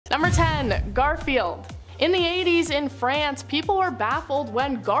Number 10. Garfield. In the 80s in France, people were baffled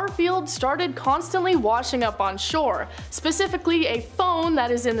when Garfield started constantly washing up on shore, specifically a phone that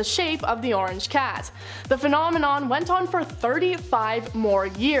is in the shape of the orange cat. The phenomenon went on for 35 more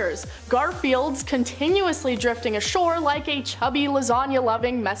years, Garfield's continuously drifting ashore like a chubby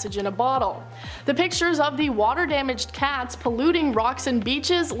lasagna-loving message in a bottle. The pictures of the water-damaged cats polluting rocks and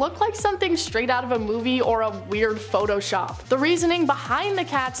beaches look like something straight out of a movie or a weird Photoshop. The reasoning behind the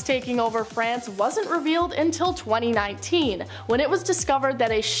cats taking over France wasn't revealed until 2019, when it was discovered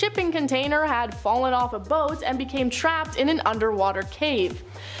that a shipping container had fallen off a boat and became trapped in an underwater cave.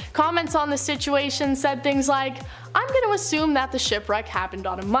 Comments on the situation said things like, "I'm going to assume that the shipwreck happened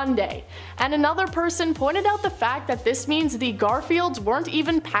on a Monday," and another person pointed out the fact that this means the Garfields weren't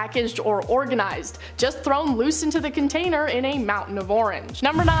even packaged or organized, just thrown loose into the container in a mountain of orange.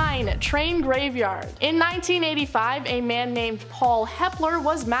 Number 9. Train graveyard. In 1985, a man named Paul Hepler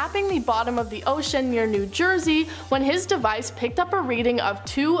was mapping the bottom of the ocean near New Jersey when his device picked up a reading of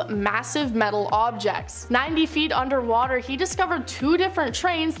two massive metal objects. 90 feet underwater, he discovered two different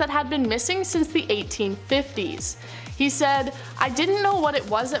trains that had been missing since the 1850s. He said, "I didn't know what it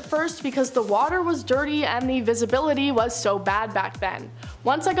was at first because the water was dirty and the visibility was so bad back then.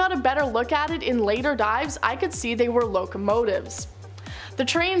 Once I got a better look at it in later dives, I could see they were locomotives." The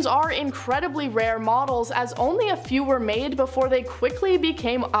trains are incredibly rare models, as only a few were made before they quickly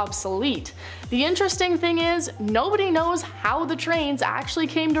became obsolete. The interesting thing is, nobody knows how the trains actually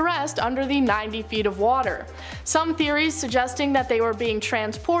came to rest under the 90 feet of water. Some theories suggesting that they were being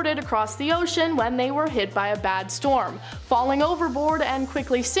transported across the ocean when they were hit by a bad storm, falling overboard and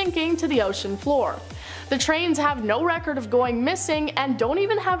quickly sinking to the ocean floor. The trains have no record of going missing and don't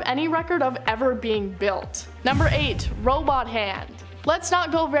even have any record of ever being built. Number 8. Robot hand. Let's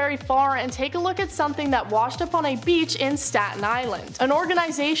not go very far and take a look at something that washed up on a beach in Staten Island. An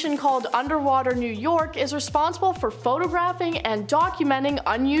organization called Underwater New York is responsible for photographing and documenting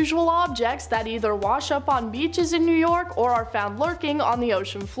unusual objects that either wash up on beaches in New York or are found lurking on the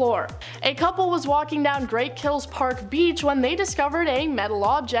ocean floor. A couple was walking down Great Kills Park Beach when they discovered a metal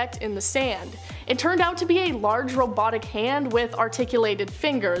object in the sand. It turned out to be a large robotic hand with articulated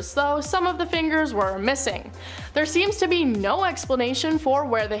fingers, though some of the fingers were missing. There seems to be no explanation for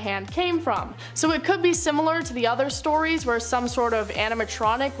where the hand came from, so it could be similar to the other stories where some sort of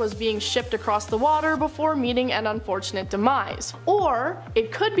animatronic was being shipped across the water before meeting an unfortunate demise. Or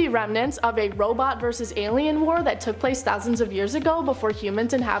it could be remnants of a robot versus alien war that took place thousands of years ago before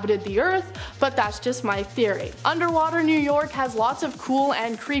humans inhabited the Earth, but that's just my theory. Underwater New York has lots of cool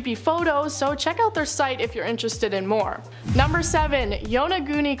and creepy photos, so check out their site if you're interested in more. Number 7.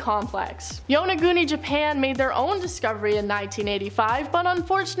 Yonaguni Complex. Yonaguni, Japan made their own discovery in 1985, but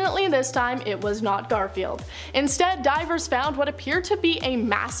unfortunately this time it was not Garfield. Instead, divers found what appeared to be a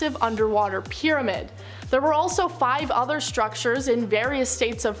massive underwater pyramid. There were also 5 other structures in various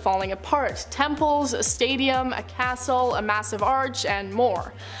states of falling apart: temples, a stadium, a castle, a massive arch, and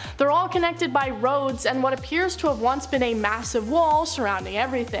more. They're all connected by roads and what appears to have once been a massive wall surrounding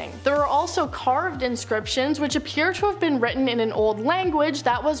everything. There are also carved inscriptions which appear to have been written in an old language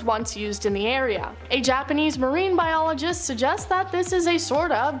that was once used in the area. A Japanese marine biologist suggests that this is a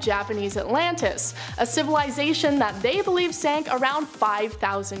sort of Japanese Atlantis, a civilization that they believe sank around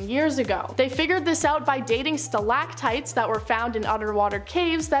 5,000 years ago. They figured this out by dating stalactites that were found in underwater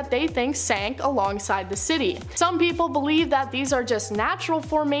caves that they think sank alongside the city. Some people believe that these are just natural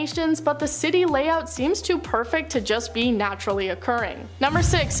formations, but the city layout seems too perfect to just be naturally occurring. Number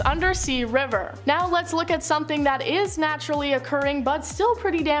 6. Undersea river. Now let's look at something that is naturally occurring but still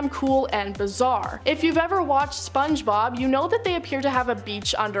pretty damn cool and bizarre. If you've ever watched SpongeBob, you know that they appear to have a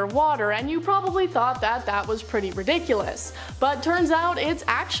beach underwater, and you probably thought that that was pretty ridiculous. But turns out it's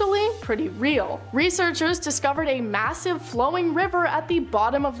actually pretty real. Researchers discovered a massive flowing river at the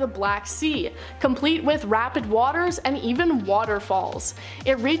bottom of the Black Sea, complete with rapid waters and even waterfalls.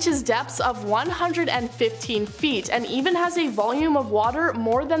 It reaches depths of 115 feet and even has a volume of water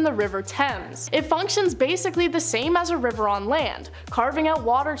more than the River Thames. It functions basically the same as a river on land, carving out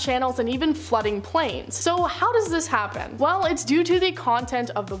water channels and even flooding plains. So how does this happen? Well, it's due to the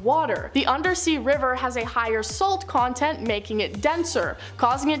content of the water. The undersea river has a higher salt content, making it denser,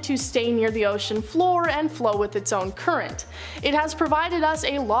 causing it to stay near the ocean floor and flow with its own current. It has provided us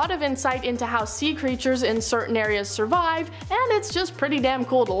a lot of insight into how sea creatures in certain areas survive, and it's just pretty damn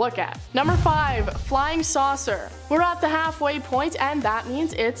cool to look at. Number 5. Flying saucer. We're at the halfway point, and that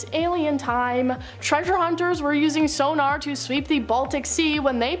means it's alien time. Treasure hunters were using sonar to sweep the Baltic Sea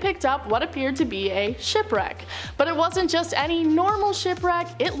when they picked up what appeared to be a shipwreck. But it wasn't just any normal shipwreck,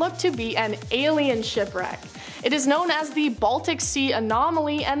 it looked to be an alien shipwreck. It is known as the Baltic Sea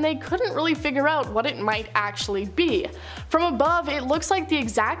anomaly, and they couldn't really figure out what it might actually be. From above, it looks like the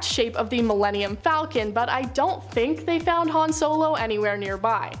exact shape of the Millennium Falcon, but I don't think they found Han Solo anywhere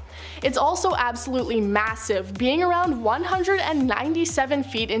nearby. It's also absolutely massive, being around 197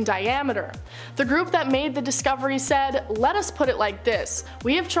 feet in diameter. The group that made the discovery said, "Let us put it like this.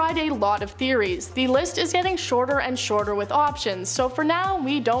 We have tried a lot of theories. The list is getting shorter and shorter with options, so for now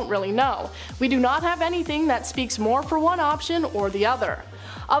we don't really know. We do not have anything that speaks more for one option or the other."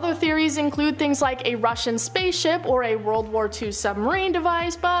 Other theories include things like a Russian spaceship or a World War II submarine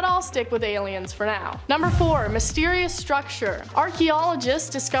device, but I'll stick with aliens for now. Number 4. Mysterious structure. Archaeologists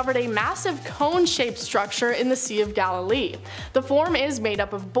discovered a massive cone-shaped structure in the Sea of Galilee. The form is made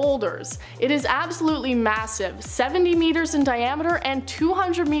up of boulders. It is absolutely massive, 70 meters in diameter and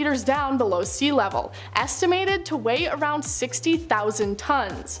 200 meters down below sea level, estimated to weigh around 60,000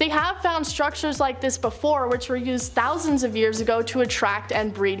 tons. They have found structures like this before, which were used thousands of years ago to attract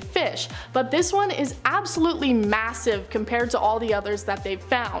and breed fish, but this one is absolutely massive compared to all the others that they've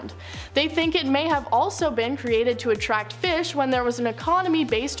found. They think it may have also been created to attract fish when there was an economy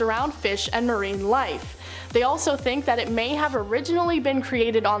based around fish and marine life. They also think that it may have originally been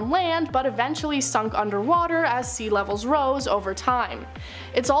created on land but eventually sunk underwater as sea levels rose over time.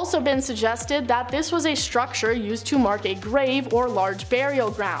 It's also been suggested that this was a structure used to mark a grave or large burial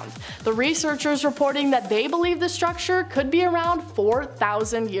ground. The researchers reporting that they believe the structure could be around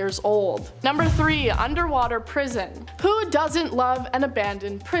 4,000 years old. Number 3. Underwater prison. Who doesn't love an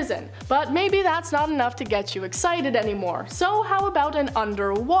abandoned prison? But maybe that's not enough to get you excited anymore. So how about an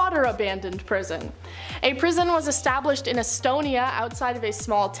underwater abandoned prison? A prison was established in Estonia outside of a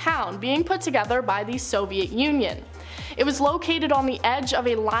small town, being put together by the Soviet Union. It was located on the edge of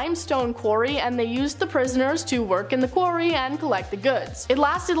a limestone quarry, and they used the prisoners to work in the quarry and collect the goods. It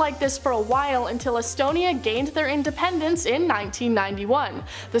lasted like this for a while until Estonia gained their independence in 1991.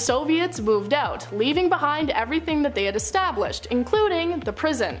 The Soviets moved out, leaving behind everything that they had established, including the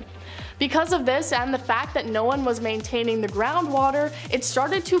prison. Because of this and the fact that no one was maintaining the groundwater, it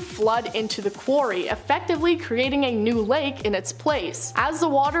started to flood into the quarry, effectively creating a new lake in its place. As the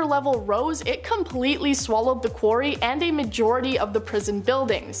water level rose, it completely swallowed the quarry and a majority of the prison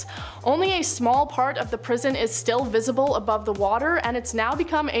buildings. Only a small part of the prison is still visible above the water, and it's now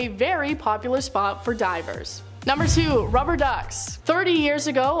become a very popular spot for divers. Number 2. Rubber ducks. 30 years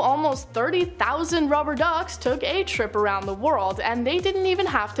ago, almost 30,000 rubber ducks took a trip around the world, and they didn't even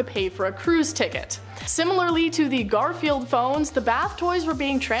have to pay for a cruise ticket. Similarly to the Garfield phones, the bath toys were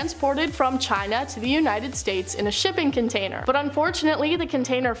being transported from China to the United States in a shipping container, but unfortunately the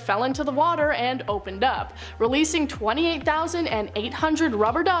container fell into the water and opened up, releasing 28,800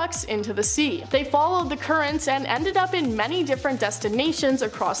 rubber ducks into the sea. They followed the currents and ended up in many different destinations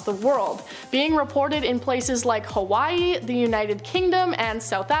across the world, being reported in places like Hawaii, the United Kingdom, and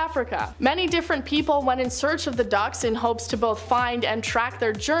South Africa. Many different people went in search of the ducks in hopes to both find and track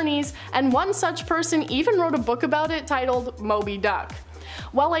their journeys, and one such person even wrote a book about it titled Moby Duck.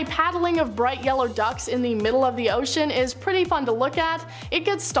 While a paddling of bright yellow ducks in the middle of the ocean is pretty fun to look at, it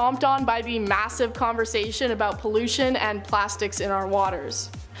gets stomped on by the massive conversation about pollution and plastics in our waters.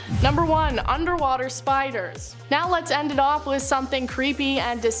 Number 1. Underwater spiders. Now let's end it off with something creepy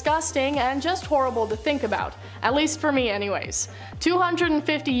and disgusting and just horrible to think about. At least for me anyways.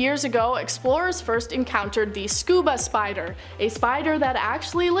 250 years ago, explorers first encountered the scuba spider, a spider that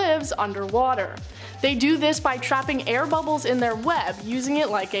actually lives underwater. They do this by trapping air bubbles in their web, using it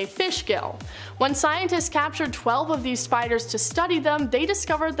like a fish gill. When scientists captured 12 of these spiders to study them, they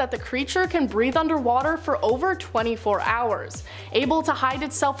discovered that the creature can breathe underwater for over 24 hours, able to hide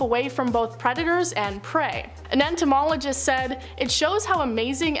itself away from both predators and prey. An entomologist said, "It shows how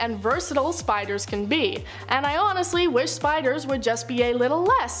amazing and versatile spiders can be, and I honestly wish spiders would just be a little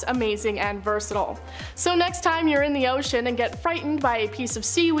less amazing and versatile." So next time you're in the ocean and get frightened by a piece of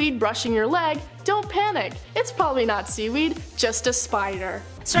seaweed brushing your leg, don't panic. It's probably not seaweed, just a spider.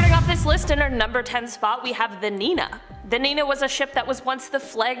 Starting off this list in our number 10 spot, we have the Nina. The Nina was a ship that was once the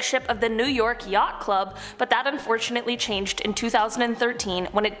flagship of the New York Yacht Club, but that unfortunately changed in 2013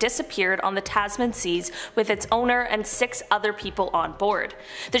 when it disappeared on the Tasman Seas with its owner and 6 other people on board.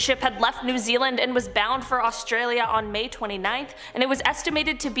 The ship had left New Zealand and was bound for Australia on May 29th, and it was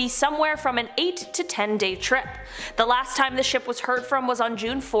estimated to be somewhere from an 8 to 10 day trip. The last time the ship was heard from was on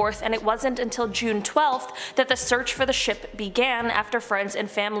June 4th, and it wasn't until June 12th that the search for the ship began after friends and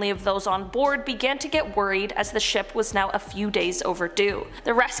family of those on board began to get worried as the ship was now now a few days overdue.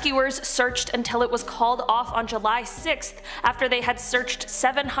 The rescuers searched until it was called off on July 6th after they had searched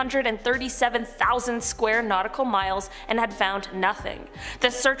 737,000 square nautical miles and had found nothing. The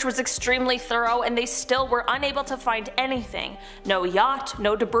search was extremely thorough and they still were unable to find anything. No yacht,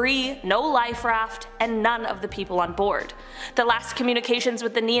 no debris, no life raft, and none of the people on board. The last communications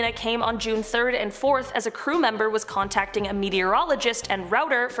with the Nina came on June 3rd and 4th as a crew member was contacting a meteorologist and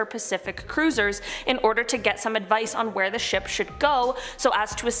router for Pacific cruisers in order to get some advice on where the ship should go so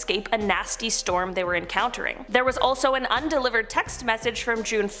as to escape a nasty storm they were encountering. There was also an undelivered text message from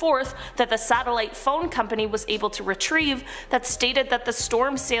June 4th that the satellite phone company was able to retrieve that stated that the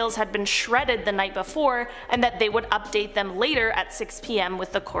storm sails had been shredded the night before and that they would update them later at 6 p.m.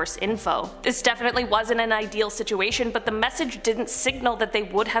 with the course info. This definitely wasn't an ideal situation, but the message didn't signal that they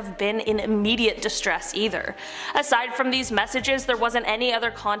would have been in immediate distress either. Aside from these messages, there wasn't any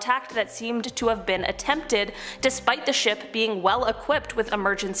other contact that seemed to have been attempted, despite the ship being well equipped with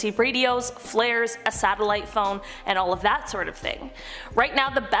emergency radios, flares, a satellite phone, and all of that sort of thing. Right now,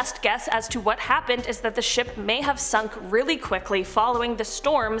 the best guess as to what happened is that the ship may have sunk really quickly following the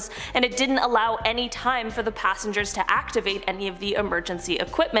storms, and it didn't allow any time for the passengers to activate any of the emergency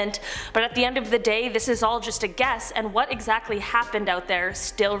equipment, but at the end of the day, this is all just a guess, and what exactly happened out there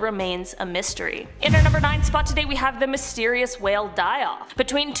still remains a mystery. In our number 9 spot today, we have the mysterious whale die-off.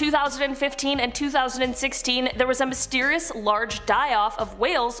 Between 2015 and 2016, there was a mysterious large die-off of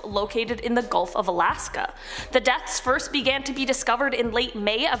whales located in the Gulf of Alaska. The deaths first began to be discovered in late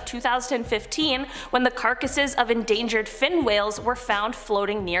May of 2015 when the carcasses of endangered fin whales were found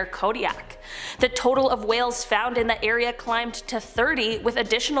floating near Kodiak. The total of whales found in the area climbed to 30, with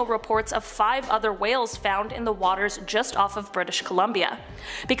additional reports of 5 other whales found in the waters just off of British Columbia.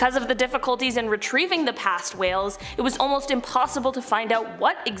 Because of the difficulties in retrieving the past whales, it was almost impossible to find out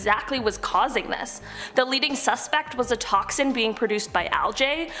what exactly was causing this. The leading suspect was a toxin being produced by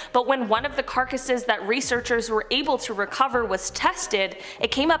algae, but when one of the carcasses that researchers were able to recover was tested,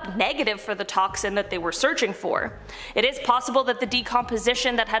 it came up negative for the toxin that they were searching for. It is possible that the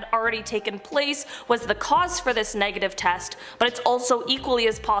decomposition that had already taken place was the cause for this negative test, but it's also equally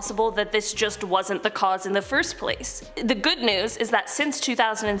as possible that this just wasn't the cause in the first place. The good news is that since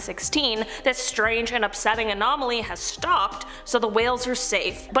 2016, this strange and upsetting anomaly has stopped, so the whales are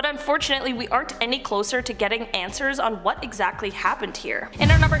safe. But unfortunately, we aren't any closer to getting answers on what exactly happened here. In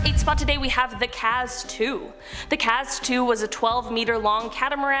our number 8 spot today, we have the Kaz 2. The Kaz 2 was a 12-meter long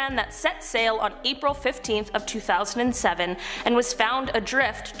catamaran that set sail on April 15th of 2007 and was found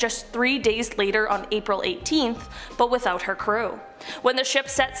adrift just 3 days later on April 18th, but without her crew. When the ship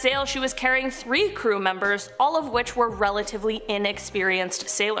set sail, she was carrying 3 crew members, all of which were relatively inexperienced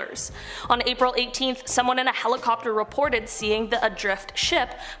sailors. On April 18th, someone in a helicopter reported seeing the adrift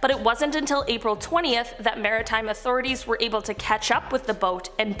ship, but it wasn't until April 20th that maritime authorities were able to catch up with the boat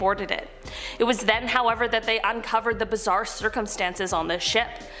and boarded it. It was then, however, that they uncovered the bizarre circumstances on this ship.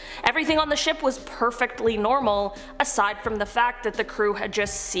 Everything on the ship was perfectly normal, aside from the fact that the crew had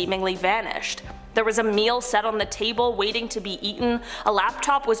just seemingly vanished. There was a meal set on the table waiting to be eaten, a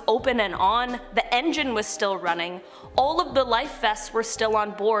laptop was open and on, the engine was still running, all of the life vests were still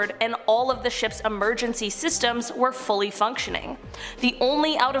on board, and all of the ship's emergency systems were fully functioning. The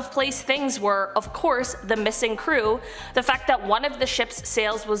only out of place things were, of course, the missing crew, the fact that one of the ship's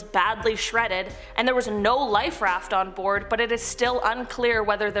sails was badly shredded, and there was no life raft on board, but it is still unclear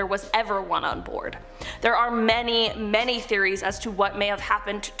whether there was ever one on board. There are many theories as to what may have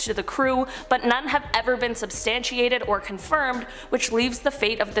happened to the crew, but none have ever been substantiated or confirmed, which leaves the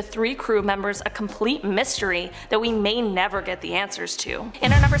fate of the 3 crew members a complete mystery that we may never get the answers to.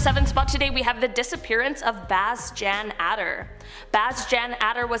 In our number 7 spot today, we have the disappearance of Bas Jan Ader. Bas Jan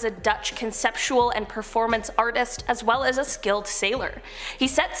Ader was a Dutch conceptual and performance artist as well as a skilled sailor. He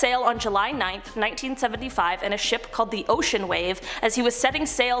set sail on July 9th, 1975 in a ship called the Ocean Wave as he was setting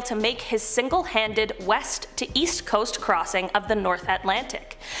sail to make his single-handed west to east coast crossing of the North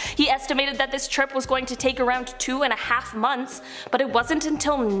Atlantic. He estimated that this trip was going to take around 2.5 months, but it wasn't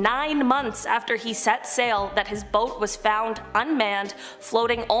until 9 months after he set sail that his boat was found unmanned,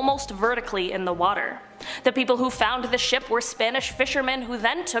 floating almost vertically in the water. The people who found the ship were Spanish fishermen who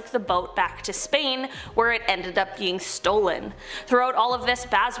then took the boat back to Spain, where it ended up being stolen. Throughout all of this,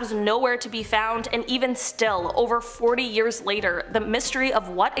 Baz was nowhere to be found, and even still, over 40 years later, the mystery of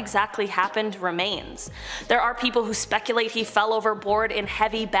what exactly happened remains. There are people who speculate he fell overboard in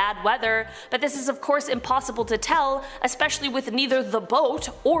heavy bad weather, but this is of course impossible to tell, especially with neither the boat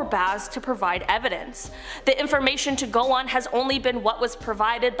or Baz to provide evidence. The information to go on has only been what was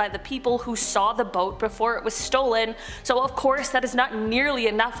provided by the people who saw the boat before before it was stolen, so of course that is not nearly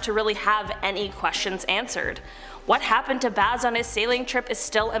enough to really have any questions answered. What happened to Baz on his sailing trip is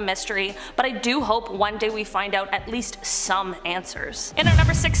still a mystery, but I do hope one day we find out at least some answers. In our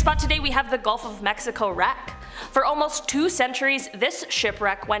number 6 spot today we have the Gulf of Mexico wreck. For almost 2 centuries, this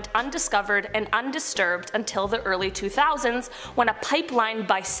shipwreck went undiscovered and undisturbed until the early 2000s when a pipeline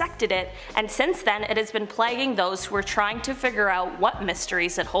bisected it, and since then it has been plaguing those who are trying to figure out what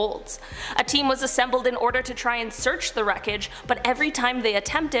mysteries it holds. A team was assembled in order to try and search the wreckage, but every time they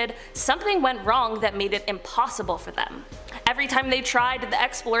attempted, something went wrong that made it impossible for them. Every time they tried, the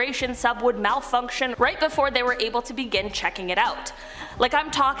exploration sub would malfunction right before they were able to begin checking it out. Like,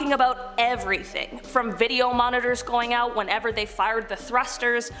 I'm talking about everything, from video monitors going out whenever they fired the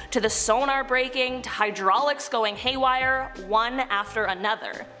thrusters, to the sonar breaking, to hydraulics going haywire, one after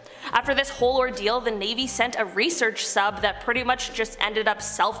another. After this whole ordeal, the Navy sent a research sub that pretty much just ended up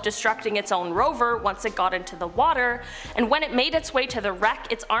self-destructing its own rover once it got into the water, and when it made its way to the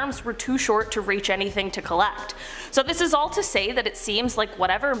wreck, its arms were too short to reach anything to collect. So this is all to say that it seems like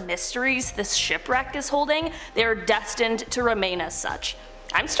whatever mysteries this shipwreck is holding, they are destined to remain as such.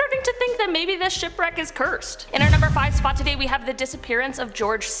 I'm starting to think that maybe this shipwreck is cursed. In our number 5 spot today we have the disappearance of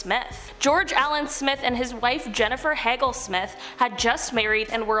George Smith. George Allen Smith and his wife Jennifer Hagel Smith had just married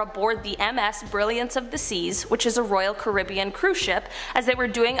and were aboard the MS Brilliance of the Seas, which is a Royal Caribbean cruise ship, as they were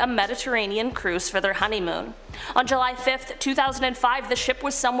doing a Mediterranean cruise for their honeymoon. On July 5th, 2005, the ship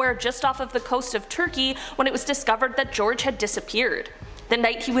was somewhere just off of the coast of Turkey when it was discovered that George had disappeared. The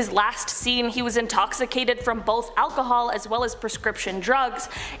night he was last seen, he was intoxicated from both alcohol as well as prescription drugs,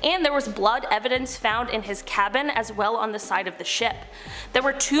 and there was blood evidence found in his cabin as well on the side of the ship. There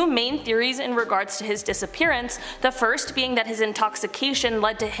were 2 main theories in regards to his disappearance, the first being that his intoxication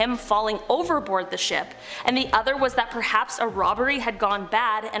led to him falling overboard the ship, and the other was that perhaps a robbery had gone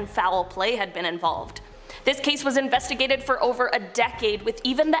bad and foul play had been involved. This case was investigated for over a decade, with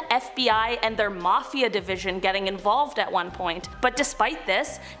even the FBI and their mafia division getting involved at one point. But despite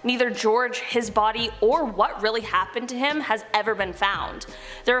this, neither George, his body, or what really happened to him has ever been found.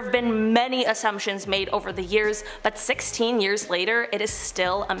 There have been many assumptions made over the years, but 16 years later, it is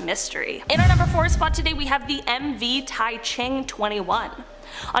still a mystery. In our number 4 spot today we have the MV Tai Ching 21.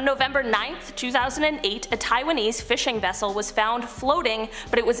 On November 9th, 2008, a Taiwanese fishing vessel was found floating,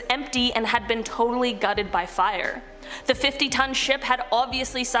 but it was empty and had been totally gutted by fire. The 50-ton ship had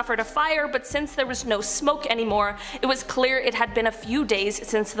obviously suffered a fire, but since there was no smoke anymore, it was clear it had been a few days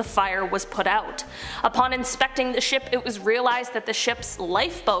since the fire was put out. Upon inspecting the ship, it was realized that the ship's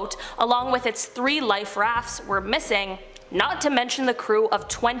lifeboat, along with its 3 life rafts, were missing, not to mention the crew of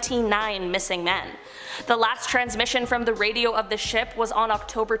 29 missing men. The last transmission from the radio of the ship was on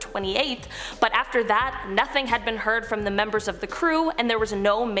October 28th, but after that, nothing had been heard from the members of the crew and there was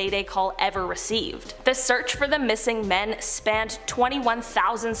no mayday call ever received. The search for the missing men spanned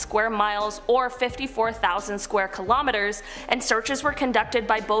 21,000 square miles or 54,000 square kilometers, and searches were conducted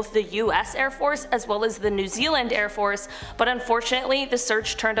by both the US Air Force as well as the New Zealand Air Force, but unfortunately the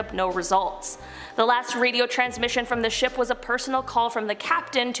search turned up no results. The last radio transmission from the ship was a personal call from the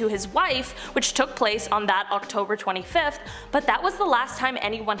captain to his wife, which took place on that October 25th, but that was the last time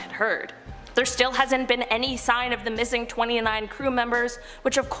anyone had heard. There still hasn't been any sign of the missing 29 crew members,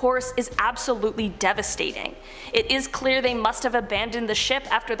 which of course is absolutely devastating. It is clear they must have abandoned the ship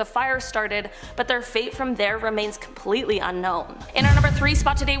after the fire started, but their fate from there remains completely unknown. In our number 3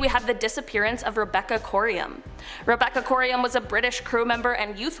 spot today we have the disappearance of Rebecca Corium. Rebecca Corium was a British crew member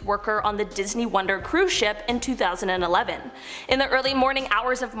and youth worker on the Disney Wonder cruise ship in 2011. In the early morning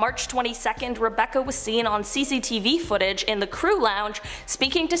hours of March 22nd, Rebecca was seen on CCTV footage in the crew lounge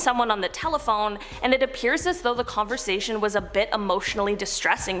speaking to someone on the telephone, and it appears as though the conversation was a bit emotionally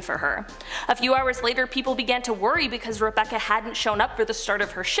distressing for her. A few hours later, people began to worry because Rebecca hadn't shown up for the start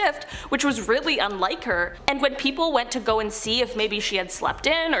of her shift, which was really unlike her, and when people went to go and see if maybe she had slept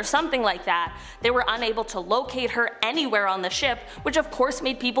in or something like that, they were unable to locate her anywhere on the ship, which of course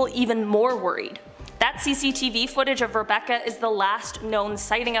made people even more worried. That CCTV footage of Rebecca is the last known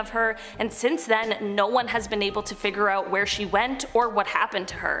sighting of her, and since then no one has been able to figure out where she went or what happened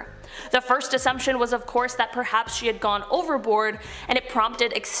to her. The first assumption was of course that perhaps she had gone overboard, and it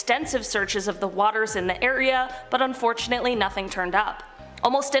prompted extensive searches of the waters in the area, but unfortunately nothing turned up.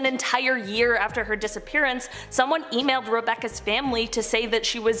 Almost an entire year after her disappearance, someone emailed Rebecca's family to say that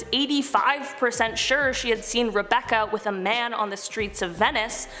she was 85% sure she had seen Rebecca with a man on the streets of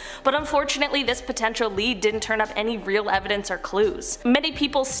Venice, but unfortunately this potential lead didn't turn up any real evidence or clues. Many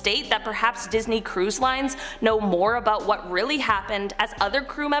people state that perhaps Disney Cruise Lines know more about what really happened, as other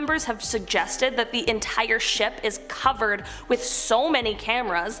crew members have suggested that the entire ship is covered with so many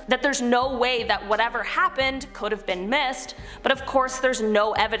cameras that there's no way that whatever happened could have been missed, but of course there's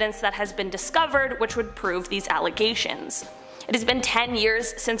no evidence that has been discovered which would prove these allegations. It has been 10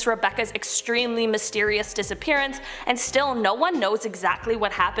 years since Rebecca's extremely mysterious disappearance, and still no one knows exactly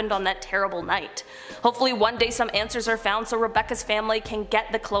what happened on that terrible night. Hopefully one day some answers are found so Rebecca's family can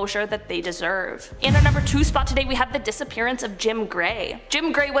get the closure that they deserve. In our number 2 spot today we have the disappearance of Jim Gray.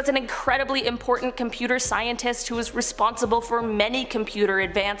 Jim Gray was an incredibly important computer scientist who was responsible for many computer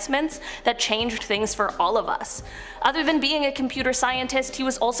advancements that changed things for all of us. Other than being a computer scientist, he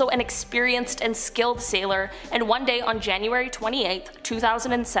was also an experienced and skilled sailor, and one day on January 28,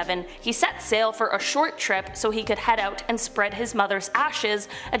 2007, he set sail for a short trip so he could head out and spread his mother's ashes,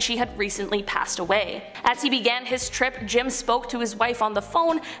 as she had recently passed away. As he began his trip, Jim spoke to his wife on the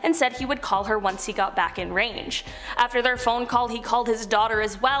phone and said he would call her once he got back in range. After their phone call, he called his daughter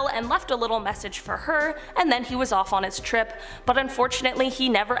as well and left a little message for her, and then he was off on his trip, but unfortunately he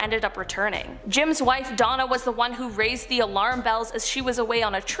never ended up returning. Jim's wife Donna was the one who raised the alarm bells as she was away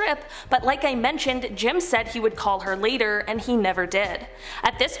on a trip, but like I mentioned, Jim said he would call her later, and he never did.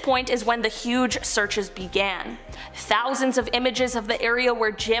 At this point is when the huge searches began. Thousands of images of the area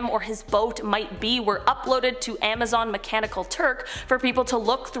where Jim or his boat might be were uploaded to Amazon Mechanical Turk for people to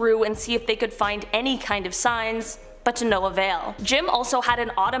look through and see if they could find any kind of signs, but to no avail. Jim also had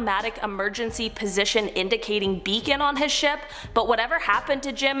an automatic emergency position indicating beacon on his ship, but whatever happened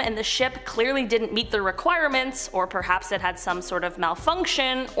to Jim and the ship clearly didn't meet the requirements, or perhaps it had some sort of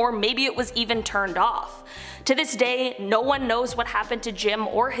malfunction, or maybe it was even turned off. To this day, no one knows what happened to Jim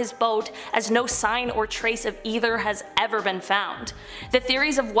or his boat, as no sign or trace of either has ever been found. The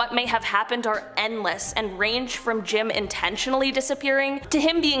theories of what may have happened are endless and range from Jim intentionally disappearing, to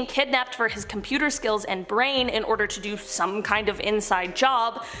him being kidnapped for his computer skills and brain in order to do some kind of inside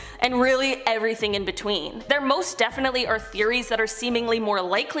job, and really everything in between. There most definitely are theories that are seemingly more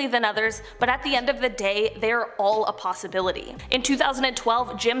likely than others, but at the end of the day, they are all a possibility. In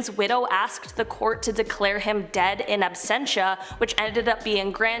 2012, Jim's widow asked the court to declare him dead in absentia, which ended up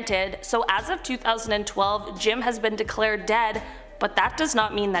being granted, so as of 2012, Jim has been declared dead, but that does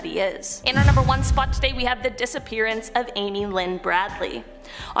not mean that he is. In our number 1 spot today we have the disappearance of Amy Lynn Bradley.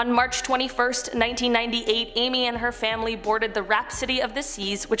 On March 21st, 1998, Amy and her family boarded the Rhapsody of the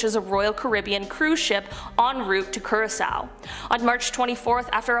Seas, which is a Royal Caribbean cruise ship en route to Curacao. On March 24th,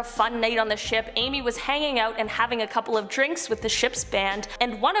 after a fun night on the ship, Amy was hanging out and having a couple of drinks with the ship's band,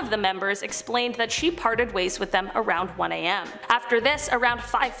 and one of the members explained that she parted ways with them around 1 AM. After this, around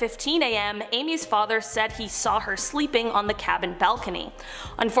 5:15 AM, Amy's father said he saw her sleeping on the cabin balcony.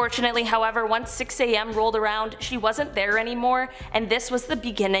 Unfortunately, however, once 6 AM rolled around, she wasn't there anymore, and this was the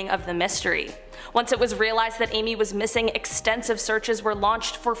beginning of the mystery. Once it was realized that Amy was missing, extensive searches were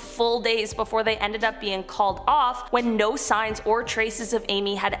launched for full days before they ended up being called off when no signs or traces of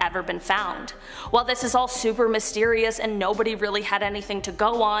Amy had ever been found. While this is all super mysterious and nobody really had anything to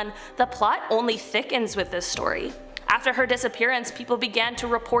go on, the plot only thickens with this story. After her disappearance, people began to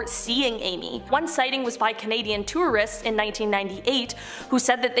report seeing Amy. One sighting was by Canadian tourists in 1998 who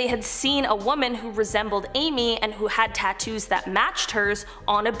said that they had seen a woman who resembled Amy and who had tattoos that matched hers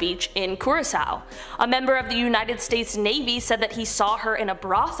on a beach in Curacao. A member of the United States Navy said that he saw her in a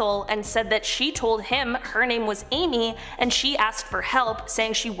brothel and said that she told him her name was Amy and she asked for help,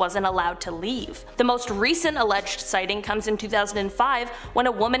 saying she wasn't allowed to leave. The most recent alleged sighting comes in 2005 when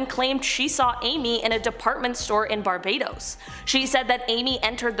a woman claimed she saw Amy in a department store in Barbados. She said that Amy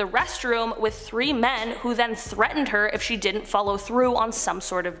entered the restroom with 3 men who then threatened her if she didn't follow through on some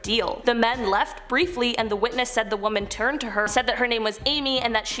sort of deal. The men left briefly and the witness said the woman turned to her, said that her name was Amy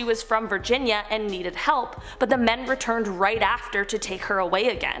and that she was from Virginia and needed help, but the men returned right after to take her away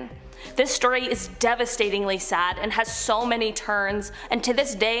again. This story is devastatingly sad and has so many turns, and to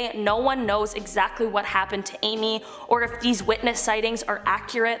this day no one knows exactly what happened to Amy or if these witness sightings are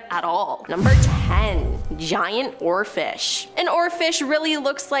accurate at all. Number 10. Giant oarfish. An oarfish really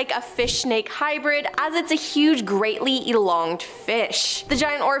looks like a fish-snake hybrid, as it's a huge, greatly elonged fish. The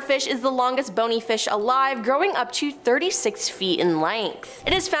giant oarfish is the longest bony fish alive, growing up to 36 feet in length.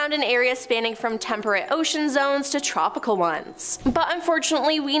 It is found in areas spanning from temperate ocean zones to tropical ones. But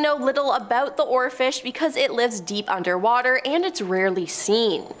unfortunately, we know little little about the oarfish because it lives deep underwater and it's rarely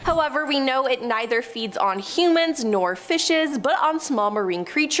seen. However, we know it neither feeds on humans nor fishes, but on small marine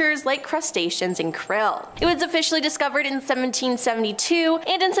creatures like crustaceans and krill. It was officially discovered in 1772,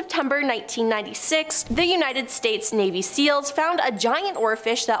 and in September 1996, the United States Navy SEALs found a giant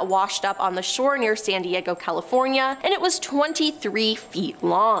oarfish that washed up on the shore near San Diego, California, and it was 23 feet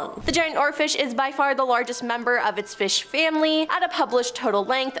long. The giant oarfish is by far the largest member of its fish family at a published total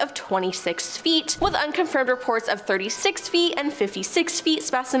length of 26 feet, with unconfirmed reports of 36 feet and 56 feet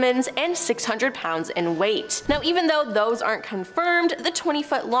specimens and 600 pounds in weight. Now, even though those aren't confirmed, the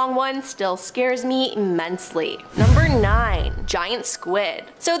 20-foot long one still scares me immensely. Number 9. Giant squid.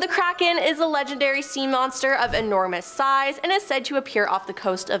 So the Kraken is a legendary sea monster of enormous size and is said to appear off the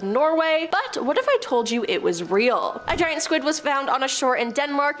coast of Norway, but what if I told you it was real? A giant squid was found on a shore in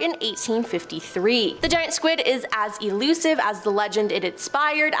Denmark in 1853. The giant squid is as elusive as the legend it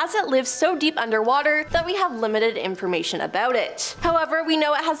inspired, as it lives so deep underwater that we have limited information about it. However, we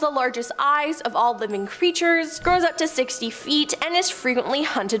know it has the largest eyes of all living creatures, grows up to 60 feet, and is frequently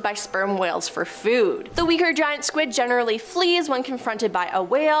hunted by sperm whales for food. The weaker giant squid generally flees when confronted by a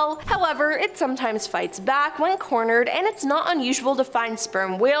whale. However, it sometimes fights back when cornered, and it's not unusual to find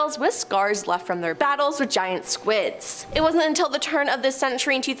sperm whales with scars left from their battles with giant squids. It wasn't until the turn of this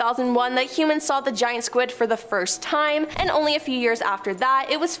century in 2001 that humans saw the giant squid for the first time, and only a few years after that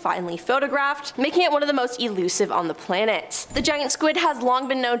it was finally photographed, making it one of the most elusive on the planet. The giant squid has long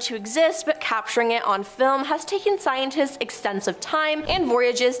been known to exist, but capturing it on film has taken scientists extensive time and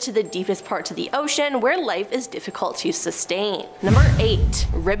voyages to the deepest parts of the ocean where life is difficult to sustain. Number 8.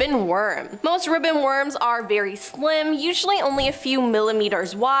 Ribbon worm. Most ribbon worms are very slim, usually only a few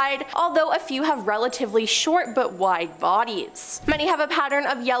millimeters wide, although a few have relatively short but wide bodies. Many have a pattern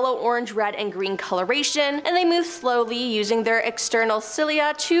of yellow, orange, red, and green coloration, and they move slowly using their external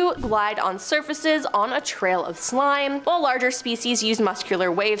cilia to glide on surfaces on a trail of slime, while larger species use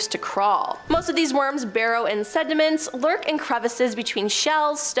muscular waves to crawl. Most of these worms burrow in sediments, lurk in crevices between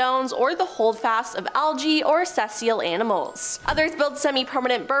shells, stones, or the holdfasts of algae or sessile animals. Others build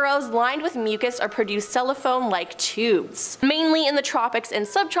semi-permanent burrows lined with mucus or produce cellophane-like tubes. Mainly in the tropics and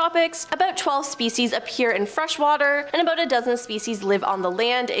subtropics, about 12 species appear in freshwater, and about a dozen species live on the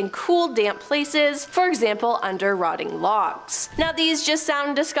land in cool, damp places, for example under rotting logs. Now these just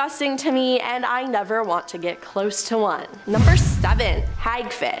sound disgusting to me, and I never want to get close to one. Number 7.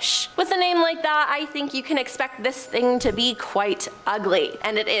 Hagfish. With a name like that, I think you can expect this thing to be quite ugly.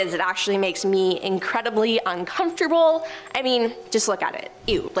 And it is. It actually makes me incredibly uncomfortable. I mean, just look at it.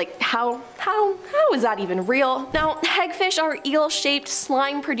 Ew, like how is that even real? Now, hagfish are eel-shaped,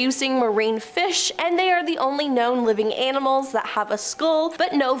 slime-producing marine fish, and they are the only known living animals that have a skull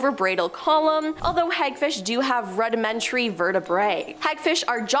but no vertebral column, although hagfish do have rudimentary vertebrae. Hagfish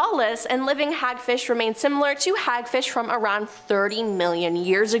are jawless, and living hagfish remain similar to hagfish from around 30 million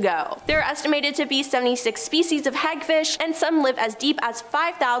years ago. There are estimated to be 76 species of hagfish, and some live as deep as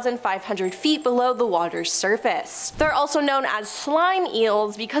 5,500 feet below the water's surface. They're also known as slime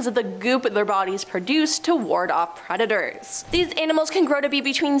eels because of the goop their bodies produce to ward off predators. These animals can grow to be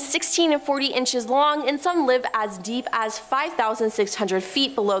between 16 and 40 inches long, and some live as deep as 5,600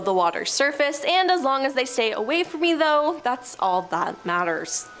 feet below the water's surface, and as long as they stay away from me though, that's all that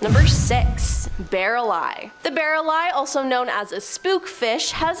matters. Number 6. Barrel eye. The barrel eye, also known as a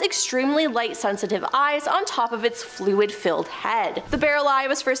spookfish, has extremely light-sensitive eyes on top of its fluid-filled head. The barrel eye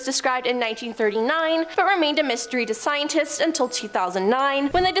was first described in 1939, but remained a mystery to scientists until 2009,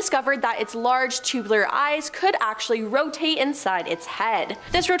 when they discovered that its large tubular eyes could actually rotate inside its head.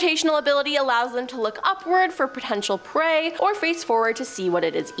 This rotational ability allows them to look upward for potential prey or face forward to see what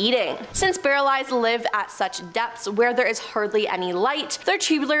it is eating. Since barrel eyes live at such depths where there is hardly any light, their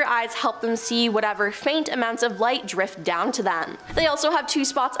tubular eyes help them see whatever faint amounts of light drift down to them. They also have two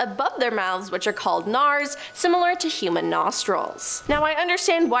spots above their mouths which are called nars, similar to human nostrils. Now I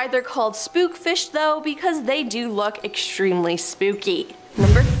understand why they're called spookfish though, because they do look extremely spooky.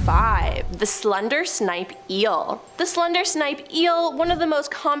 Number 5. The slender snipe eel. The slender snipe eel, one of the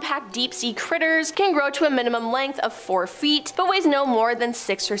most compact deep-sea critters, can grow to a minimum length of 4 feet, but weighs no more than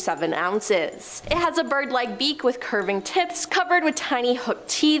 6 or 7 ounces. It has a bird-like beak with curving tips covered with tiny hooked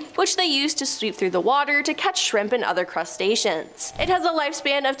teeth, which they use to sweep through the water to catch shrimp and other crustaceans. It has a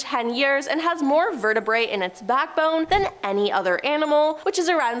lifespan of 10 years and has more vertebrae in its backbone than any other animal, which is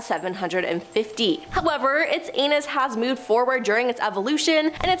around 750. However, its anus has moved forward during its evolution,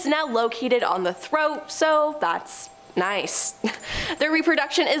 and it's now located on the throat, so that's Nice. Their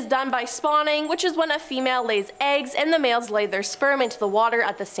reproduction is done by spawning, which is when a female lays eggs and the males lay their sperm into the water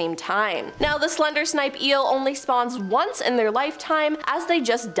at the same time. Now, the slender snipe eel only spawns once in their lifetime, as they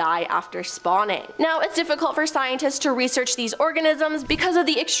just die after spawning. Now, it's difficult for scientists to research these organisms because of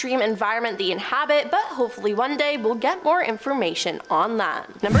the extreme environment they inhabit, but hopefully one day we'll get more information on them.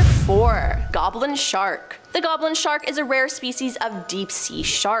 Number 4. Goblin shark. The goblin shark is a rare species of deep sea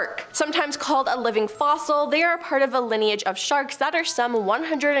shark. Sometimes called a living fossil, they are part of a lineage of sharks that are some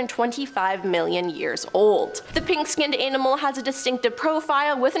 125 million years old. The pink-skinned animal has a distinctive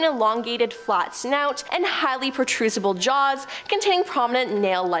profile with an elongated flat snout and highly protrusible jaws containing prominent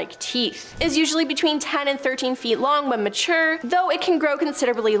nail-like teeth. It is usually between 10 and 13 feet long when mature, though it can grow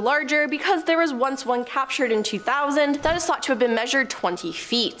considerably larger because there was once one captured in 2000 that is thought to have been measured 20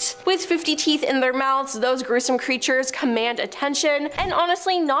 feet. With 50 teeth in their mouths, those gruesome creatures command attention, and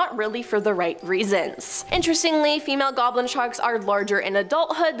honestly not really for the right reasons. Interestingly, female goblin sharks are larger in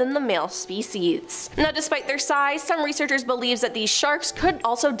adulthood than the male species. Now, despite their size, some researchers believe that these sharks could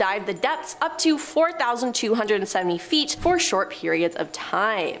also dive the depths up to 4,270 feet for short periods of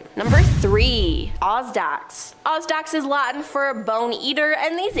time. Number 3. Osdax. Osdax is Latin for bone eater,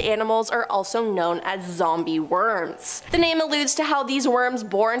 and these animals are also known as zombie worms. The name alludes to how these worms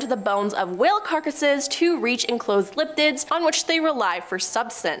bore into the bones of whale carcasses to reach enclosed liptids on which they rely for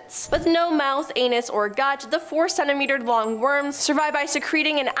substance. With no mouth, anus, or gut, the 4-centimeter long worms survive by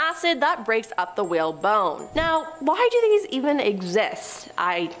secreting an acid that breaks up the whale bone. Now, why do these even exist?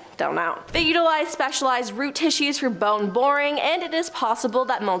 I don't know. They utilize specialized root tissues for bone boring, and it is possible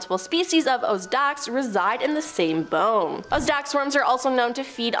that multiple species of Osdax reside in the same bone. Osdax worms are also known to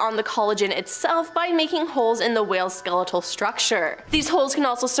feed on the collagen itself by making holes in the whale's skeletal structure. These holes can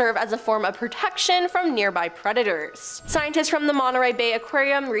also serve as a form of protection from nearby predators. Scientists from the Monterey Bay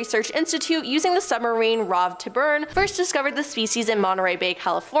Aquarium Research Institute using the submarine ROV Tiburn first discovered the species in Monterey Bay,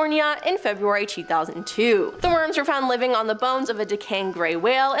 California in February 2002. The worms were found living on the bones of a decaying gray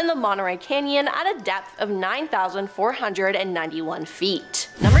whale in the Monterey Canyon at a depth of 9,491 feet.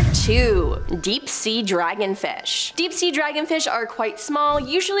 Number 2. Deep sea dragonfish. Deep sea dragonfish are quite small,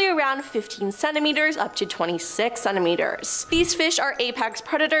 usually around 15 centimeters up to 26 centimeters. These fish are apex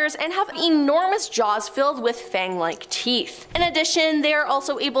predators and have enormous jaws filled with fang-like teeth. In addition, they are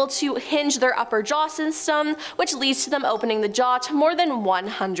also able to hinge their upper jaw system, which leads to them opening the jaw to more than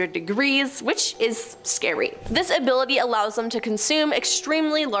 100 degrees, which is scary. This ability allows them to consume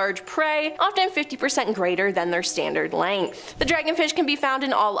extremely large prey, often 50% greater than their standard length. The dragonfish can be found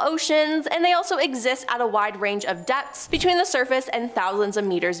in all oceans, and they also exist at a wide range of depths between the surface and thousands of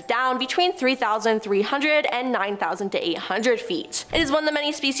meters down, between 3,300 and 9,800 feet. It is one of the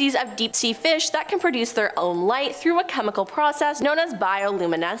many species of deep sea fish that can produce their own light through a chemical process known as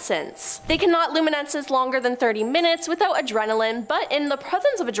bioluminescence. They cannot luminesce longer than 30 minutes without adrenaline, but in the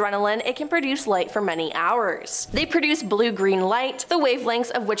presence of adrenaline, it can produce light for many hours. They produce blue-green light, the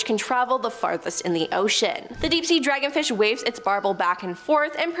wavelengths of which can travel the farthest in the ocean. The deep sea dragonfish waves its barbel back and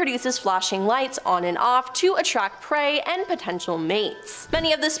forth and produces flashing lights on and off to attract prey and potential mates.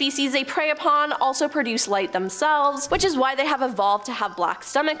 Many of the species they prey upon also produce light themselves, which is why they have evolved to have black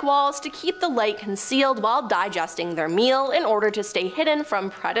stomach walls to keep the light concealed while digesting their meal in order to stay hidden from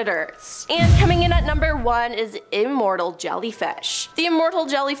predators. And coming in at number 1 is immortal jellyfish. The immortal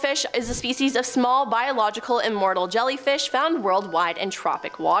jellyfish is a species of small biological immortal jellyfish found worldwide in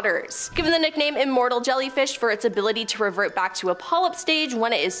tropic waters. Given the nickname immortal jellyfish for its ability to revert back to a polyp stage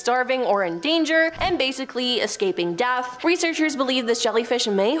when it is starving or in danger and basically escaping death, researchers believe this jellyfish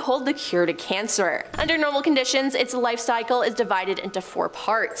may hold the cure to cancer. Under normal conditions, its life cycle is divided into 4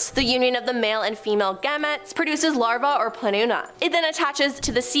 parts. The union of the male and female gametes produces larva or planula. It then attaches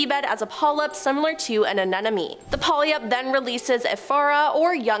to the seabed as a polyp similar to an anemone. The polyp then releases ephora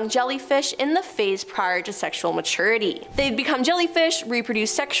or young jellyfish in the phase prior to sexual maturity. They become jellyfish,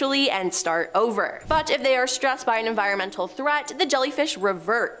 reproduce sexually, and start over. But if they are stressed by an environmental threat, the jellyfish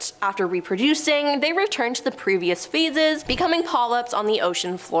revert. After reproducing, they return to the previous phases, becoming polyps on the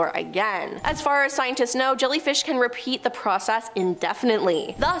ocean floor again. As far as scientists know, jellyfish can repeat the process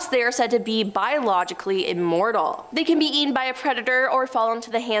indefinitely. Thus, they are said to be biologically immortal. They can be eaten by a predator or fall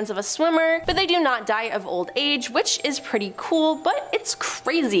into the hands of a swimmer, but they do not die of old age, which is pretty cool, but it's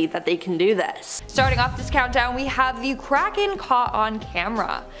crazy that they can do this. Starting off this countdown, we have the Kraken caught on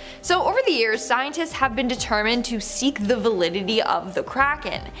camera. So over the years, scientists have been determined to seek the validity of the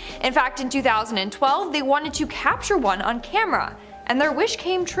Kraken. In fact, in 2012, they wanted to capture one on camera, and their wish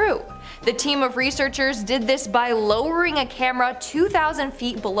came true. The team of researchers did this by lowering a camera 2,000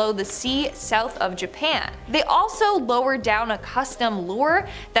 feet below the sea south of Japan. They also lowered down a custom lure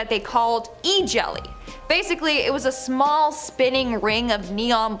that they called E-Jelly. Basically, it was a small spinning ring of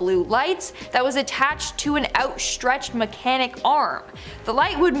neon blue lights that was attached to an outstretched mechanic arm. The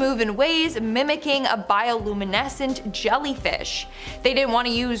light would move in ways mimicking a bioluminescent jellyfish. They didn't want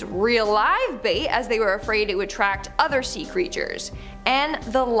to use real live bait as they were afraid it would attract other sea creatures. And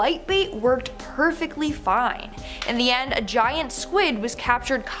the light bait worked perfectly fine. In the end, a giant squid was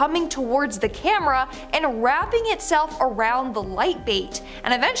captured coming towards the camera and wrapping itself around the light bait,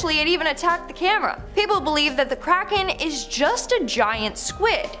 and eventually it even attacked the camera. People believe that the Kraken is just a giant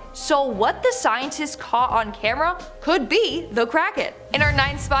squid, so what the scientists caught on camera could be the Kraken. In our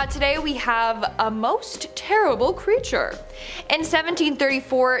 9th spot today, we have a most terrible creature. In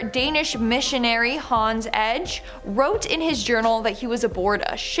 1734, Danish missionary Hans Edge wrote in his journal that he was aboard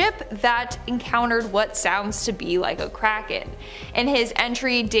a ship that encountered what sounds to be like a kraken. In his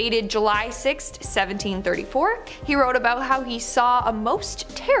entry dated July 6, 1734, he wrote about how he saw a most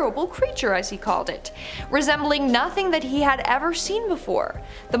terrible creature, as he called it, resembling nothing that he had ever seen before.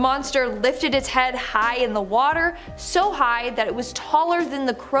 The monster lifted its head high in the water, so high that it was taller than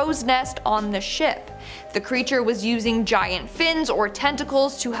the crow's nest on the ship. The creature was using giant fins or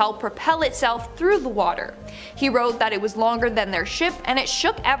tentacles to help propel itself through the water. He wrote that it was longer than their ship and it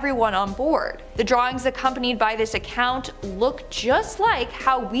shook everyone on board. The drawings accompanied by this account look just like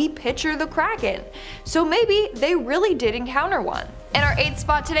how we picture the Kraken, so maybe they really did encounter one. In our 8th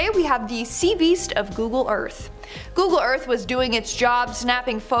spot today, we have the sea beast of Google Earth. Google Earth was doing its job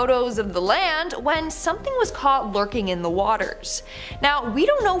snapping photos of the land when something was caught lurking in the waters. Now, we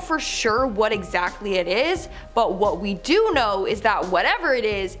don't know for sure what exactly it is, but what we do know is that whatever it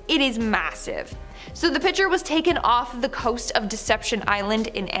is massive. So the picture was taken off the coast of Deception Island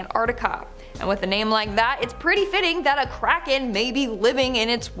in Antarctica. And with a name like that, it's pretty fitting that a kraken may be living in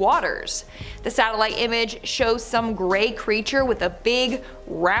its waters. The satellite image shows some gray creature with a big,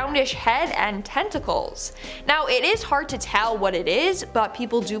 roundish head and tentacles. Now, it is hard to tell what it is, but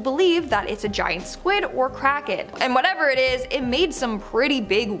people do believe that it's a giant squid or kraken. And whatever it is, it made some pretty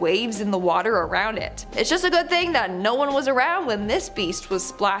big waves in the water around it. It's just a good thing that no one was around when this beast was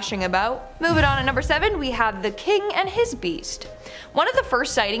splashing about. Moving on to number 7, we have the King and his Beast. One of the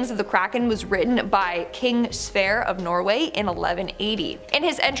first sightings of the Kraken was written by King Sverre of Norway in 1180. In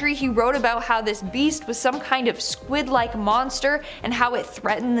his entry, he wrote about how this beast was some kind of squid-like monster and how it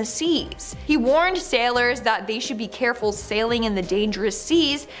threatened the seas. He warned sailors that they should be careful sailing in the dangerous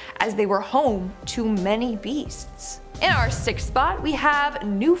seas as they were home to many beasts. In our 6th spot, we have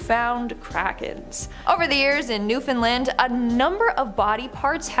Newfound Krakens. Over the years in Newfoundland, a number of body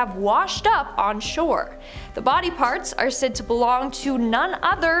parts have washed up on shore. The body parts are said to belong to none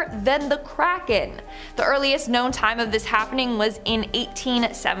other than the Kraken. The earliest known time of this happening was in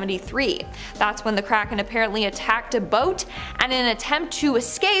 1873. That's when the Kraken apparently attacked a boat, and in an attempt to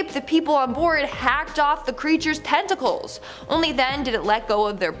escape, the people on board hacked off the creature's tentacles. Only then did it let go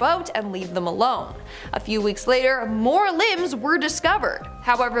of their boat and leave them alone. A few weeks later, more limbs were discovered.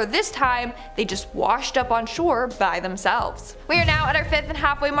 However, this time, they just washed up on shore by themselves. We are now at our 5th and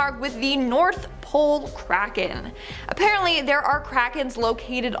halfway mark with the North Pole Kraken. Apparently, there are Krakens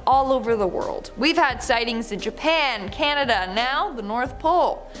located all over the world. We've had sightings in Japan, Canada, now the North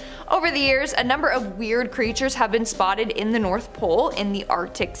Pole. Over the years, a number of weird creatures have been spotted in the North Pole in the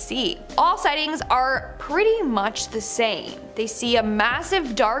Arctic Sea. All sightings are pretty much the same. They see a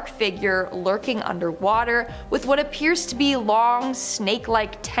massive dark figure lurking underwater with what appears to be long,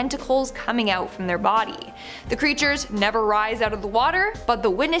 snake-like tentacles coming out from their body. The creatures never rise out of the water, but the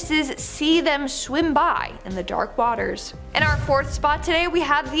witnesses see them swim by in the dark waters. In our 4th spot today, we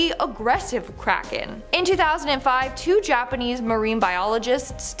have the aggressive Kraken. In 2005, 2 Japanese marine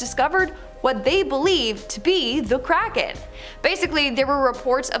biologists discovered what they believed to be the Kraken. Basically, there were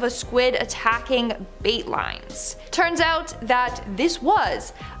reports of a squid attacking bait lines. Turns out that this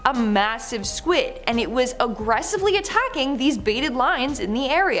was a massive squid, and it was aggressively attacking these baited lines in the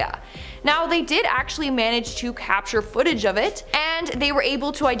area. Now, they did actually manage to capture footage of it, and they were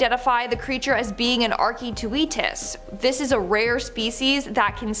able to identify the creature as being an archaeology. This is a rare species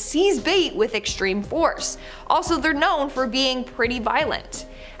that can seize bait with extreme force. Also, they're known for being pretty violent.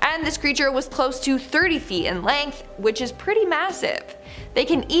 And this creature was close to 30 feet in length, which is pretty massive. They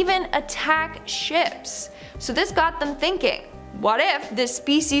can even attack ships. So this got them thinking, what if this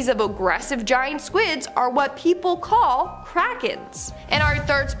species of aggressive giant squids are what people call Krakens? In our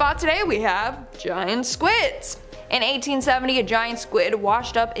 3rd spot today, we have giant squids. In 1870, a giant squid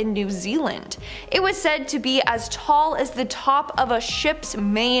washed up in New Zealand. It was said to be as tall as the top of a ship's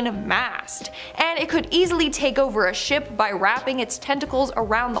main mast, and it could easily take over a ship by wrapping its tentacles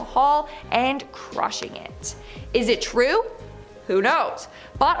around the hull and crushing it. Is it true? Who knows?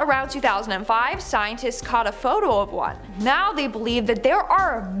 But around 2005, scientists caught a photo of one. Now they believe that there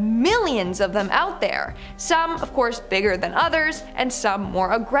are millions of them out there, some of course bigger than others, and some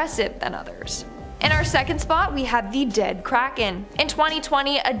more aggressive than others. In our second spot, we have the dead kraken. In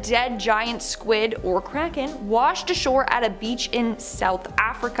 2020, a dead giant squid, or kraken, washed ashore at a beach in South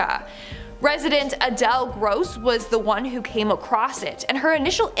Africa. Resident Adele Gross was the one who came across it, and her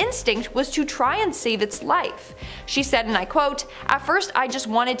initial instinct was to try and save its life. She said, and I quote, "At first I just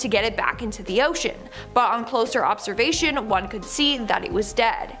wanted to get it back into the ocean, but on closer observation one could see that it was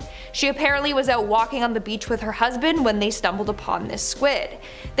dead." She apparently was out walking on the beach with her husband when they stumbled upon this squid.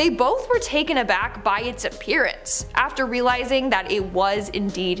 They both were taken aback by its appearance. After realizing that it was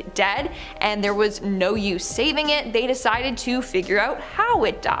indeed dead and there was no use saving it, they decided to figure out how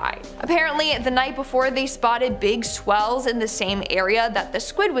it died. Apparently, the night before, they spotted big swells in the same area that the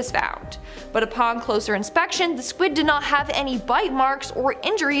squid was found. But upon closer inspection, the squid did not have any bite marks or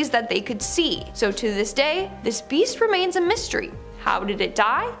injuries that they could see. So to this day, this beast remains a mystery. How did it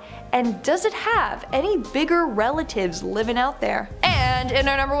die? And does it have any bigger relatives living out there? And in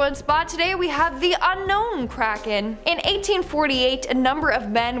our number one spot today, we have the unknown kraken. In 1848, a number of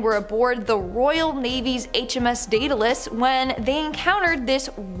men were aboard the Royal Navy's HMS Daedalus when they encountered this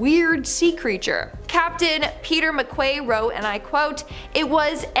weird sea creature. Captain Peter McQuay wrote, and I quote, "It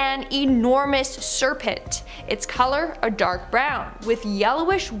was an enormous serpent. Its color a dark brown, with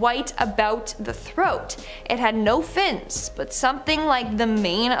yellowish white about the throat. It had no fins, but something like the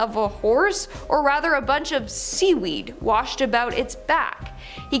mane of a horse, or rather a bunch of seaweed washed about its back."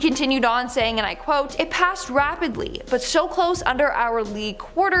 He continued on saying, and I quote, "It passed rapidly, but so close under our lee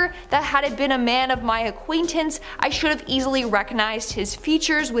quarter that had it been a man of my acquaintance, I should have easily recognized his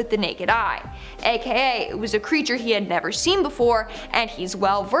features with the naked eye. AKA, it was a creature he had never seen before, and he's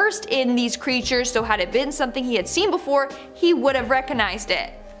well versed in these creatures, so had it been something he had seen before, he would have recognized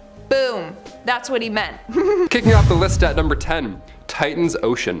it." Boom. That's what he meant. Kicking off the list at number 10. Titan's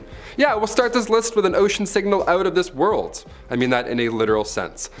Ocean. Yeah, we'll start this list with an ocean signal out of this world. I mean that in a literal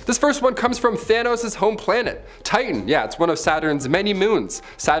sense. This first one comes from Thanos' home planet, Titan. Yeah, it's one of Saturn's many moons.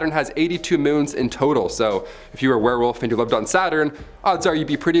 Saturn has 82 moons in total, so if you were a werewolf and you lived on Saturn, odds are you'd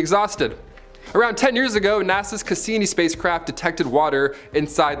be pretty exhausted. Around 10 years ago, NASA's Cassini spacecraft detected water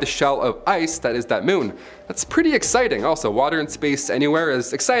inside the shell of ice that is that moon. That's pretty exciting. Also, water in space anywhere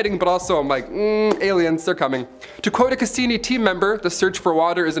is exciting, but also I'm like, aliens, they're coming. To quote a Cassini team member, the search for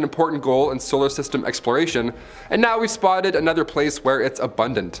water is an important goal in solar system exploration, and now we've spotted another place where it's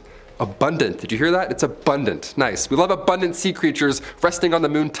abundant. Abundant, did you hear that? It's abundant. Nice. We love abundant sea creatures resting on the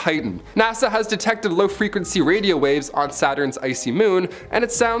moon Titan. NASA has detected low frequency radio waves on Saturn's icy moon, and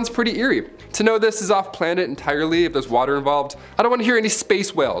it sounds pretty eerie. To know this is off planet entirely if there's water involved, I don't want to hear any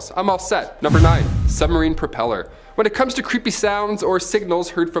space whales. I'm all set. Number 9, submarine propeller. When it comes to creepy sounds or signals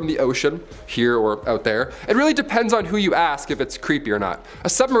heard from the ocean, here or out there, it really depends on who you ask if it's creepy or not. A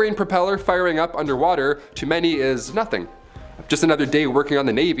submarine propeller firing up underwater to many is nothing. Just another day working on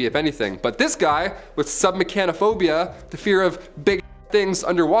the Navy, if anything. But this guy, with submechanophobia, the fear of big things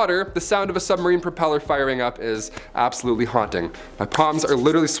underwater, the sound of a submarine propeller firing up is absolutely haunting. My palms are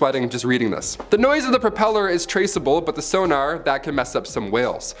literally sweating just reading this. The noise of the propeller is traceable, but the sonar, that can mess up some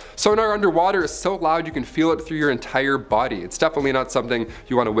whales. Sonar underwater is so loud you can feel it through your entire body. It's definitely not something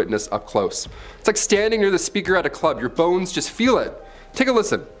you want to witness up close. It's like standing near the speaker at a club. Your bones just feel it. Take a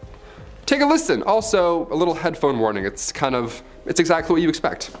listen. Take a listen. Also, a little headphone warning. It's exactly what you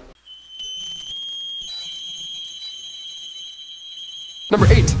expect. Number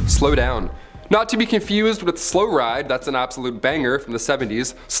 8, slow down. Not to be confused with Slow Ride, that's an absolute banger from the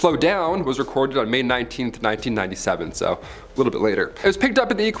 70s. Slow Down was recorded on May 19th, 1997, so a little bit later. It was picked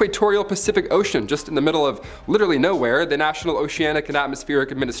up in the equatorial Pacific Ocean, just in the middle of literally nowhere. The National Oceanic and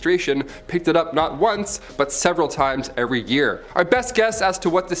Atmospheric Administration picked it up not once, but several times every year. Our best guess as to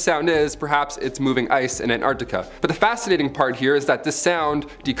what this sound is, perhaps it's moving ice in Antarctica. But the fascinating part here is that this sound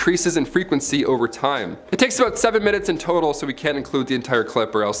decreases in frequency over time. It takes about 7 minutes in total, so we can't include the entire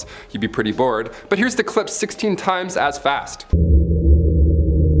clip or else you'd be pretty bored. But here's the clip 16 times as fast.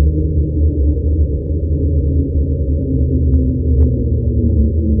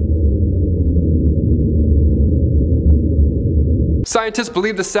 Scientists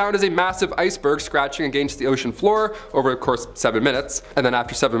believe the sound is a massive iceberg scratching against the ocean floor over, of course, 7 minutes. And then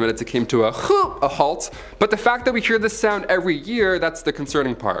after 7 minutes, it came to a halt. But the fact that we hear this sound every year, that's the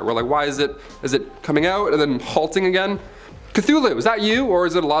concerning part. We're like, why is it coming out and then halting again? Cthulhu, is that you, or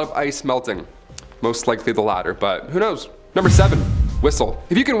is it a lot of ice melting? Most likely the latter, but who knows? Number 7, whistle.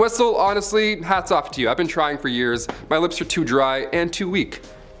 If you can whistle, honestly, hats off to you. I've been trying for years. My lips are too dry and too weak.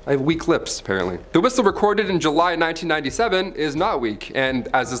 I have weak lips, apparently. The whistle recorded in July 1997 is not weak, and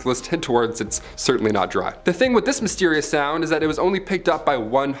as this list hints towards, it's certainly not dry. The thing with this mysterious sound is that it was only picked up by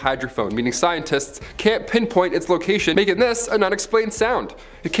one hydrophone, meaning scientists can't pinpoint its location, making this an unexplained sound.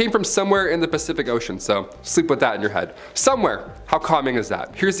 It came from somewhere in the Pacific Ocean, so sleep with that in your head. Somewhere. How calming is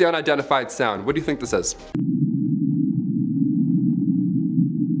that? Here's the unidentified sound. What do you think this is?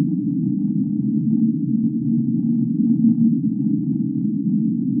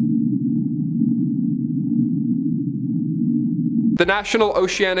 The National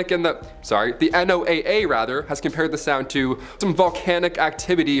Oceanic and the NOAA rather, has compared the sound to some volcanic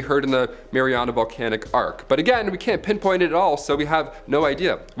activity heard in the Mariana Volcanic Arc. But again, we can't pinpoint it at all, so we have no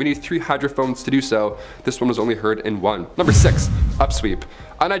idea. We need 3 hydrophones to do so. This one was only heard in 1. Number 6, upsweep.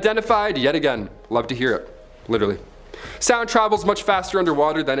 Unidentified yet again. Love to hear it, literally. Sound travels much faster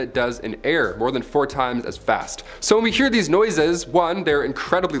underwater than it does in air, more than 4 times as fast. So when we hear these noises, 1, they're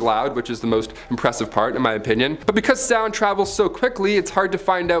incredibly loud, which is the most impressive part in my opinion. But because sound travels so quickly, it's hard to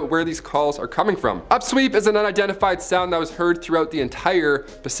find out where these calls are coming from. Upsweep is an unidentified sound that was heard throughout the entire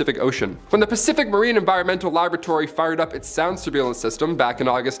Pacific Ocean. When the Pacific Marine Environmental Laboratory fired up its sound surveillance system back in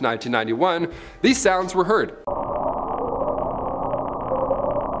August 1991, these sounds were heard.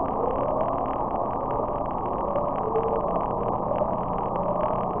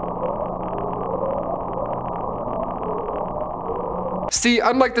 See,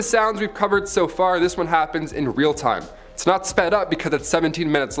 unlike the sounds we've covered so far, this one happens in real time. It's not sped up because it's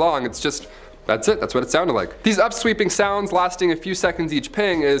 17 minutes long, it's just, that's it, that's what it sounded like. These upsweeping sounds lasting a few seconds each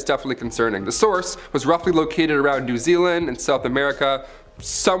ping is definitely concerning. The source was roughly located around New Zealand and South America,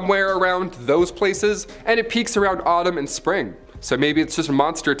 somewhere around those places, and it peaks around autumn and spring. So maybe it's just a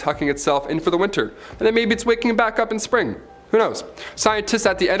monster tucking itself in for the winter, and then maybe it's waking back up in spring. Who knows? Scientists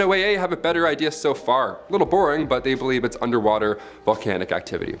at the NOAA have a better idea so far. A little boring, but they believe it's underwater volcanic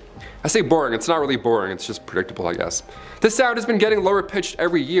activity. I say boring, it's not really boring, it's just predictable, I guess. This sound has been getting lower pitched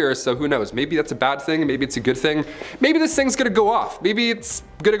every year, so who knows? Maybe that's a bad thing, maybe it's a good thing. Maybe this thing's gonna go off. Maybe it's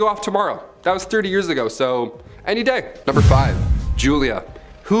gonna go off tomorrow. That was 30 years ago, so any day. Number 5, Julia.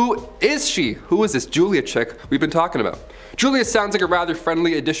 Who is she? Who is this Julia chick we've been talking about? Julia sounds like a rather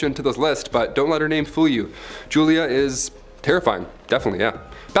friendly addition to this list, but don't let her name fool you. Julia is terrifying, definitely, yeah.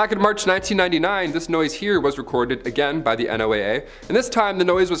 Back in March 1999, this noise here was recorded again by the NOAA, and this time the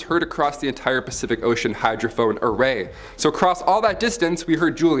noise was heard across the entire Pacific Ocean hydrophone array. So across all that distance, we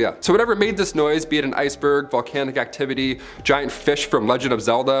heard Julia. So whatever made this noise, be it an iceberg, volcanic activity, giant fish from Legend of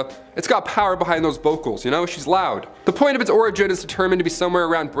Zelda, it's got power behind those vocals, you know? She's loud. The point of its origin is determined to be somewhere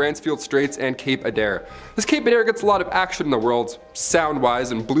around Bransfield Straits and Cape Adair. This Cape Adair gets a lot of action in the world,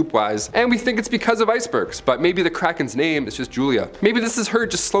 sound-wise and bloop-wise, and we think it's because of icebergs, but maybe the Kraken's name is just Julia. Maybe this is her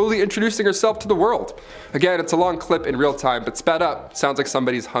just slowly introducing herself to the world. Again, it's a long clip in real time, but sped up, sounds like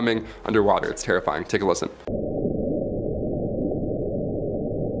somebody's humming underwater. It's terrifying. Take a listen.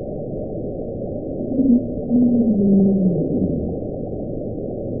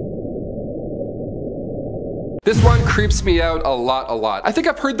 This one creeps me out a lot. I think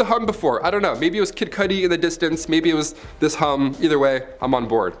I've heard the hum before. I don't know, maybe it was Kid Cudi in the distance, maybe it was this hum. Either way, I'm on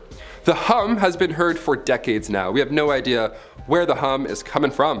board. The hum has been heard for decades now. We have no idea where the hum is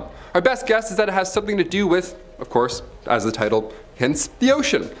coming from. Our best guess is that it has something to do with, of course, as the title hints, the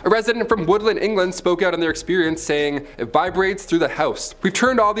ocean. A resident from Woodland, England spoke out on their experience saying, it vibrates through the house. We've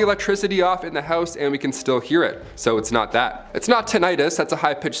turned all the electricity off in the house and we can still hear it. So it's not that. It's not tinnitus, that's a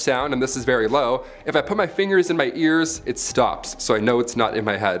high-pitched sound and this is very low. If I put my fingers in my ears, it stops, so I know it's not in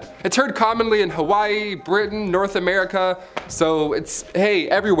my head. It's heard commonly in Hawaii, Britain, North America, so it's, hey,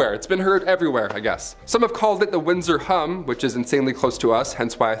 everywhere. It's been heard everywhere, I guess. Some have called it the Windsor hum, which is insanely close to us,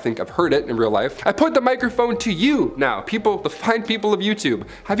 hence why I think I've heard it in real life. I put the microphone to you now, people, the fine people of YouTube.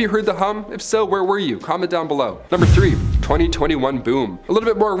 Have you heard the hum? If so, where were you? Comment down below. Number 3, 2021 boom. A little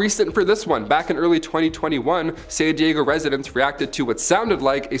bit more recent for this one. Back in early 2021, San Diego residents reacted to what sounded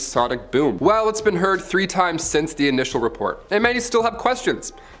like a sonic boom. Well, it's been heard 3 times since the initial report. And many still have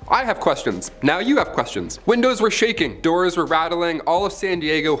questions. I have questions. Now you have questions. Windows were shaking, doors were rattling, all of San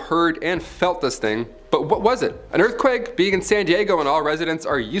Diego heard and felt this thing. But what was it? An earthquake? Being in San Diego and all residents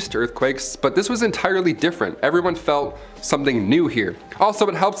are used to earthquakes, but this was entirely different. Everyone felt something new here. Also,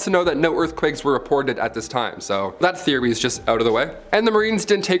 it helps to know that no earthquakes were reported at this time, so that theory is just out of the way. And the Marines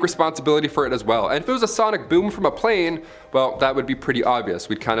didn't take responsibility for it as well. And if it was a sonic boom from a plane, well, that would be pretty obvious.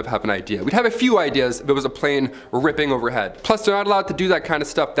 We'd kind of have an idea. We'd have a few ideas if it was a plane ripping overhead. Plus, they're not allowed to do that kind of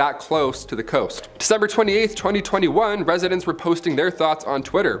stuff that close to the coast. December 28th, 2021, residents were posting their thoughts on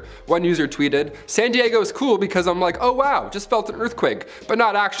Twitter. One user tweeted, "San Diego is cool because I'm like, oh wow, just felt an earthquake, but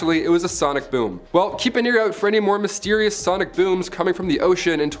not actually, it was a sonic boom." Well, keep an ear out for any more mysterious sonic booms coming from the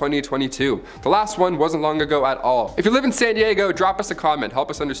ocean in 2022. The last one wasn't long ago at all. If you live in San Diego, drop us a comment, help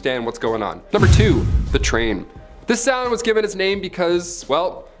us understand what's going on. Number 2, the train. This sound was given its name because,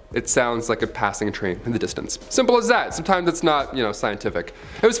 well, it sounds like a passing train in the distance. Simple as that. Sometimes it's not, scientific.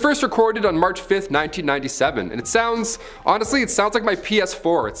 It was first recorded on March 5th, 1997, and it sounds, honestly, it sounds like my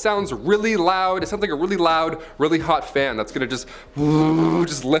PS4. It sounds really loud. It sounds like a really loud, really hot fan that's gonna just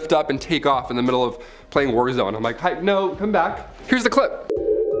lift up and take off in the middle of playing Warzone. I'm like, hi, no, come back. Here's the clip.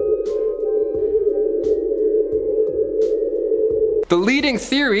 The leading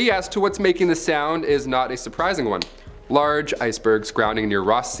theory as to what's making the sound is not a surprising one. Large icebergs grounding near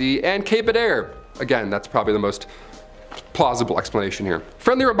Ross Sea and Cape Adare. Again, that's probably the most plausible explanation here.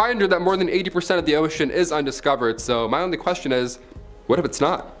 Friendly reminder that more than 80% of the ocean is undiscovered, so my only question is, what if it's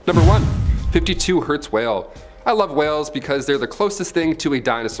not? Number 1, 52 Hertz whale. I love whales because they're the closest thing to a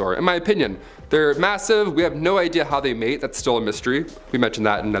dinosaur, in my opinion. They're massive, we have no idea how they mate, that's still a mystery. We mentioned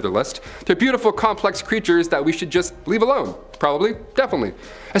that in another list. They're beautiful, complex creatures that we should just leave alone. Probably, definitely.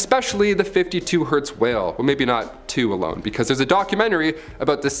 Especially the 52 Hertz whale. Well, maybe not 2 alone, because there's a documentary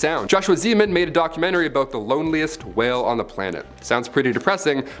about this sound. Joshua Zeman made a documentary about the loneliest whale on the planet. Sounds pretty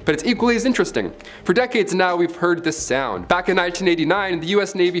depressing, but it's equally as interesting. For decades now, we've heard this sound. Back in 1989, the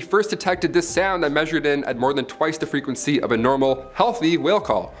US Navy first detected this sound that measured in at more than twice the frequency of a normal, healthy whale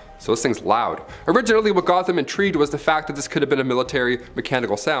call. So this thing's loud. Originally, what got them intrigued was the fact that this could have been a military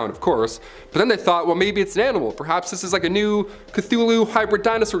mechanical sound, of course, but then they thought, well, maybe it's an animal. Perhaps this is like a new Cthulhu hybrid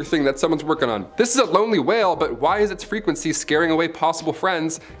dinosaur thing that someone's working on. This is a lonely whale, but why is its frequency scaring away possible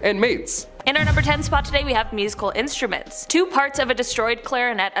friends and mates? In our number 10 spot today, we have musical instruments. 2 parts of a destroyed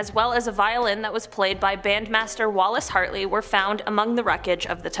clarinet as well as a violin that was played by bandmaster Wallace Hartley were found among the wreckage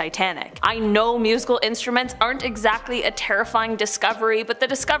of the Titanic. I know musical instruments aren't exactly a terrifying discovery, but the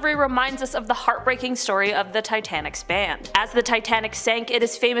discovery reminds us of the heartbreaking story of the Titanic's band. As the Titanic sank, it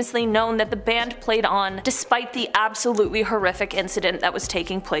is famously known that the band played on despite the absolutely horrific incident that was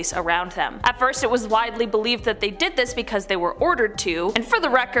taking place around them. At first, it was widely believed that they did this because they were ordered to, and for the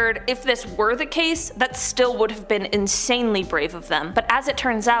record, if this were the case, that still would have been insanely brave of them. But as it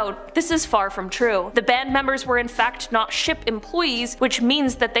turns out, this is far from true. The band members were in fact not ship employees, which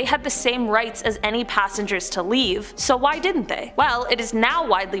means that they had the same rights as any passengers to leave. So why didn't they? Well, it is now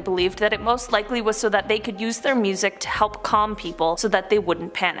widely believed that it most likely was so that they could use their music to help calm people so that they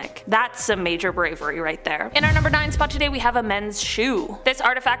wouldn't panic. That's some major bravery right there. In our number 9 spot today, we have a men's shoe. This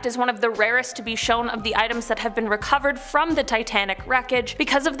artifact is one of the rarest to be shown of the items that have been recovered from the Titanic wreckage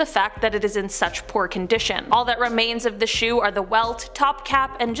because of the fact that it is in such poor condition. All that remains of the shoe are the welt, top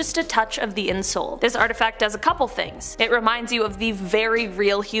cap, and just a touch of the insole. This artifact does a couple things. It reminds you of the very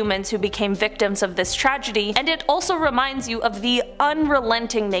real humans who became victims of this tragedy, and it also reminds you of the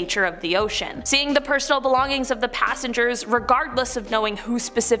unrelenting nature of the ocean. Seeing the personal belongings of the passengers, regardless of knowing who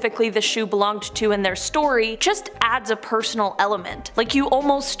specifically the shoe belonged to in their story, just adds a personal element, like you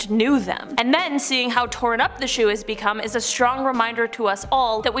almost knew them. And then seeing how torn up the shoe has become is a strong reminder to us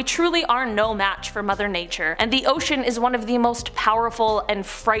all that we truly are no match for Mother Nature, and the ocean is one of the most powerful and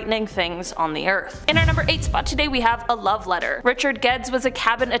frightening things on the earth. In our number 8 spot today, we have a love letter. Richard Geddes was a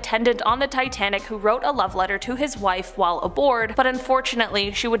cabin attendant on the Titanic who wrote a love letter to his wife while aboard, but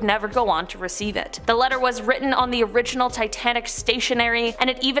unfortunately she would never go on to receive it. The letter was written on the original Titanic stationery, and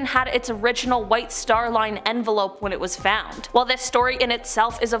it even had its original White Star Line envelope when it was found. While this story in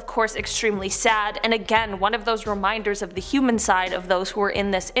itself is of course extremely sad, and again one of those reminders of the human side of those who were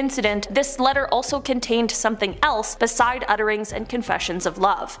in this incident, this letter also contained something else beside utterings and confessions of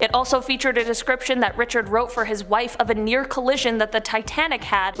love. It also featured a description that Richard wrote for his wife of a near collision that the Titanic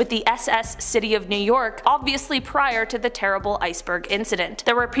had with the SS City of New York, obviously prior to the terrible iceberg incident.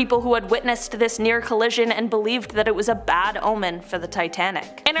 There were people who had witnessed this near collision and believed that it was a bad omen for the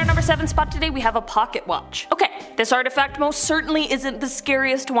Titanic. In our number 7 spot today, we have a pocket watch. Okay, this artifact most certainly isn't the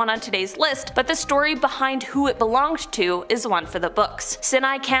scariest one on today's list, but the story behind who it belonged to is one for the books.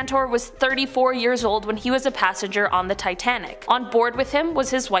 Sinai Cantor was 34 years old when he was a passenger on the Titanic. On board with him was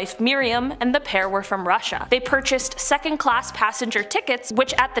his wife Miriam, and the pair were from Russia. They purchased second-class passenger tickets,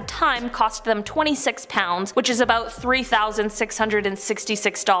 which at the time cost them £26, which is about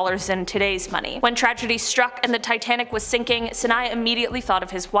 $3,666 in today's money. When tragedy struck and the Titanic was sinking, Sinai immediately thought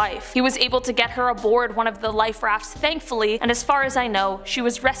of his wife. He was able to get her aboard one of the life rafts thankfully, and as far as I know, she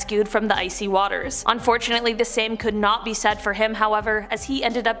was rescued from the icy waters. Unfortunately, the same could not be said for him, however, as he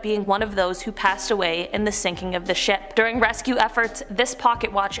ended up being one of those who passed away in the sinking of the ship. During rescue efforts, this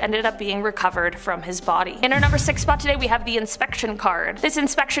pocket watch ended up being recovered from his body. In our number 6 spot today, we have the inspection card. This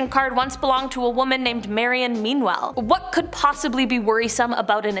inspection card once belonged to a woman named Marion Meanwell. What could possibly be worrisome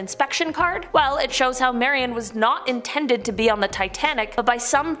about an inspection card? Well, it shows how Marion was not intended to be on the Titanic, but by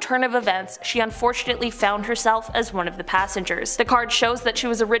some turn of events, she unfortunately found herself as one of the passengers. The card shows that she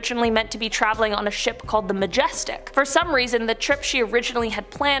was originally meant to be traveling on a ship called the Majestic. For some reason, the trip she originally had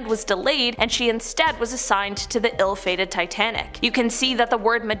planned was delayed, and she instead was assigned to the ill-fated Titanic. You can see that the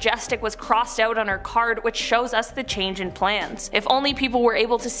word Majestic was crossed out on her card, which shows us the change in plans. If only people were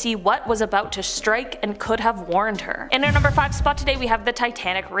able to see what was about to strike and could have warned her. In our number 5 spot today, we have the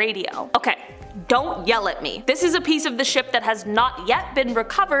Titanic radio. Okay, don't yell at me. This is a piece of the ship that has not yet been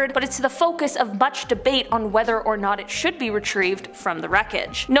recovered, but it's the focus of much debate on whether or not it should be retrieved from the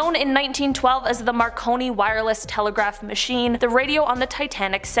wreckage. Known in 1912 as the Marconi wireless telegraph machine, the radio on the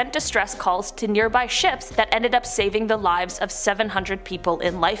Titanic sent distress calls to nearby ships that ended up saving the lives of 700 people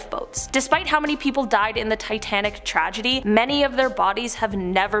in lifeboats. Despite how many people died in the Titanic tragedy, many of their bodies have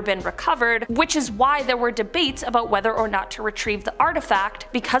never been recovered, which is why there were debates about whether or not to retrieve the artifact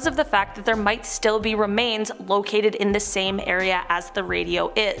because of the fact that there might still be remains located in the same area as the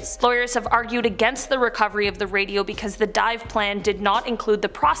radio is. Lawyers have argued against the recovery of the radio because the dive plan did not include the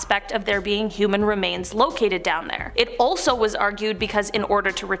prospect of there being human remains located down there. It also was argued because in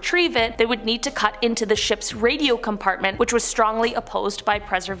order to retrieve it, they would need to cut into the ship's radio compartment, which was strongly opposed by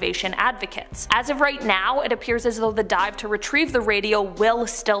preservation advocates. As of right now, it appears as though the dive to retrieve the radio will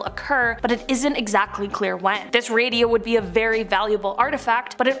still occur, but it isn't exactly clear when. This radio would be a very valuable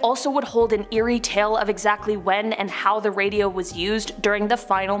artifact, but it also would hold an eerie tale of exactly when and how the radio was used during the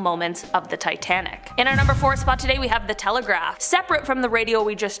final moments of the Titanic. In our number 4 spot today, we have the telegraph. Separate from the radio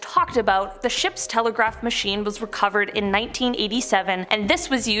we just talked about, the ship's telegraph machine was recovered in 1987, and this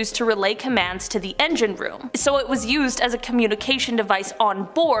was used to relay commands to the engine room. So it was used as a communication device on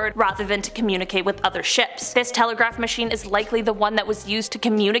board rather than to communicate with other ships. This telegraph machine is likely the one that was used to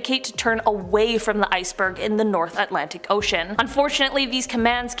communicate to turn away from the iceberg in the North Atlantic Ocean. Unfortunately, these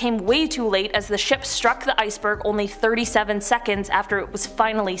commands came way too late as the ship struck the iceberg only 37 seconds after it was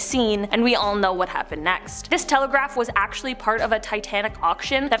finally seen, and we all know what happened next. This telegraph was actually part of a Titanic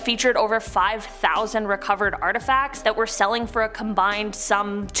auction that featured over 5,000 recovered artifacts that were selling for a combined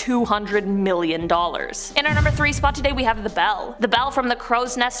some $200 million. In our number 3 spot today, we have the bell. The bell from the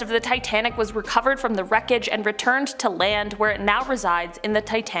crow's nest of the Titanic was recovered from the wreckage and returned to land, where it now resides in the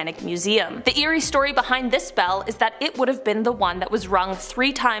Titanic Museum. The eerie story behind this bell is that it would have been the one that was rung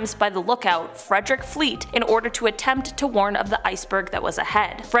 3 times by the lookout, Frederick Fleet, in order to attempt to warn of the iceberg that was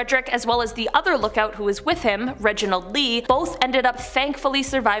ahead. Frederick, as well as the other lookout who was with him, Reginald Lee, both ended up thankfully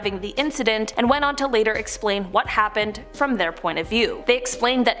surviving the incident and went on to later explain what happened from their point of view. They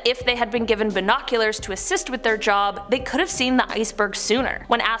explained that if they had been given binoculars to assist with their job, they could have seen the iceberg sooner.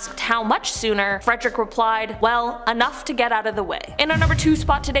 When asked how much sooner, Frederick replied, "Well, enough to get out of the way." In our number 2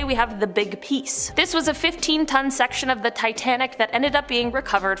 spot today, we have the Big Piece. This was a 15-ton section of the Titanic that ended up being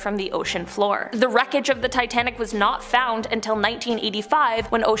recovered from the ocean floor. The wreckage of the Titanic was not found until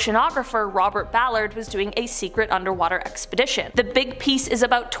 1985 when oceanographer Robert Ballard was doing a secret underwater expedition. The Big Piece is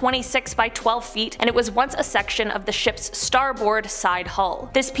about 26 by 12 feet, and it was once a section of the ship's starboard side hull.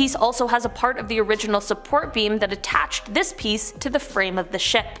 This piece also has a part of the original support beam that attached this piece to the frame of the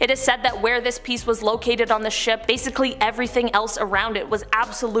ship. It is said that where this piece was located on the ship, basically everything else around it was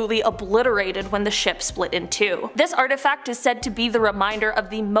absolutely obliterated when the ship split in two. This artifact is said to be the reminder of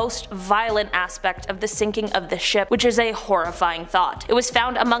the most violent aspect of the sinking of the ship, which is a horrifying thought. It was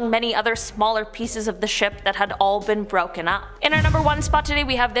found among many other smaller pieces of the ship that had all been broken up. In our number 1 spot today,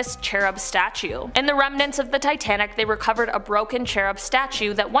 we have this cherub statue. In the remnants of the Titanic, they recovered a broken cherub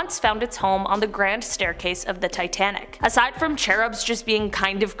statue that once found its home on the grand staircase of the Titanic. Aside from cherubs just being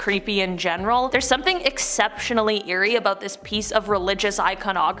kind of creepy in general, there's something exceptionally eerie about this piece of religious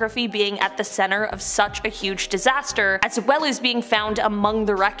iconography being at the center of such a huge disaster, as well as being found among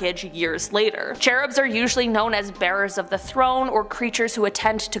the wreckage years later. Cherubs are usually known as bearers of the throne or creatures who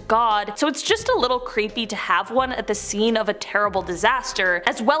attend to God, so it's just a little creepy to have one at the scene of a terrible disaster,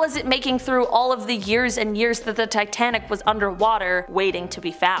 as well as it making through all of the years and years that the Titanic was underwater waiting to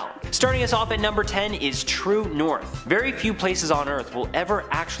be found. Starting us off at number 10 is True North. Very few places on Earth will ever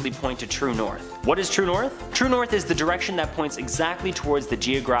actually point to true north. What is true north? True north is the direction that points exactly towards the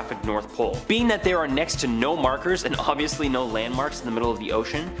geographic North Pole. Being that there are next to no markers and obviously no landmarks in the middle of the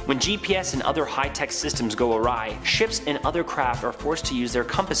ocean, when GPS and other high-tech systems go awry, ships and other craft are forced to use their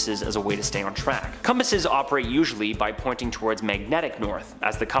compasses as a way to stay on track. Compasses operate usually by pointing towards magnetic north,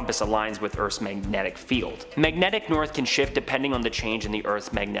 as the compass aligns with Earth's magnetic field. Magnetic north can shift depending on the change in the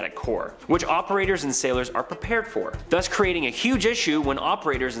Earth's magnetic core, which operators and sailors are prepared for, thus creating a huge issue when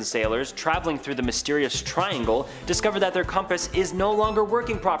operators and sailors traveling through the mysterious triangle discover that their compass is no longer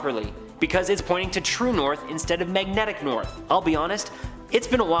working properly, because it's pointing to true north instead of magnetic north. I'll be honest, it's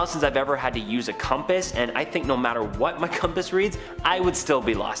been a while since I've ever had to use a compass, and I think no matter what my compass reads, I would still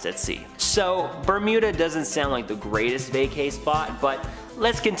be lost at sea. So Bermuda doesn't sound like the greatest vacay spot, but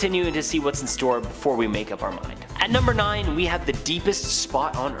let's continue to see what's in store before we make up our mind. At number 9, we have the deepest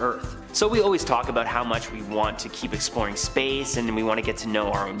spot on Earth. So we always talk about how much we want to keep exploring space and we want to get to know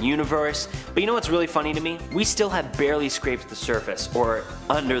our own universe, but you know what's really funny to me? We still have barely scraped the surface, or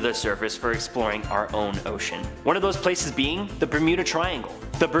under the surface, for exploring our own ocean. One of those places being the Bermuda Triangle.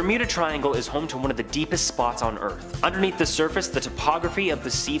 The Bermuda Triangle is home to one of the deepest spots on Earth. Underneath the surface, the topography of the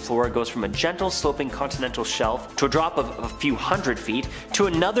seafloor goes from a gentle sloping continental shelf to a drop of a few hundred feet to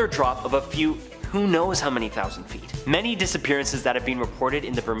another drop of a few who knows how many thousand feet. Many disappearances that have been reported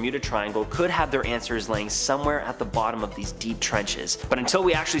in the Bermuda Triangle could have their answers laying somewhere at the bottom of these deep trenches. But until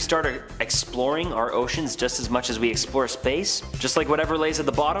we actually start exploring our oceans just as much as we explore space, just like whatever lays at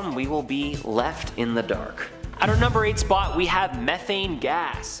the bottom, we will be left in the dark. At our number 8 spot, we have methane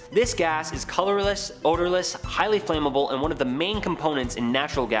gas. This gas is colorless, odorless, highly flammable, and one of the main components in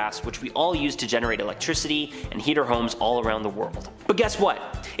natural gas, which we all use to generate electricity and heat our homes all around the world. But guess what?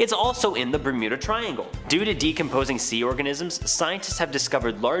 It's also in the Bermuda Triangle. Due to decomposing sea organisms, scientists have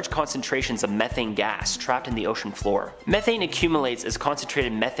discovered large concentrations of methane gas trapped in the ocean floor. Methane accumulates as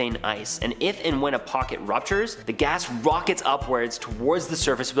concentrated methane ice, and if and when a pocket ruptures, the gas rockets upwards towards the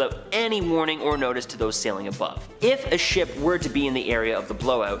surface without any warning or notice to those sailing above. If a ship were to be in the area of the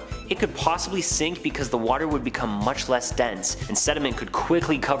blowout, it could possibly sink because the water would become much less dense and sediment could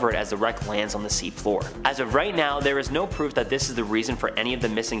quickly cover it as the wreck lands on the sea floor. As of right now, there is no proof that this is the reason for any of the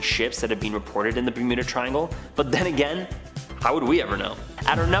missing ships that have been reported in the Bermuda Triangle, but then again, how would we ever know?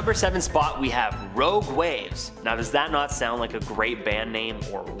 At our number 7 spot, we have Rogue Waves. Now does that not sound like a great band name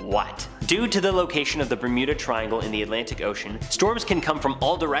or what? Due to the location of the Bermuda Triangle in the Atlantic Ocean, storms can come from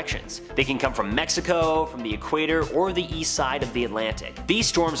all directions. They can come from Mexico, from the equator, or the east side of the Atlantic. These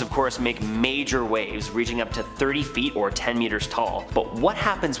storms of course make major waves reaching up to 30 feet or 10 meters tall, but what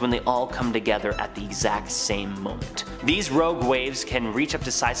happens when they all come together at the exact same moment? These rogue waves can reach up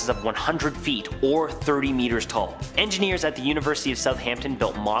to sizes of 100 feet or 30 meters tall. Engineers at the University of Southampton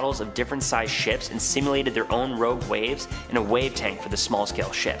built models of different sized ships and simulated their own rogue waves in a wave tank for the small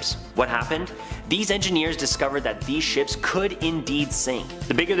scale ships. What happened? These engineers discovered that these ships could indeed sink.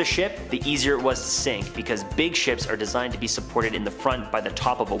 The bigger the ship, the easier it was to sink, because big ships are designed to be supported in the front by the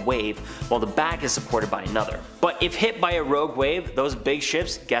top of a wave, while the back is supported by another. But if hit by a rogue wave, those big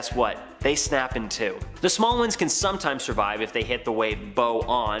ships, guess what? They snap in two. The small ones can sometimes survive if they hit the wave bow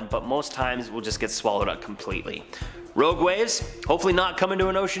on, but most times will just get swallowed up completely. Rogue waves, hopefully not coming to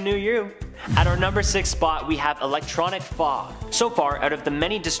an ocean near you. At our number 6 spot, we have electronic fog. So far, out of the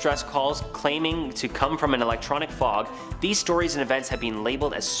many distress calls claiming to come from an electronic fog, these stories and events have been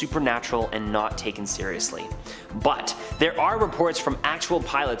labeled as supernatural and not taken seriously. But there are reports from actual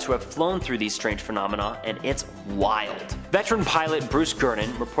pilots who have flown through these strange phenomena, and it's wild. Veteran pilot Bruce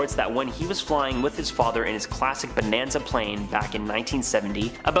Gernon reports that when he was flying with his father in his classic Bonanza plane back in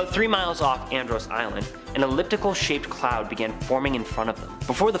 1970, about 3 miles off Andros Island, an elliptical shaped cloud began forming in front of them.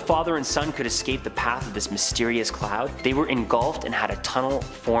 Before the father and son could escape the path of this mysterious cloud, they were engulfed and had a tunnel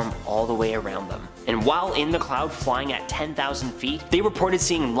form all the way around them. And while in the cloud flying at 10,000 feet, they reported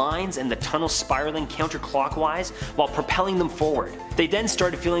seeing lines in the tunnel spiraling counterclockwise while propelling them forward. They then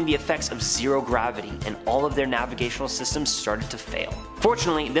started feeling the effects of zero gravity, and all of their navigational systems started to fail.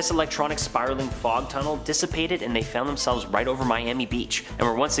 Fortunately, this electronic spiraling fog tunnel dissipated and they found themselves right over Miami Beach and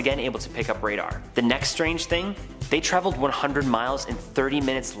were once again able to pick up radar. The next strange thing? They traveled 100 miles in 30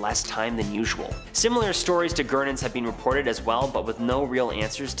 minutes less time than usual. Similar stories to Gernon's have been reported as well, but with no real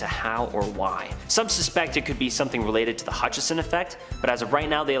answers to how or why. Some suspect it could be something related to the Hutchison effect, but as of right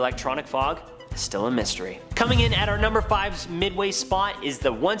now the electronic fog, is still a mystery. Coming in at our number 5 midway spot is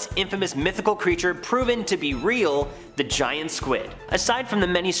the once infamous mythical creature proven to be real, the giant squid. Aside from the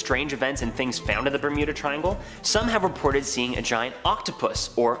many strange events and things found in the Bermuda Triangle, some have reported seeing a giant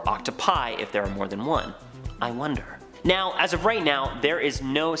octopus, or octopi if there are more than one. I wonder. Now, as of right now, there is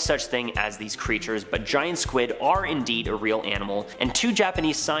no such thing as these creatures, but giant squid are indeed a real animal, and 2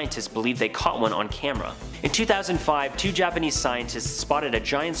 Japanese scientists believe they caught one on camera. In 2005, 2 Japanese scientists spotted a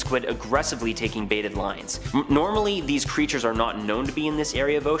giant squid aggressively taking baited lines. Normally, these creatures are not known to be in this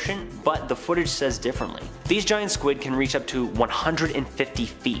area of ocean, but the footage says differently. These giant squid can reach up to 150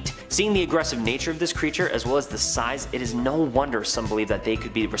 feet. Seeing the aggressive nature of this creature as well as the size, it is no wonder some believe that they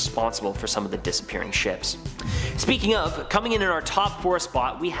could be responsible for some of the disappearing ships. Speaking of, coming in our top 4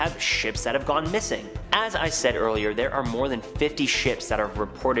 spot, we have ships that have gone missing. As I said earlier, there are more than 50 ships that are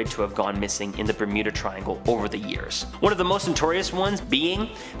reported to have gone missing in the Bermuda Triangle over the years. One of the most notorious ones being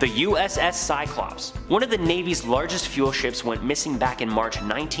the USS Cyclops. One of the Navy's largest fuel ships went missing back in March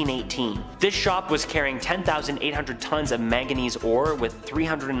 1918. This ship was carrying 10,800 tons of manganese ore with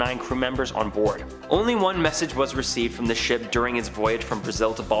 309 crew members on board. Only one message was received from the ship during its voyage from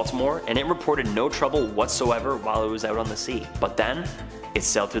Brazil to Baltimore, and it reported no trouble whatsoever while it was out on the sea. But then, it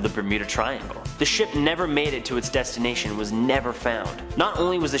sailed through the Bermuda Triangle. The ship never made it to its destination, was never found. Not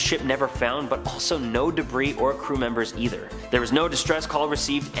only was the ship never found, but also no debris or crew members either. There was no distress call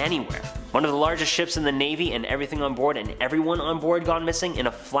received anywhere. One of the largest ships in the Navy and everything on board and everyone on board gone missing in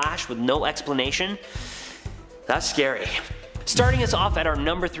a flash with no explanation? That's scary. Starting us off at our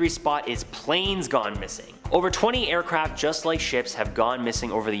number 3 spot is planes gone missing. Over 20 aircraft just like ships have gone missing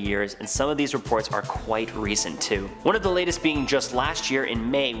over the years, and some of these reports are quite recent too. One of the latest being just last year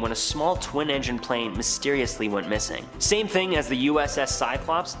in May when a small twin-engine plane mysteriously went missing. Same thing as the USS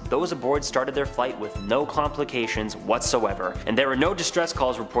Cyclops, those aboard started their flight with no complications whatsoever, and there were no distress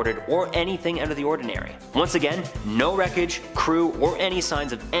calls reported or anything out of the ordinary. Once again, no wreckage, crew, or any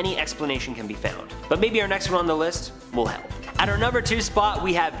signs of any explanation can be found. But maybe our next one on the list will help. At our number 2 spot,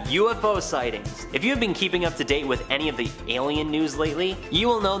 we have UFO sightings. If you have been keeping up to date with any of the alien news lately, you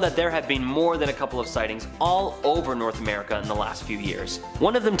will know that there have been more than a couple of sightings all over North America in the last few years.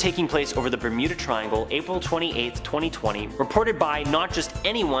 One of them taking place over the Bermuda Triangle, April 28, 2020, reported by not just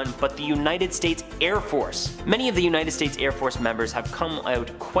anyone, but the United States Air Force. Many of the United States Air Force members have come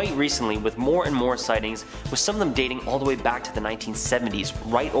out quite recently with more and more sightings, with some of them dating all the way back to the 1970s,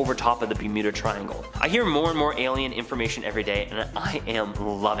 right over top of the Bermuda Triangle. I hear more and more alien information every day, and I am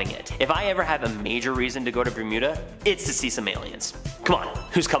loving it. If I ever have a major reason to go to Bermuda, it's to see some aliens. Come on,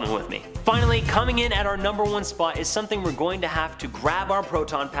 who's coming with me? Finally, coming in at our number 1 spot is something we're going to have to grab our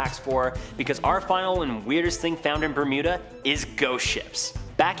proton packs for, because our final and weirdest thing found in Bermuda is ghost ships.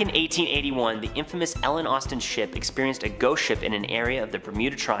 Back in 1881, the infamous Ellen Austin ship experienced a ghost ship in an area of the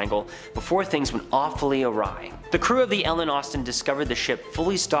Bermuda Triangle before things went awfully awry. The crew of the Ellen Austin discovered the ship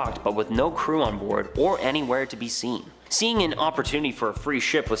fully stocked but with no crew on board or anywhere to be seen. Seeing an opportunity for a free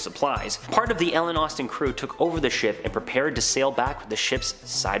ship with supplies, part of the Ellen Austin crew took over the ship and prepared to sail back with the ships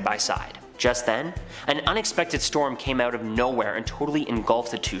side by side. Just then, an unexpected storm came out of nowhere and totally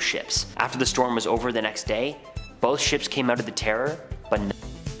engulfed the 2 ships. After the storm was over the next day, both ships came out of the Terror, but no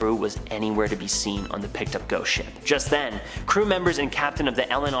crew was anywhere to be seen on the picked up ghost ship. Just then, crew members and captain of the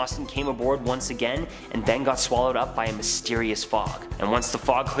Ellen Austin came aboard once again and then got swallowed up by a mysterious fog. And once the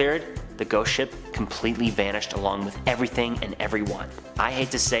fog cleared, the ghost ship completely vanished along with everything and everyone. I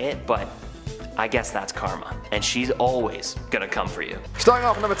hate to say it, but I guess that's karma, and she's always gonna come for you. Starting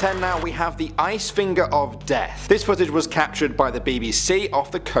off at number 10 now, we have the Ice Finger of Death. This footage was captured by the BBC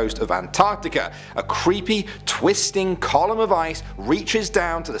off the coast of Antarctica. A creepy, twisting column of ice reaches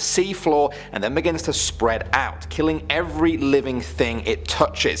down to the sea floor and then begins to spread out, killing every living thing it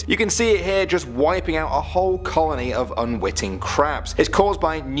touches. You can see it here just wiping out a whole colony of unwitting crabs. It's caused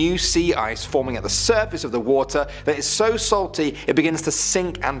by new sea ice forming at the surface of the water that is so salty it begins to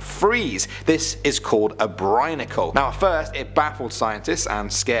sink and freeze. This is called a brinicle. Now at first it baffled scientists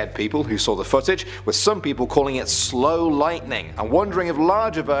and scared people who saw the footage, with some people calling it slow lightning and wondering if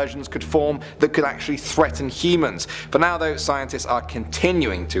larger versions could form that could actually threaten humans. For now though, scientists are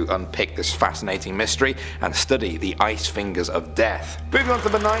continuing to unpick this fascinating mystery and study the Ice Fingers of Death. Moving on to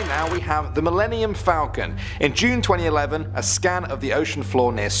number 9 now, we have the Millennium Falcon. In June 2011, a scan of the ocean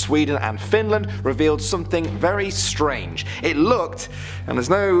floor near Sweden and Finland revealed something very strange. It looked, and there's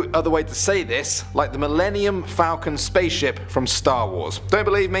no other way to say this, this like the Millennium Falcon spaceship from Star Wars. Don't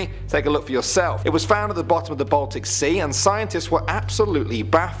believe me? Take a look for yourself. It was found at the bottom of the Baltic Sea and scientists were absolutely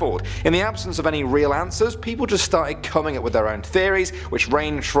baffled. In the absence of any real answers, people just started coming up with their own theories, which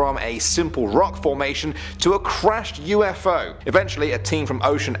ranged from a simple rock formation to a crashed UFO. Eventually, a team from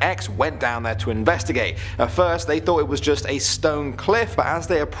Ocean X went down there to investigate. At first, they thought it was just a stone cliff, but as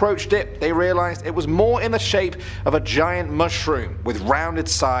they approached it, they realized it was more in the shape of a giant mushroom with rounded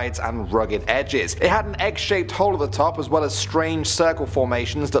sides and rugged edges. It had an egg-shaped hole at the top as well as strange circle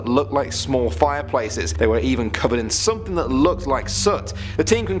formations that looked like small fireplaces. They were even covered in something that looked like soot. The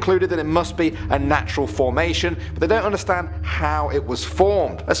team concluded that it must be a natural formation, but they don't understand how it was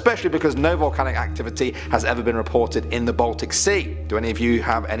formed, especially because no volcanic activity has ever been reported in the Baltic Sea. Do any of you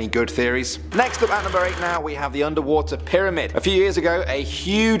have any good theories? Next up at number 8 now, we have the underwater pyramid. A few years ago, a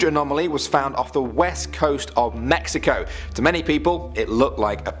huge anomaly was found off the west coast of Mexico. To many people, it looked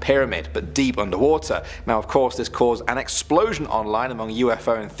like a pyramid, but deep underwater. Now, of course, this caused an explosion online among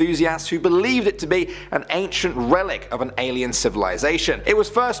UFO enthusiasts who believed it to be an ancient relic of an alien civilization. It was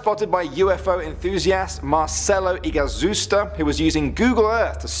first spotted by UFO enthusiast Marcelo Iguazusta, who was using Google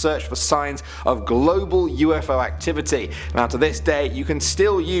Earth to search for signs of global UFO activity. Now, to this day, you can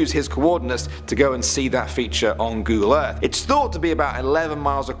still use his coordinates to go and see that feature on Google Earth. It's thought to be about 11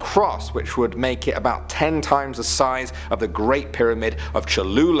 miles across, which would make it about 10 times the size of the Great Pyramid of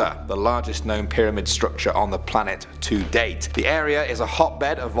Cholula, the largest known pyramid structure on the planet to date. The area is a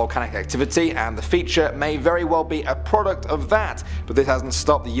hotbed of volcanic activity, and the feature may very well be a product of that, but this hasn't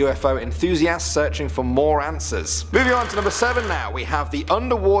stopped the UFO enthusiasts searching for more answers. Moving on to number 7 now, we have the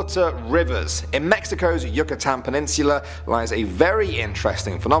underwater rivers. In Mexico's Yucatan Peninsula lies a very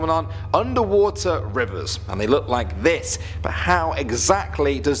interesting phenomenon, underwater rivers, and they look like this. But how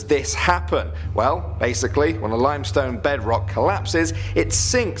exactly does this happen? Well, basically, when a limestone bedrock collapses, it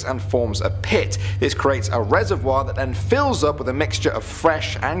sinks and forms a pit. This creates a reservoir that then fills up with a mixture of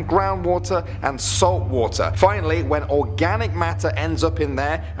fresh and groundwater and salt water. Finally, when organic matter ends up in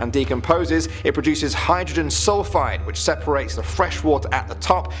there and decomposes, it produces hydrogen sulfide, which separates the fresh water at the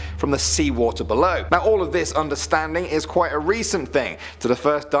top from the seawater below. Now, all of this understanding is quite a recent thing. To the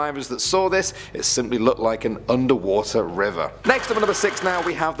first divers that saw this, it simply looked like an underwater river. Next up at number 6 now,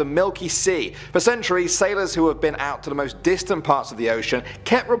 we have the Milky Sea. For centuries, sailors who have been out to the most distant parts of the ocean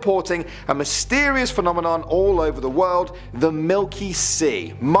kept reporting a mysterious phenomenon all over the world, the Milky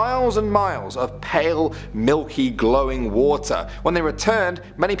Sea. Miles and miles of pale, milky, glowing water. When they returned,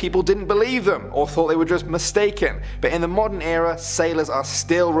 many people didn't believe them or thought they were just mistaken. But in the modern era, sailors are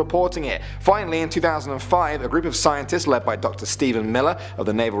still reporting it. Finally, in 2005, a group of scientists led by Dr. Stephen Miller of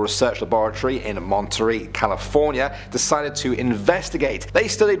the Naval Research Laboratory in Monterey, California, decided to investigate. They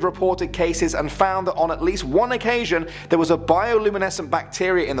studied reported cases and found that on at least one occasion there was a bioluminescent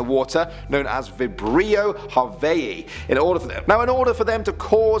bacteria in the water known as Vibrio harveyi. In order for them to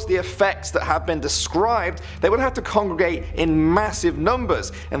cause the effects that have been described, they would have to congregate in massive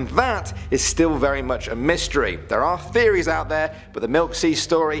numbers, and that is still very much a mystery. There are theories out there, but the Milky Sea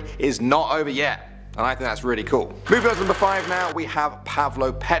story is not over yet. And I think that's really cool. Moving on to number 5 now, we have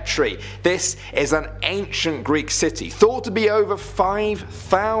Pavlopetri. This is an ancient Greek city, thought to be over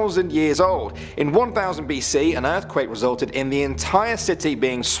 5,000 years old. In 1000 BC, an earthquake resulted in the entire city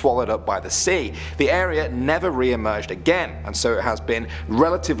being swallowed up by the sea. The area never re-emerged again, and so it has been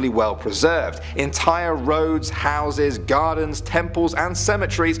relatively well preserved. Entire roads, houses, gardens, temples, and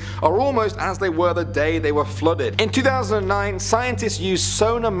cemeteries are almost as they were the day they were flooded. In 2009, scientists used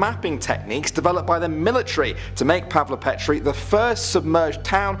sonar mapping techniques developed by the military to make Pavlopetri the first submerged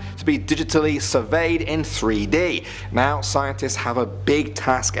town to be digitally surveyed in 3D. Now scientists have a big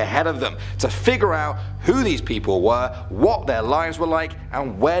task ahead of them to figure out who these people were, what their lives were like,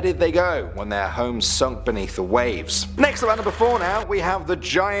 and where did they go when their homes sunk beneath the waves. Next up at number 4 now, we have the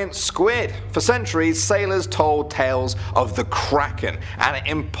giant squid. For centuries, sailors told tales of the Kraken, an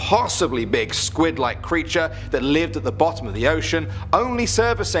impossibly big squid-like creature that lived at the bottom of the ocean, only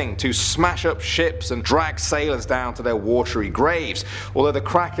surfacing to smash up ships and drag sailors down to their watery graves. Although the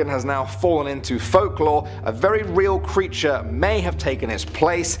Kraken has now fallen into folklore, a very real creature may have taken its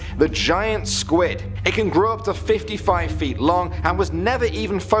place, the giant squid. It can grow up to 55 feet long and was never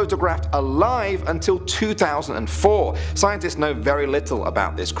even photographed alive until 2004. Scientists know very little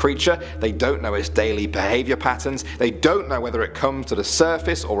about this creature. They don't know its daily behavior patterns. They don't know whether it comes to the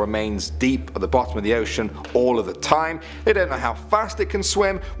surface or remains deep at the bottom of the ocean all of the time. They don't know how fast it can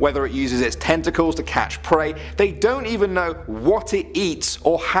swim, whether it uses its tentacles to catch prey. They don't even know what it eats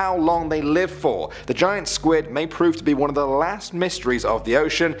or how long they live for. The giant squid may prove to be one of the last mysteries of the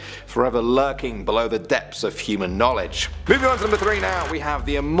ocean, forever lurking below the depths of human knowledge. Moving on to number 3 now, we have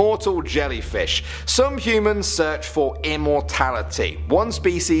the immortal jellyfish. Some humans search for immortality. One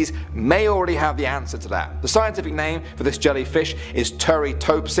species may already have the answer to that. The scientific name for this jellyfish is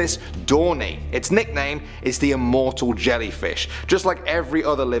Turritopsis dorni. Its nickname is the immortal jellyfish. Just like every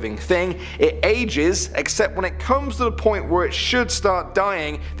other living thing, it ages, except when it comes to the point where it should start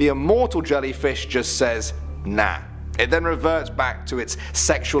dying, the immortal jellyfish just says, nah. It then reverts back to its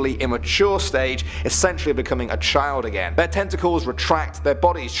sexually immature stage, essentially becoming a child again. Their tentacles retract, their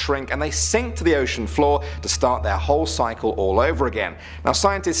bodies shrink, and they sink to the ocean floor to start their whole cycle all over again. Now,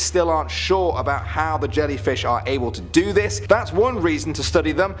 scientists still aren't sure about how the jellyfish are able to do this. That's one reason to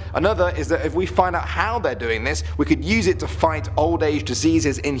study them. Another is that if we find out how they're doing this, we could use it to fight old age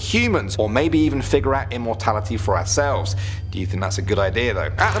diseases in humans, or maybe even figure out immortality for ourselves. Do you think that's a good idea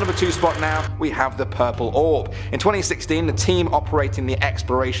though? At the number 2 spot now, we have the purple orb. In 2016, the team operating the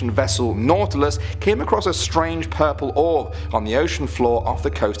exploration vessel Nautilus came across a strange purple orb on the ocean floor off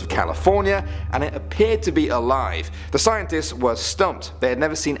the coast of California, and it appeared to be alive. The scientists were stumped. They had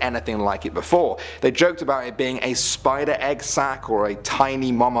never seen anything like it before. They joked about it being a spider egg sac or a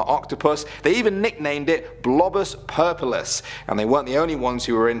tiny mama octopus. They even nicknamed it Blobus purpurus, and they weren't the only ones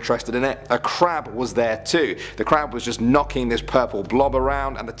who were interested in it. A crab was there too. The crab was just knocking this purple blob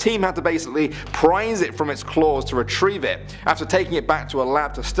around, and the team had to basically prise it from its claws to retrieve it. After taking it back to a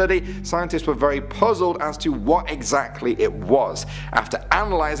lab to study, scientists were very puzzled as to what exactly it was. After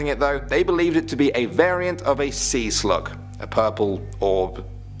analysing it though, they believed it to be a variant of a sea slug. A purple orb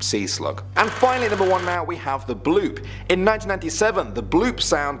sea slug. And finally, number 1 now, we have the bloop. In 1997, the bloop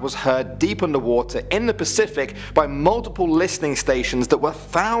sound was heard deep underwater in the Pacific by multiple listening stations that were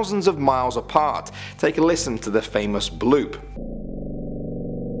thousands of miles apart. Take a listen to the famous bloop.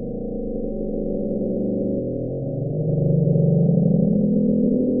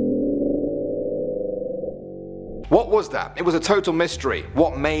 What was that? It was a total mystery.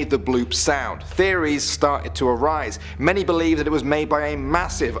 What made the bloop sound? Theories started to arise. Many believed that it was made by a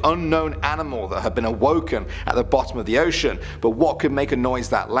massive unknown animal that had been awoken at the bottom of the ocean, but what could make a noise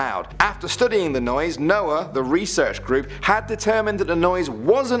that loud? After studying the noise, NOAA, the research group, had determined that the noise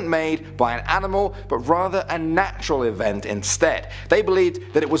wasn't made by an animal, but rather a natural event instead. They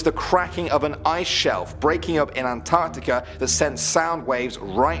believed that it was the cracking of an ice shelf breaking up in Antarctica that sent sound waves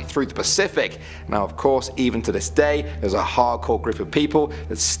right through the Pacific. Now, of course, even to this day, there's a hardcore group of people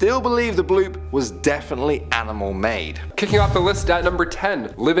that still believe the bloop was definitely animal made. Kicking off the list at number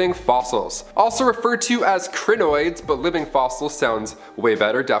 10, living fossils. Also referred to as crinoids, but living fossils sounds way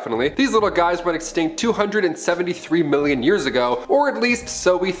better, definitely. These little guys went extinct 273 million years ago, or at least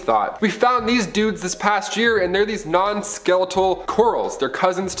so we thought. We found these dudes this past year, and they're these non-skeletal corals. They're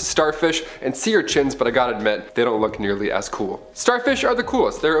cousins to starfish and sea urchins, but I gotta admit, they don't look nearly as cool. Starfish are the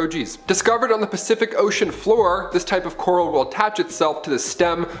coolest, they're OGs. Discovered on the Pacific Ocean floor, this type of coral will attach itself to the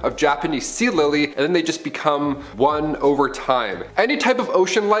stem of Japanese sea lily, and then they just become one over time. Any type of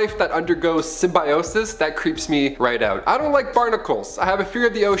ocean life that undergoes symbiosis, that creeps me right out. I don't like barnacles, I have a fear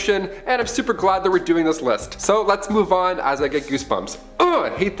of the ocean, and I'm super glad that we're doing this list. So let's move on as I get goosebumps.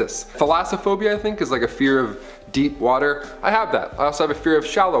 Ugh, I hate this. Thalassophobia, I think, is like a fear of deep water. I have that. I also have a fear of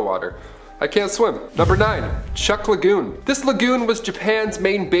shallow water. I can't swim. Number 9, Chuck Lagoon. This lagoon was Japan's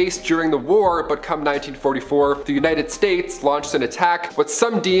main base during the war, but come 1944, the United States launched an attack, what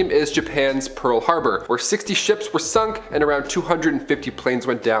some deem is Japan's Pearl Harbor, where 60 ships were sunk and around 250 planes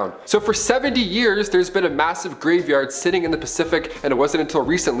went down. So for 70 years, there's been a massive graveyard sitting in the Pacific, and it wasn't until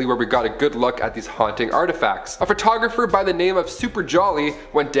recently where we got a good look at these haunting artifacts. A photographer by the name of Super Jolly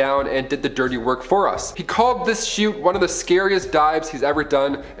went down and did the dirty work for us. He called this shoot one of the scariest dives he's ever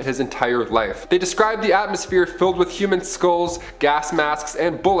done in his entire life. They described the atmosphere filled with human skulls, gas masks,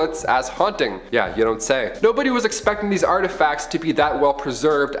 and bullets as haunting. Yeah, you don't say. Nobody was expecting these artifacts to be that well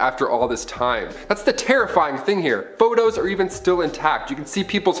preserved after all this time. That's the terrifying thing here. Photos are even still intact. You can see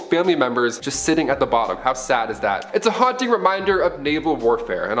people's family members just sitting at the bottom. How sad is that? It's a haunting reminder of naval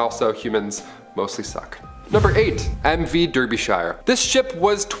warfare, and also humans mostly suck. Number 8, MV Derbyshire. This ship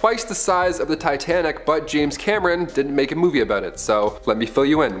was twice the size of the Titanic, but James Cameron didn't make a movie about it, so let me fill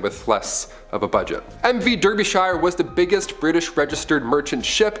you in with less of a budget. MV Derbyshire was the biggest British registered merchant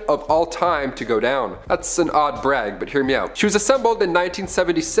ship of all time to go down. That's an odd brag, but hear me out. She was assembled in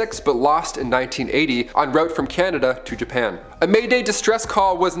 1976 but lost in 1980 en route from Canada to Japan. A Mayday distress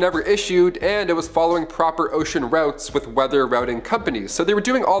call was never issued, and it was following proper ocean routes with weather routing companies, so they were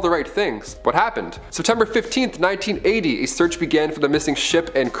doing all the right things. What happened? September 15th, 1980, a search began for the missing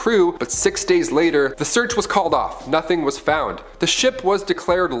ship and crew, but 6 days later, the search was called off. Nothing was found. The ship was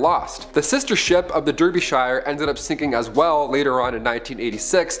declared lost. The sister ship of the Derbyshire ended up sinking as well later on in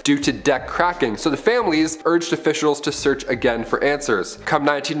 1986 due to deck cracking, so the families urged officials to search again for answers. Come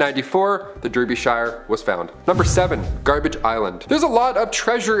 1994, the Derbyshire was found. Number 7. Garbage Island. There's a lot of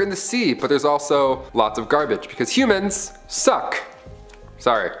treasure in the sea, but there's also lots of garbage because humans suck.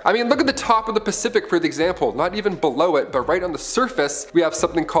 Sorry. I mean, look at the top of the Pacific for the example, not even below it, but right on the surface, we have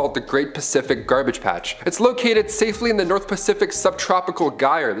something called the Great Pacific Garbage Patch. It's located safely in the North Pacific subtropical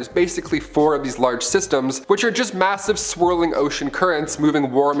gyre. There's basically 4 of these large systems, which are just massive swirling ocean currents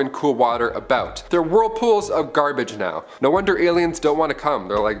moving warm and cool water about. They're whirlpools of garbage now. No wonder aliens don't want to come.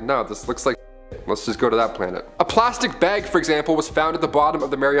 They're like, no, this looks like let's just go to that planet. A plastic bag, for example, was found at the bottom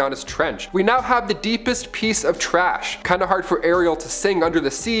of the Marianas Trench. We now have the deepest piece of trash. Kinda hard for Ariel to sing under the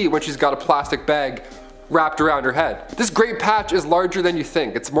sea when she's got a plastic bag wrapped around her head. This great patch is larger than you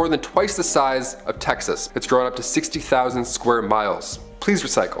think. It's more than twice the size of Texas. It's grown up to 60,000 square miles. Please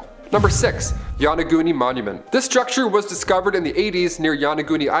recycle. Number 6. Yonaguni Monument. This structure was discovered in the 80s near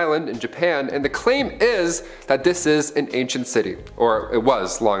Yonaguni Island in Japan, and the claim is that this is an ancient city, or it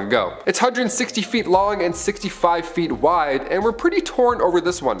was long ago. It's 160 feet long and 65 feet wide, and we're pretty torn over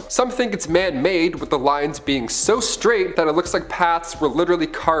this one. Some think it's man-made, with the lines being so straight that it looks like paths were literally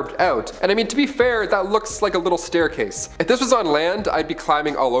carved out. And I mean, to be fair, that looks like a little staircase. If this was on land, I'd be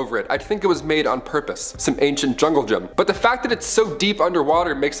climbing all over it. I'd think it was made on purpose, some ancient jungle gym. But the fact that it's so deep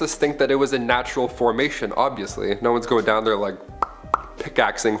underwater makes us think that it was a natural formation, obviously. No one's going down there like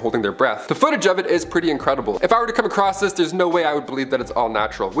pickaxing, holding their breath. The footage of it is pretty incredible. If I were to come across this, there's no way I would believe that it's all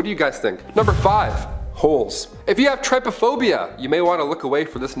natural. What do you guys think? Number 5. Holes. If you have trypophobia, you may want to look away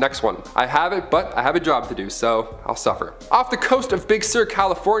for this next one. I have it, but I have a job to do, so I'll suffer. Off the coast of Big Sur,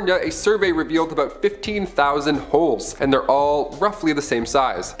 California, a survey revealed about 15,000 holes, and they're all roughly the same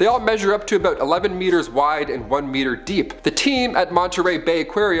size. They all measure up to about 11 meters wide and 1 meter deep. The team at Monterey Bay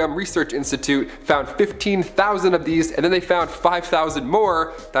Aquarium Research Institute found 15,000 of these, and then they found 5,000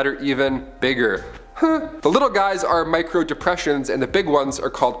 more that are even bigger. The little guys are micro depressions and the big ones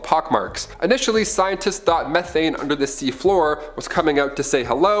are called pockmarks. Initially, scientists thought methane under the sea floor was coming out to say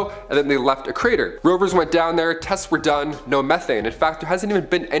hello, and then they left a crater. Rovers went down there, tests were done, no methane. In fact, there hasn't even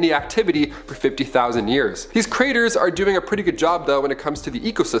been any activity for 50,000 years. These craters are doing a pretty good job though when it comes to the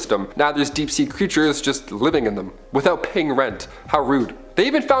ecosystem. Now there's deep sea creatures just living in them without paying rent. How rude. They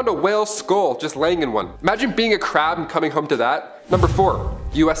even found a whale skull just laying in one. Imagine being a crab and coming home to that. Number 4.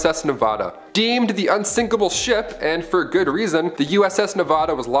 USS Nevada. Deemed the unsinkable ship, and for good reason, the USS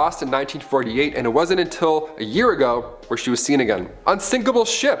Nevada was lost in 1948, and it wasn't until a year ago where she was seen again. Unsinkable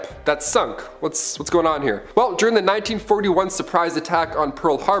ship that sunk. What's going on here? Well, during the 1941 surprise attack on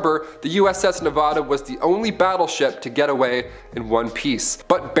Pearl Harbor, the USS Nevada was the only battleship to get away in one piece.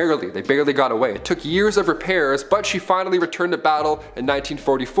 But barely. They barely got away. It took years of repairs, but she finally returned to battle in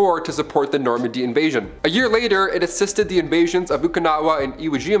 1944 to support the Normandy invasion. A year later, it assisted the invasions of Okinawa and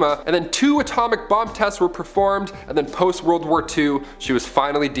Iwo Jima, and then 2 atomic bomb tests were performed, and then post-World War II, she was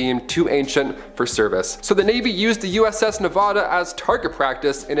finally deemed too ancient for service. So the Navy used the USS Nevada as target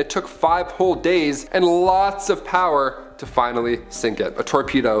practice, and it took 5 whole days and lots of power to finally sink it. A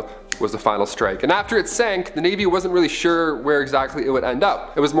torpedo was the final strike. And after it sank, the Navy wasn't really sure where exactly it would end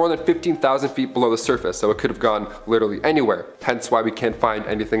up. It was more than 15,000 feet below the surface, so it could have gone literally anywhere. Hence why we can't find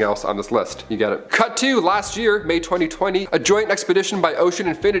anything else on this list. You get it. Cut to last year, May 2020, a joint expedition by Ocean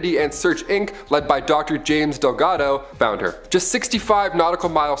Infinity and Search Inc., led by Dr. James Delgado, found her. Just 65 nautical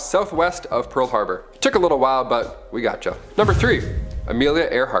miles southwest of Pearl Harbor. Took a little while, but we gotcha. Number 3. Amelia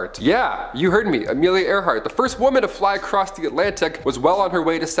Earhart. Yeah, you heard me, Amelia Earhart. The first woman to fly across the Atlantic, was well on her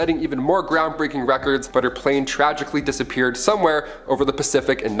way to setting even more groundbreaking records, but her plane tragically disappeared somewhere over the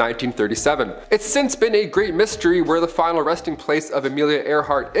Pacific in 1937. It's since been a great mystery where the final resting place of Amelia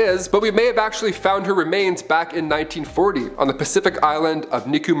Earhart is, but we may have actually found her remains back in 1940 on the Pacific island of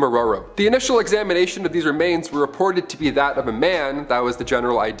Nikumaroro. The initial examination of these remains were reported to be that of a man. That was the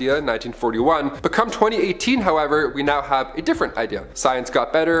general idea in 1941, but come 2018, however, we now have a different idea. Science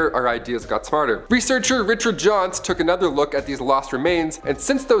got better, our ideas got smarter. Researcher Richard Johns took another look at these lost remains, and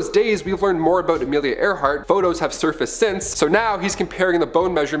since those days we've learned more about Amelia Earhart. Photos have surfaced since, so now he's comparing the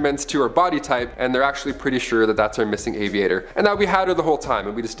bone measurements to her body type, and they're actually pretty sure that that's our missing aviator, and that we had her the whole time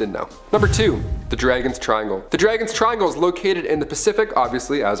and we just didn't know. Number 2, the Dragon's Triangle. The Dragon's Triangle is located in the Pacific,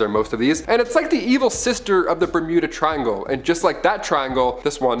 obviously, as are most of these, and it's like the evil sister of the Bermuda Triangle, and just like that triangle,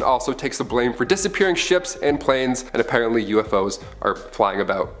 this one also takes the blame for disappearing ships and planes, and apparently UFOs are flying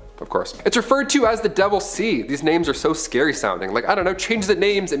about. Of course. It's referred to as the Devil's Sea. These names are so scary sounding. Like, I don't know, change the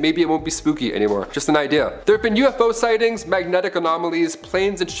names and maybe it won't be spooky anymore. Just an idea. There have been UFO sightings, magnetic anomalies,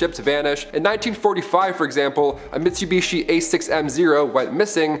 planes and ships vanish. In 1945, for example, a Mitsubishi A6M0 went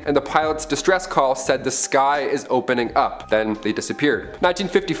missing and the pilot's distress call said the sky is opening up. Then they disappeared.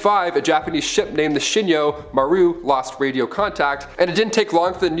 1955, a Japanese ship named the Shinyo Maru lost radio contact, and it didn't take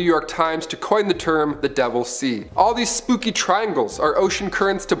long for the New York Times to coin the term the Devil's Sea. All these spooky triangles are ocean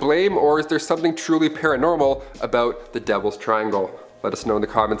currents to blame, or is there something truly paranormal about the Devil's Triangle? Let us know in the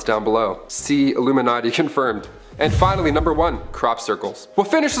comments down below. See Illuminati confirmed. And finally, number 1, crop circles. We'll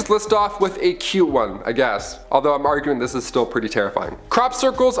finish this list off with a cute one, I guess. Although I'm arguing this is still pretty terrifying. Crop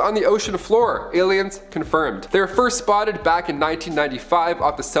circles on the ocean floor. Aliens confirmed. They were first spotted back in 1995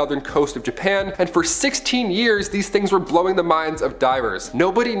 off the southern coast of Japan, and for 16 years these things were blowing the minds of divers.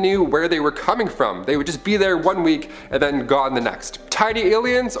 Nobody knew where they were coming from. They would just be there one week and then gone the next. Tiny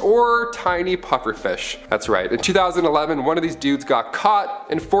aliens or tiny pufferfish. That's right. In 2011, one of these dudes got caught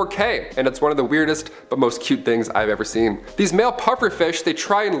in 4K, and it's one of the weirdest but most cute things I've ever seen. These male pufferfish, they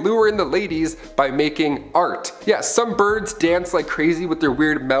try and lure in the ladies by making art. Yeah, some birds dance like crazy with their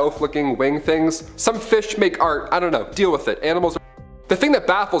weird mouth-looking wing things. Some fish make art. I don't know. Deal with it. Animals are... The thing that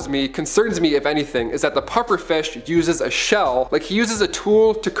baffles me, concerns me if anything, is that the pufferfish uses a shell, like he uses a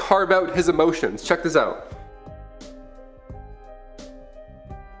tool to carve out his emotions. Check this out.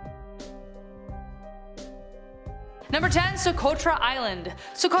 Number 10, Socotra Island.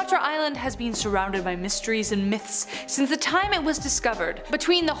 Socotra Island has been surrounded by mysteries and myths since the time it was discovered.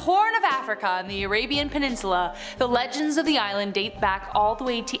 Between the Horn of Africa and the Arabian Peninsula, the legends of the island date back all the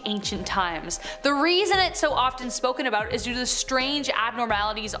way to ancient times. The reason it's so often spoken about is due to the strange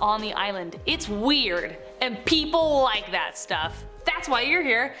abnormalities on the island. It's weird, and people like that stuff. That's why you're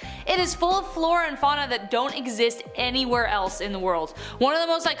here. It is full of flora and fauna that don't exist anywhere else in the world. One of the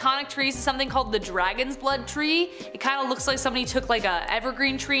most iconic trees is something called the dragon's blood tree. It kind of looks like somebody took like a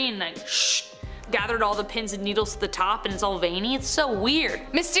evergreen tree and like gathered all the pins and needles to the top and it's all veiny. It's so weird.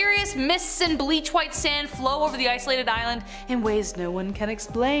 Mysterious mists and bleach white sand flow over the isolated island in ways no one can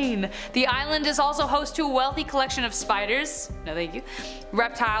explain. The island is also host to a wealthy collection of spiders, no thank you,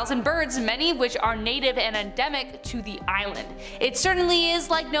 reptiles and birds, many of which are native and endemic to the island. It certainly is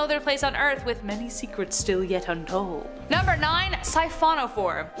like no other place on Earth, with many secrets still yet untold. Number 9,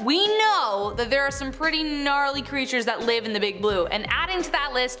 Siphonophore. We know that there are some pretty gnarly creatures that live in the Big Blue, and adding to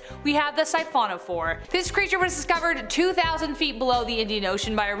that list we have the Siphonophore. This creature was discovered 2,000 feet below the Indian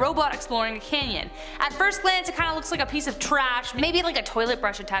Ocean by a robot exploring a canyon. At first glance it kind of looks like a piece of trash, maybe like a toilet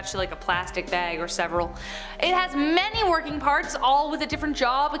brush attached to like a plastic bag or several. It has many working parts, all with a different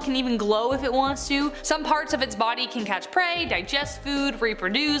job. It can even glow if it wants to. Some parts of its body can catch prey, digest food,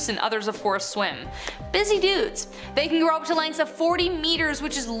 reproduce, and others of course swim. Busy dudes. They can grow up to lengths of 40 meters,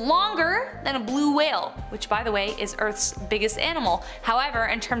 which is longer than a blue whale, which by the way is Earth's biggest animal. However,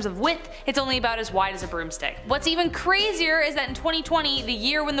 in terms of width, it's only about as wide as a broomstick. What's even crazier is that in 2020, the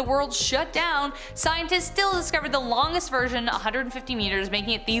year when the world shut down, scientists still discovered the longest version, 150 meters,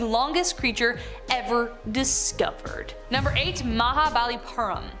 making it the longest creature ever discovered. Number 8,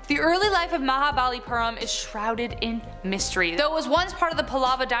 Mahabalipuram. The early life of Mahabalipuram is shrouded in mystery. Though it was once part of the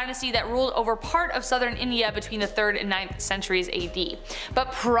Pallava dynasty that ruled over part of southern India between the 3rd and 9th centuries AD.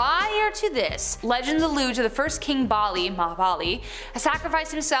 But prior to this, legends allude to the first king Bali, Mahabali,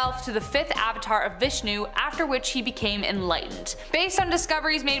 sacrificed himself to the 5th avatar of Vishnu, after which he became enlightened. Based on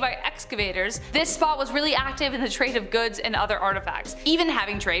discoveries made by excavators, this spot was really active in the trade of goods and other artifacts, even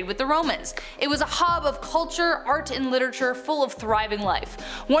having trade with the Romans. It was a hub of culture, art, and literature full of thriving life.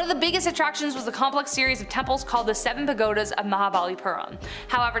 One of the biggest attractions was the complex series of temples called the 7 Pagodas of Mahabalipuram.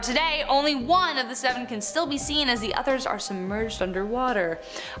 However, today only one of the 7 can still be seen, as the others are submerged underwater.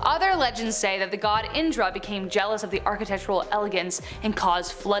 Other legends say that the god Indra became jealous of the architectural elegance and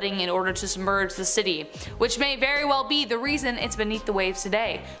caused flooding in order to submerge the city, which may very well be the reason it's beneath the waves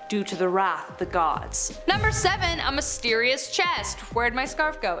today, due to the wrath of the gods. Number 7, a mysterious chest. Where'd my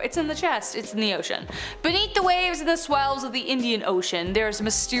scarf go? It's in the chest, it's in the ocean. Beneath the waves and the swells of the Indian Ocean, there's a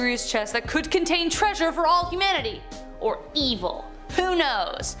mysterious chest that could contain treasure for all humanity. Or evil. Who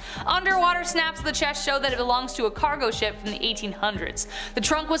knows? Underwater snaps of the chest show that it belongs to a cargo ship from the 1800s. The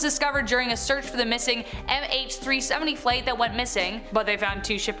trunk was discovered during a search for the missing MH370 flight that went missing, but they found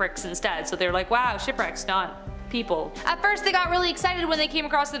 2 shipwrecks instead, so they're like, wow, shipwrecks, not people. At first they got really excited when they came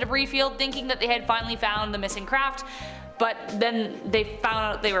across the debris field thinking that they had finally found the missing craft, but then they found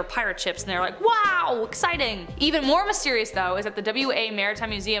out they were pirate ships and they're like, wow, exciting! Even more mysterious though is that the WA Maritime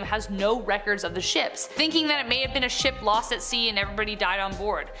Museum has no records of the ships, thinking that it may have been a ship lost at sea and everybody died on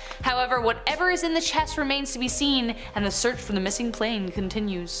board. However, whatever is in the chest remains to be seen, and the search for the missing plane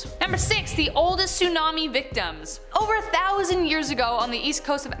continues. Number 6. The oldest tsunami victims. Over 1,000 years ago on the east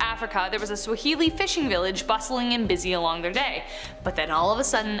coast of Africa, there was a Swahili fishing village bustling and busy along their day. But then all of a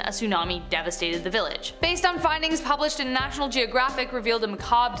sudden, a tsunami devastated the village. Based on findings published in National Geographic revealed a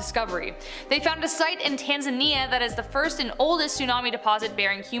macabre discovery. They found a site in Tanzania that is the first and oldest tsunami deposit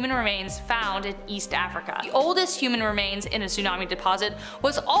bearing human remains found in East Africa. The oldest human remains in a tsunami deposit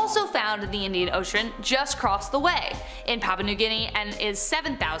was also found in the Indian Ocean just across the way, in Papua New Guinea, and is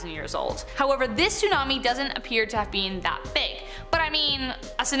 7,000 years old. However, this tsunami doesn't appear to have been that big. But I mean,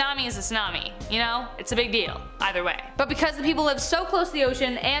 a tsunami is a tsunami, you know? It's a big deal, either way. But because the people lived so close to the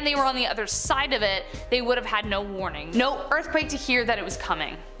ocean and they were on the other side of it, they would have had no warning. No earthquake to hear that it was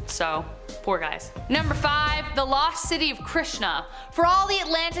coming. So, poor guys. Number 5. The lost city of Krishna. For all the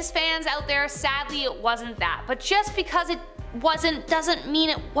Atlantis fans out there, sadly it wasn't that. But just because it wasn't doesn't mean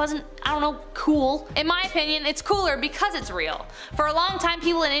it wasn't, I don't know, cool. In my opinion, it's cooler because it's real. For a long time,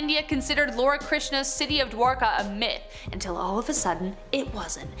 people in India considered Lord Krishna's city of Dwarka a myth, until all of a sudden, it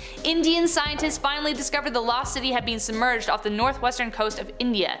wasn't. Indian scientists finally discovered the lost city had been submerged off the northwestern coast of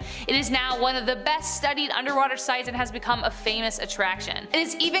India. It is now one of the best studied underwater sites and has become a famous attraction. It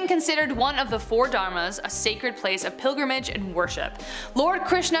is even considered one of the 4 dharmas, a sacred place of pilgrimage and worship. Lord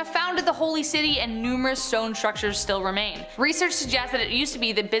Krishna founded the holy city and numerous stone structures still remain. Research suggests that it used to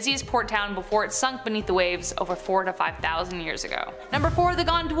be the busiest port town before it sunk beneath the waves over 4,000 to 5,000 years ago. Number 4. The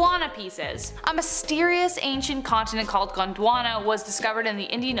Gondwana pieces. A mysterious ancient continent called Gondwana was discovered in the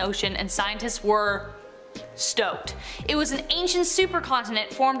Indian Ocean, and scientists were stoked. It was an ancient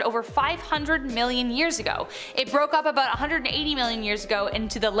supercontinent formed over 500 million years ago. It broke up about 180 million years ago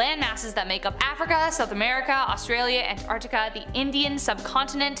into the landmasses that make up Africa, South America, Australia, Antarctica, the Indian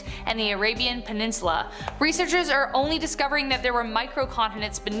subcontinent, and the Arabian Peninsula. Researchers are only discovering that there were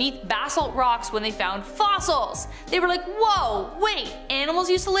microcontinents beneath basalt rocks when they found fossils. They were like, whoa, wait, animals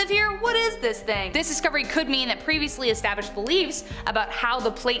used to live here? What is this thing? This discovery could mean that previously established beliefs about how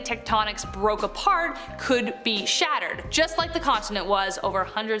the plate tectonics broke apart could be shattered, just like the continent was over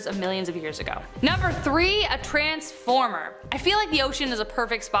hundreds of millions of years ago. Number 3. A transformer. I feel like the ocean is a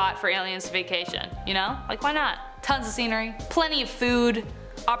perfect spot for aliens to vacation, you know? Like, why not? Tons of scenery, plenty of food,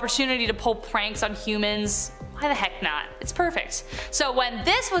 opportunity to pull pranks on humans. Why the heck not? It's perfect. So when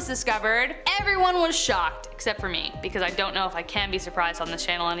this was discovered, everyone was shocked, except for me, because I don't know if I can be surprised on this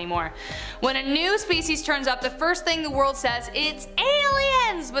channel anymore. When a new species turns up, the first thing the world says, it's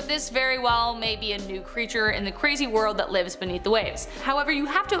aliens! But this very well may be a new creature in the crazy world that lives beneath the waves. However, you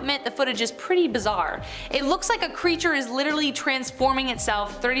have to admit the footage is pretty bizarre. It looks like a creature is literally transforming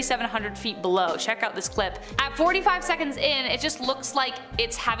itself 3,700 feet below. Check out this clip. At 45 seconds in, it just looks like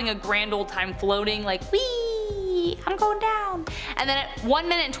it's having a grand old time floating, like, whee! I'm going down. And then at 1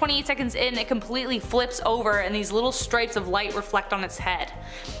 minute and 28 seconds in, it completely flips over and these little stripes of light reflect on its head.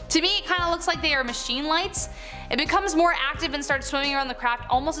 To me, it kind of looks like they are machine lights. It becomes more active and starts swimming around the craft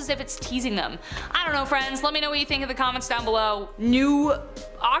almost as if it's teasing them. I don't know, friends, let me know what you think in the comments down below. New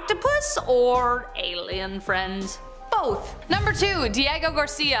octopus or alien, friends? Both. Number 2. Diego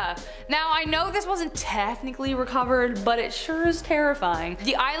Garcia. Now I know this wasn't technically recovered, but it sure is terrifying.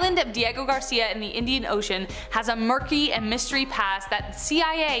 The island of Diego Garcia in the Indian Ocean has a murky and mystery past that the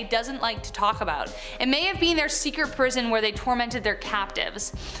CIA doesn't like to talk about. It may have been their secret prison where they tormented their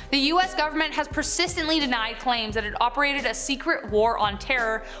captives. The US government has persistently denied claims that it operated a secret war on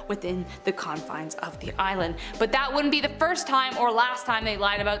terror within the confines of the island, but that wouldn't be the first time or last time they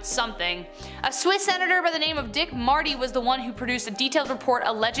lied about something. A Swiss senator by the name of Dick Marty was the one who produced a detailed report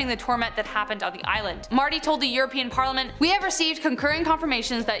alleging the torment that happened on the island. Marty told the European Parliament, "We have received concurring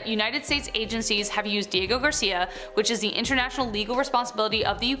confirmations that United States agencies have used Diego Garcia, which is the international legal responsibility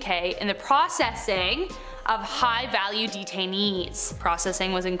of the UK, in the processing of high-value detainees.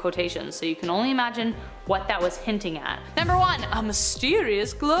 Processing was in quotations, so you can only imagine what that was hinting at. Number 1. A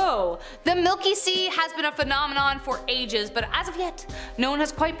mysterious glow. The Milky Sea has been a phenomenon for ages, but as of yet, no one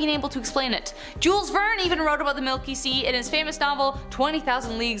has quite been able to explain it. Jules Verne even wrote about the Milky Sea in his famous novel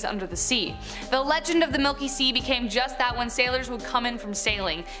 20,000 Leagues Under the Sea. The legend of the Milky Sea became just that when sailors would come in from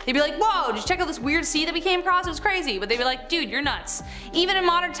sailing. They'd be like, whoa, did you check out this weird sea that we came across? It was crazy. But they'd be like, dude, you're nuts. Even in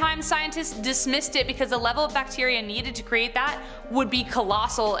modern times, scientists dismissed it because the level of bacteria needed to create that would be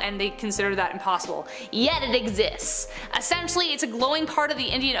colossal and they considered that impossible. Yet it exists. Essentially, it's a glowing part of the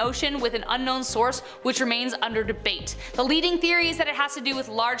Indian Ocean with an unknown source which remains under debate. The leading theory is that it has to do with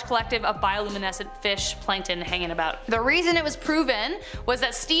large collective of bioluminescent fish plankton hanging about. The reason it was proven was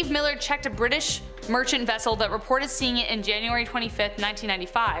that Steve Miller checked a British merchant vessel that reported seeing it in January 25th,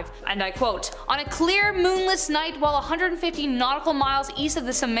 1995, and I quote, "On a clear moonless night while 150 nautical miles east of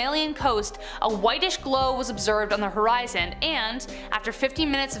the Somalian coast, a whitish glow was observed on the horizon and, after 15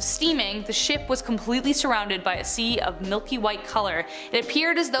 minutes of steaming, the ship was completely surrounded by a sea of milky white color. It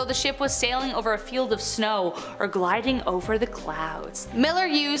appeared as though the ship was sailing over a field of snow or gliding over the clouds." Miller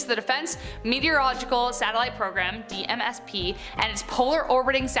used the Defense Meteorological Satellite Program, DMSP, and its polar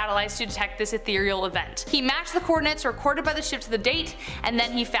orbiting satellites to detect this ethereal event. He matched the coordinates recorded by the ship to the date, and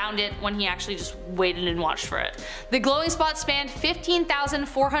then he found it when he actually just waited and watched for it. The glowing spot spanned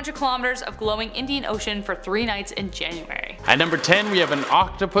 15,400 kilometers of glowing Indian Ocean for 3 nights in January. At number 10 we have an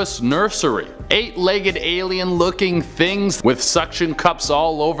octopus nursery. 8-legged alien looking things with suction cups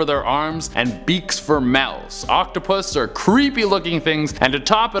all over their arms and beaks for mouths. Octopus are creepy looking things, and to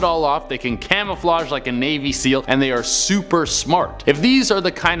top it all off they can camouflage like a Navy SEAL, and they are super smart. If these are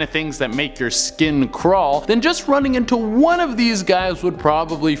the kind of things that make your skin crawl, then just running into one of these guys would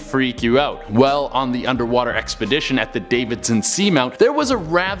probably freak you out. Well, on the underwater expedition at the Davidson Seamount, there was a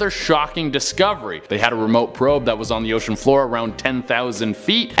rather shocking discovery. They had a remote probe that was on the ocean floor around 10,000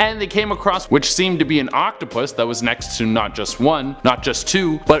 feet, and they came across which seemed to be an octopus that was next to not just one, not just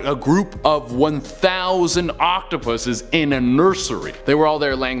two, but a group of 1,000 octopuses in a nursery. They were all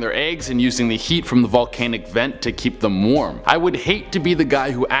there laying their eggs and using the heat from the volcanic vent to keep them warm. I would hate to be the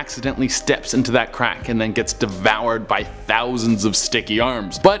guy who accidentally steps into that crack and then gets devoured by thousands of sticky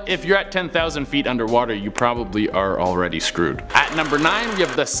arms. But if you're at 10,000 feet underwater, you probably are already screwed. At number 9 we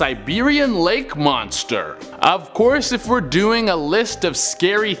have the Siberian lake monster. Of course, if we're doing a list of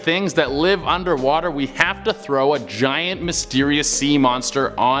scary things that live underwater, we have to throw a giant mysterious sea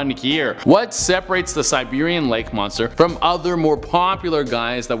monster on here. What separates the Siberian lake monster from other more popular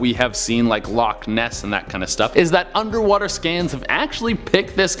guys that we have seen like Loch Ness and that kind of stuff is that underwater scans have actually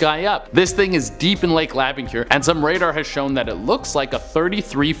picked this guy up. This thing is deep in Lake Labinkur, and some radar has shown that it looks like a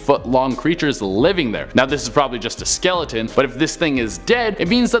 33-foot long creature is living there. Now this is probably just a skeleton, but if this thing is dead, it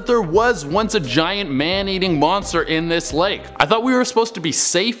means that there was once a giant man-eating monster in this lake. I thought we were supposed to be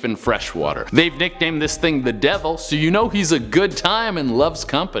safe in freshwater. They've nicknamed this thing the Devil, so you know he's a good time and loves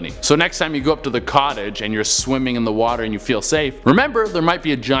company. So next time you go up to the cottage and you're swimming in the water and you feel safe, remember there might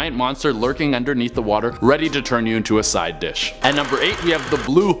be a giant monster lurking underneath the water ready to turn you into a side dish. At number 8 we have the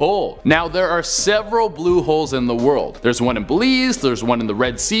blue hole. Now there are several blue holes in the world. There's one in Belize, there's one in the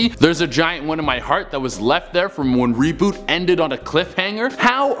Red Sea, there's a giant one in my heart that was left there from when Reboot ended on a cliffhanger.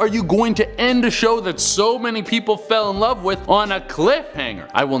 How are you going to end a show that so many people fell in love with on a cliffhanger?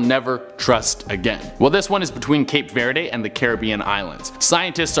 I will never trust again. Well, this one is between Cape Verde and the Caribbean islands.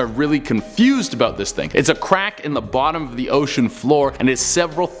 Scientists are really confused about this thing. It's a crack in the bottom of the ocean floor and is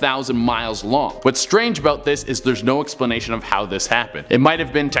several thousand miles long. What's strange about this is there's no explanation of how this happened. It might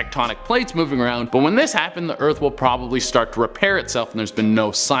have been tectonic plates moving around, but when this happened the Earth will probably start to repair itself and there's been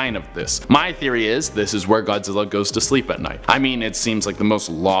no sign of this. My theory is this is where Godzilla goes to sleep at night. I mean, it seems like the most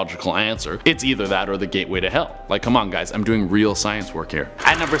logical answer. It's either that or the gateway to hell. Like, come on guys, I'm doing real science work here.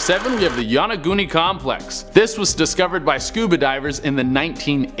 At number 7 we have the Yonaguni Complex. This was discovered by scuba divers in the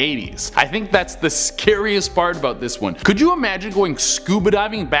 1980s. I think that's the scariest part about this one. Could you imagine going scuba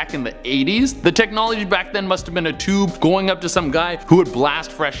diving back in the 80s? The technology back then must have been a tube going up to some guy who would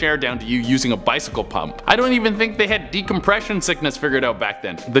blast fresh air down to you using a bicycle pump. I don't even think they had decompression sickness figured out back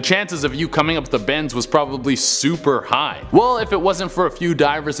then. The chances of you coming up the bends was probably super high. Well, if it wasn't for a few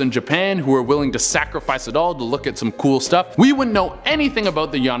divers in Japan who were willing to sacrifice it all to look at some cool stuff, we wouldn't know anything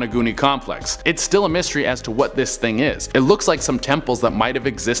about the Yonaguni Complex. It's still a mystery as to what this thing is. It looks like some temples that might have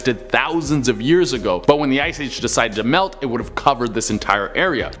existed thousands of years ago, but when the ice age decided to melt, it would have covered this entire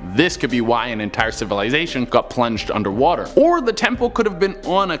area. This could be why an entire civilization got plunged underwater. Or the temple could have been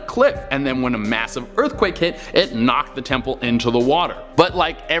on a cliff. and then when a massive earthquake hit, it knocked the temple into the water. But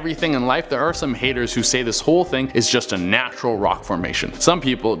like everything in life, there are some haters who say this whole thing is just a natural rock formation. Some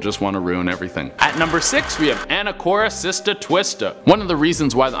people just want to ruin everything. At number 6 we have Anacortes Twista. One of the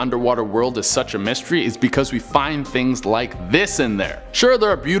reasons why the underwater world is such a mystery is because we find things like this in there. Sure, there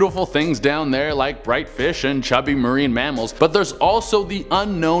are beautiful things down there like bright fish and chubby marine mammals, but there's also the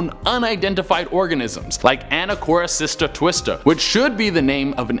unknown, unidentified organisms like Anacortes Twista, which should be the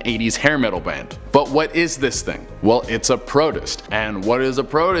name of an 80s hair metal band. But what is this thing? Well, it's a protist. And what is a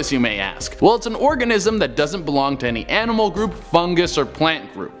protist, you may ask? Well, it's an organism that doesn't belong to any animal group, fungus, or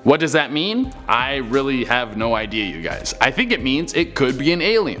plant group. What does that mean? I really have no idea, you guys. I think it means it could be an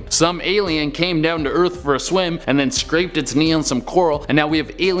alien. Some alien came down to Earth for a swim and then scraped its knee on some coral, and now we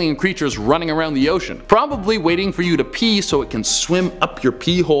have alien creatures running around the ocean, probably waiting for you to pee so it can swim up your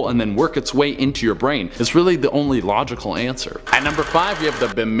pee hole and then work its way into your brain. It's really the only logical answer. At number 5 we have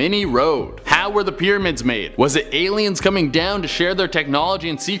the Bimini Road. How were the pyramids made? Was it aliens coming down to share their technology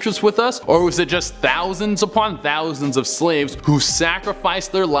and secrets with us, or was it just thousands upon thousands of slaves who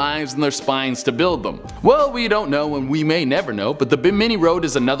sacrificed their lives and their spines to build them? Well, we don't know and we may never know, but the Bimini Road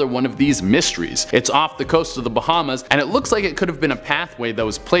is another one of these mysteries. It's off the coast of the Bahamas, and it looks like it could have been a pathway that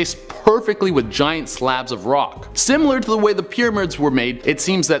was placed perfectly with giant slabs of rock. Similar to the way the pyramids were made, it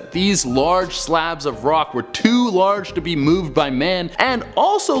seems that these large slabs of rock were too large to be moved by man, and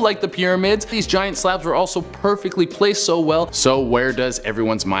also like the pyramids, these giant slabs were also perfectly placed so well. So where does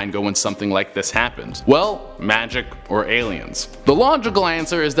everyone's mind go when something like this happens? Well, magic or aliens. The logical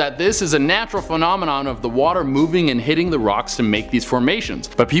answer is that this is a natural phenomenon of the water moving and hitting the rocks to make these formations,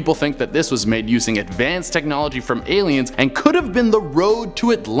 but people think that this was made using advanced technology from aliens and could have been the road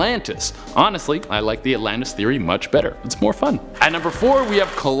to Atlantis. Honestly, I like the Atlantis theory much better. It's more fun. At number 4 we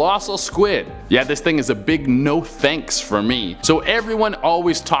have colossal squid. Yeah, this thing is a big no thanks for me. So everyone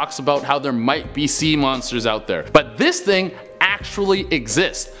always talks about how there might be sea monsters out there, but this thing actually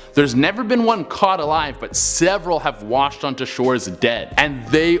exists. There's never been one caught alive, but several have washed onto shores dead, and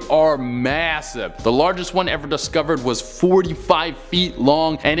they are massive. The largest one ever discovered was 45 feet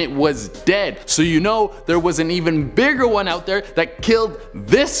long, and it was dead. So you know there was an even bigger one out there that killed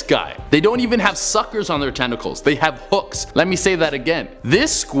this guy. They don't even have suckers on their tentacles, they have hooks. Let me say that again.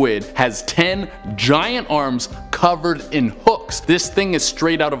 This squid has 10 giant arms covered in hooks. This thing is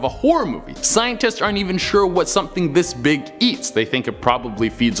straight out of a horror movie. Scientists aren't even sure what something this big eats. They think it probably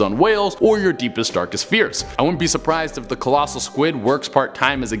feeds on whales or your deepest, darkest fears. I wouldn't be surprised if the colossal squid works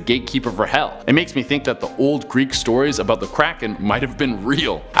part-time as a gatekeeper for hell. It makes me think that the old Greek stories about the Kraken might have been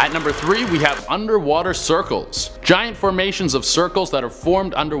real. At number 3 we have underwater circles. Giant formations of circles that are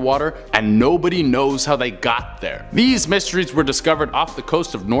formed underwater and nobody knows how they got there. These mysteries were discovered off the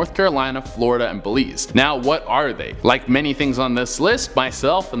coast of North Carolina, Florida, and Belize. Now what are they? Like many things on this list,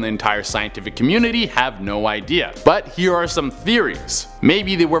 myself and the entire scientific community have no idea. But here are some theories.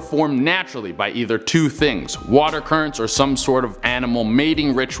 Maybe they were formed naturally by either two things, water currents or some sort of animal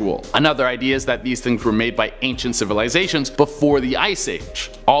mating ritual. Another idea is that these things were made by ancient civilizations before the Ice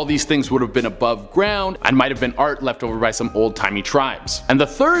Age. All these things would have been above ground and might have been art left over by some old-timey tribes. And the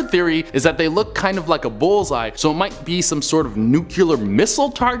third theory is that they look kind of like a bullseye, so it might be some sort of nuclear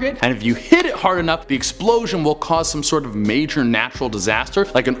missile target, and if you hit it hard enough, the explosion will cause some sort of major natural disaster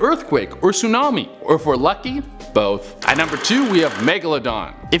like an earthquake or tsunami, or if we're lucky, both. At number 2 we have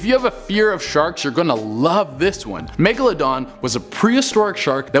Megalodon. If you have a fear of sharks, you're gonna love this one. Megalodon was a prehistoric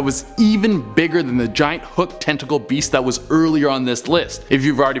shark that was even bigger than the giant hook tentacle beast that was earlier on this list. If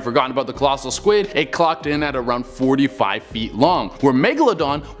you've already forgotten about the colossal squid, it clocked in at around 45 feet long, where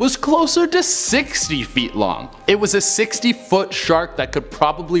Megalodon was closer to 60 feet long. It was a 60-foot shark that could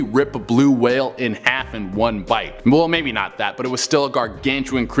probably rip a blue whale in half in one bite. Well, maybe not that, but it was still a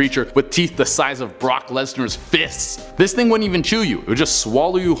gargantuan creature with teeth the size of Brock Lesnar's fists. This thing wouldn't even chew you, it would just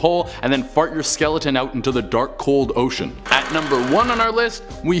swallow you whole and then fart your skeleton out into the dark, cold ocean. At number 1 on our list,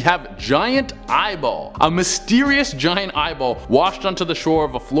 we have Giant Eyeball. A mysterious giant eyeball washed onto the shore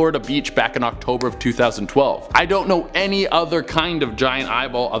of a Florida beach back in October of 2012. I don't know any other kind of giant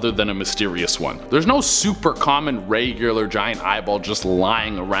eyeball other than a mysterious one. There's no super common regular giant eyeball just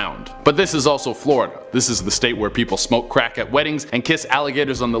lying around. But this is also Florida. This is the state where people smoke crack at weddings and kiss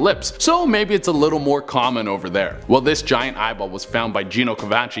alligators on the lips, so maybe it's a little more common over there. Well, this giant eyeball was found by Gino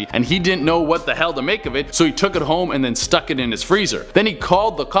Cavacci, and he didn't know what the hell to make of it, so he took it home and then stuck it in his freezer. Then he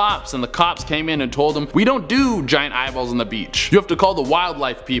called the cops, and the cops came in and told him, "We don't do giant eyeballs on the beach. You have to call the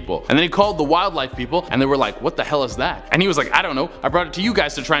wildlife people." And then he called the wildlife people, and they were like, "What the hell is that?" And he was like, "I don't know. I brought it to you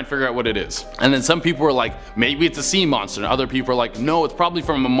guys to try and figure out what it is." And then some people were like, "Maybe it's a sea monster," and other people were like, "No, it's probably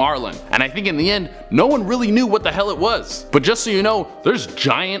from a marlin." And I think in the end, no one really knew what the hell it was. But just so you know, there's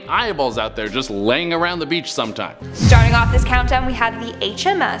giant eyeballs out there just laying around the beach sometime. Starting off this countdown, we had the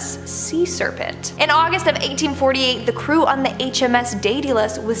HMS Sea Serpent. In August of 1848, the crew on the HMS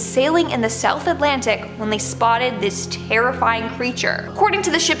Daedalus was sailing in the South Atlantic when they spotted this terrifying creature. According to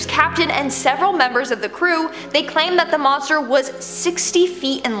the ship's captain and several members of the crew, they claimed that the monster was 60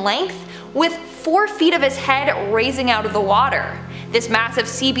 feet in length, with 4 feet of his head raising out of the water. This massive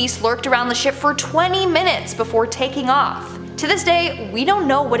sea beast lurked around the ship for 20 minutes before taking off. To this day, we don't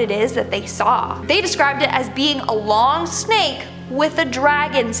know what it is that they saw. They described it as being a long snake with a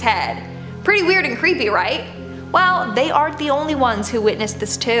dragon's head. Pretty weird and creepy, right? Well, they aren't the only ones who witnessed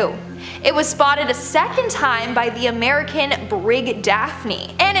this too. It was spotted a second time by the American brig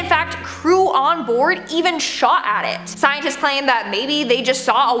Daphne, and in fact, crew on board even shot at it. Scientists claim that maybe they just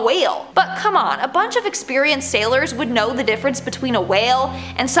saw a whale. But come on, a bunch of experienced sailors would know the difference between a whale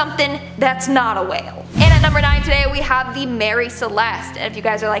and something that's not a whale. And at number 9 today, we have the Mary Celeste. And if you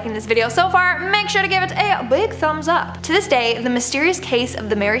guys are liking this video so far, make sure to give it a big thumbs up. To this day, the mysterious case of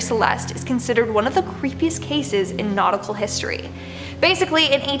the Mary Celeste is considered one of the creepiest cases in nautical history. Basically,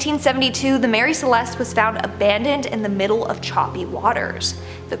 in 1872, the Mary Celeste was found abandoned in the middle of choppy waters.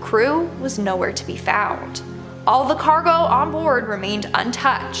 The crew was nowhere to be found. All the cargo on board remained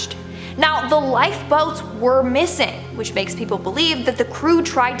untouched. Now, the lifeboats were missing, which makes people believe that the crew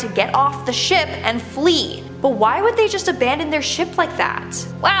tried to get off the ship and flee. But why would they just abandon their ship like that?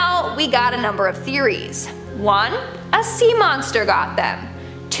 Well, we got a number of theories. 1. A sea monster got them.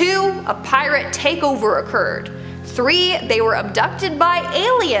 2. A pirate takeover occurred. 3. They were abducted by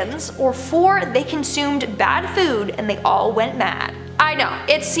aliens. Or 4. They consumed bad food and they all went mad. I know,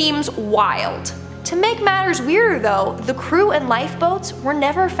 it seems wild. To make matters weirder though, the crew and lifeboats were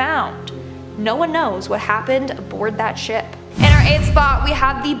never found. No one knows what happened aboard that ship. In our 8th spot, we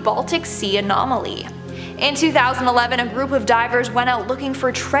have the Baltic Sea Anomaly. In 2011, a group of divers went out looking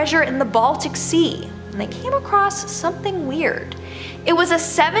for treasure in the Baltic Sea, and they came across something weird. It was a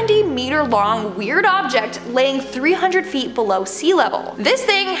 70-meter long weird object laying 300 feet below sea level. This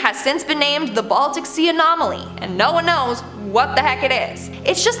thing has since been named the Baltic Sea Anomaly, and no one knows what the heck it is.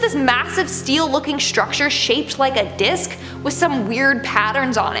 It's just this massive steel-looking structure shaped like a disc with some weird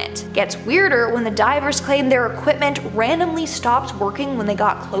patterns on it. Gets weirder when the divers claim their equipment randomly stopped working when they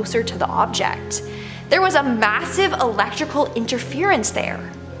got closer to the object. There was a massive electrical interference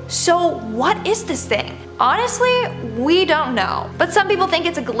there. So what is this thing? Honestly, we don't know. But some people think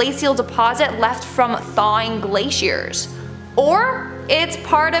it's a glacial deposit left from thawing glaciers. Or it's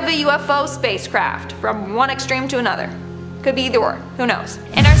part of a UFO spacecraft, from one extreme to another. Could be either or, who knows.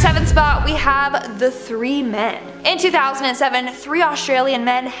 In our 7th spot, we have the 3 men. In 2007, 3 Australian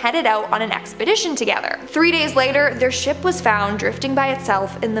men headed out on an expedition together. 3 days later, their ship was found drifting by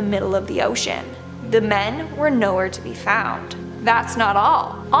itself in the middle of the ocean. The men were nowhere to be found. That's not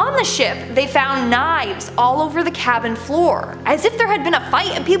all. On the ship, they found knives all over the cabin floor, as if there had been a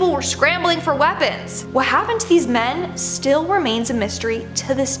fight and people were scrambling for weapons. What happened to these men still remains a mystery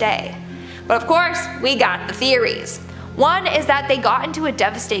to this day. But of course, we got the theories. One is that they got into a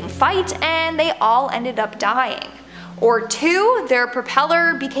devastating fight and they all ended up dying. Or 2, their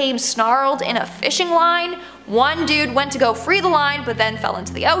propeller became snarled in a fishing line. One dude went to go free the line but then fell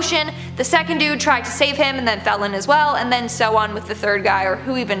into the ocean. The second dude tried to save him and then fell in as well, and then so on with the third guy, or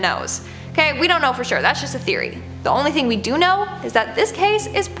who even knows. Okay, we don't know for sure, that's just a theory. The only thing we do know is that this case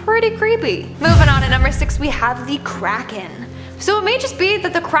is pretty creepy. Moving on to number 6, we have the Kraken. So it may just be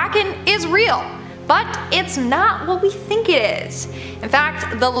that the Kraken is real, but it's not what we think it is. In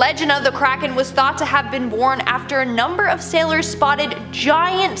fact, the legend of the Kraken was thought to have been born after a number of sailors spotted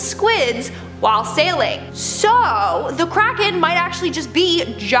giant squids while sailing. So the Kraken might actually just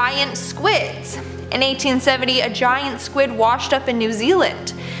be giant squids. In 1870, a giant squid washed up in New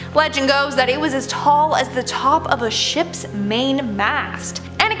Zealand. Legend goes that it was as tall as the top of a ship's main mast,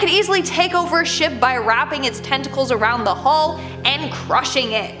 and it could easily take over a ship by wrapping its tentacles around the hull and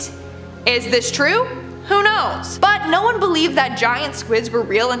crushing it. Is this true? Who knows? But no one believed that giant squids were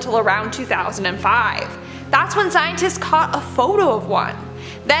real until around 2005. That's when scientists caught a photo of one.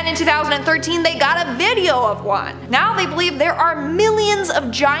 Then in 2013 they got a video of one. Now they believe there are millions of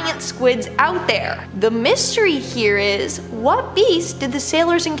giant squids out there. The mystery here is, what beast did the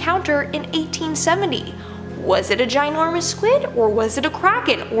sailors encounter in 1870? Was it a ginormous squid, or was it a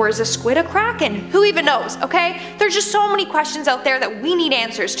kraken, or is a squid a kraken? Who even knows, okay? There's just so many questions out there that we need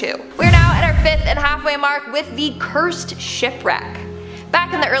answers to. We're now at our 5th and halfway mark with the cursed shipwreck.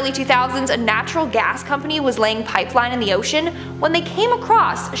 Back in the early 2000s, a natural gas company was laying pipeline in the ocean when they came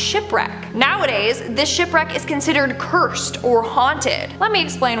across a shipwreck. Nowadays, this shipwreck is considered cursed or haunted. Let me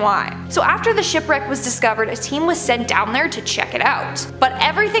explain why. So after the shipwreck was discovered, a team was sent down there to check it out. But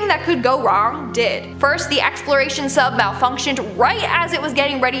everything that could go wrong did. First, the exploration sub malfunctioned right as it was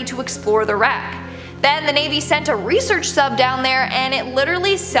getting ready to explore the wreck. Then the Navy sent a research sub down there and it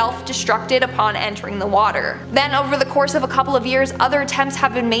literally self-destructed upon entering the water. Then over the course of a couple of years, other attempts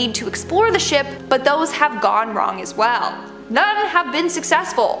have been made to explore the ship, but those have gone wrong as well. None have been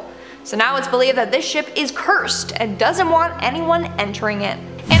successful. So now it's believed that this ship is cursed and doesn't want anyone entering it.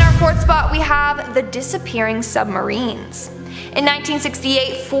 In our fourth spot, we have the disappearing submarines. In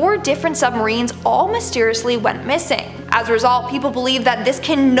 1968, 4 different submarines all mysteriously went missing. As a result, people believe that this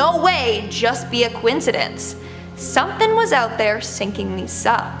can no way just be a coincidence. Something was out there sinking these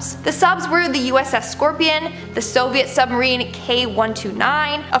subs. The subs were the USS Scorpion, the Soviet submarine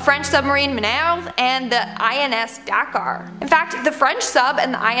K-129, a French submarine Minerve, and the INS Dakar. In fact, the French sub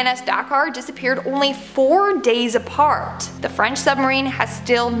and the INS Dakar disappeared only 4 days apart. The French submarine has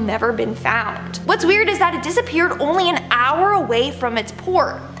still never been found. What's weird is that it disappeared only an hour away from its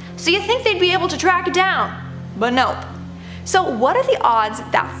port, so you think they'd be able to track it down, but nope. So what are the odds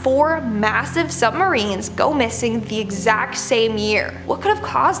that 4 massive submarines go missing the exact same year? What could have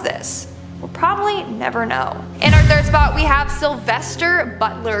caused this? We'll probably never know. In our third spot, we have Sylvester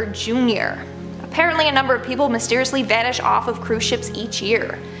Butler Jr. Apparently a number of people mysteriously vanish off of cruise ships each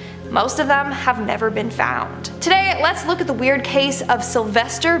year. Most of them have never been found. Today, let's look at the weird case of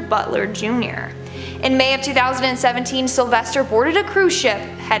Sylvester Butler Jr. In May of 2017, Sylvester boarded a cruise ship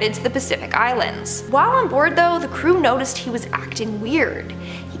headed to the Pacific Islands. While on board though, the crew noticed he was acting weird.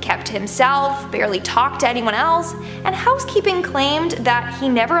 He kept to himself, barely talked to anyone else, and housekeeping claimed that he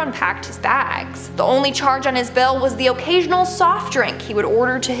never unpacked his bags. The only charge on his bill was the occasional soft drink he would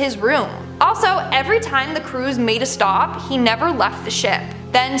order to his room. Also, every time the cruise made a stop, he never left the ship.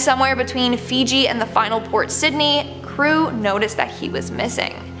 Then somewhere between Fiji and the final port Sydney, crew noticed that he was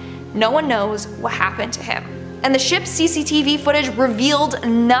missing. No one knows what happened to him. And the ship's CCTV footage revealed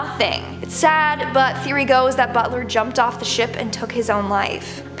nothing. It's sad, but theory goes that Butler jumped off the ship and took his own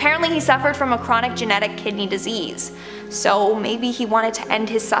life. Apparently he suffered from a chronic genetic kidney disease, so maybe he wanted to end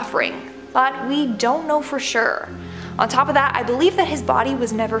his suffering, but we don't know for sure. On top of that, I believe that his body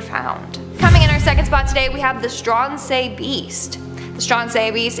was never found. Coming in our second spot today, we have the Stronsay Beast. The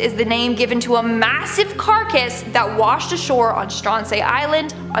Stronsay Beast is the name given to a massive carcass that washed ashore on Stronsay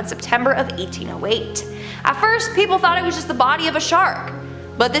Island on September of 1808. At first, people thought it was just the body of a shark,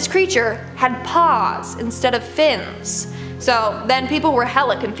 but this creature had paws instead of fins. So then people were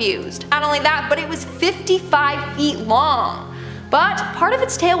hella confused. Not only that, but it was 55 feet long. But part of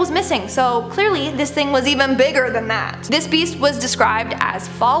its tail was missing, so clearly this thing was even bigger than that. This beast was described as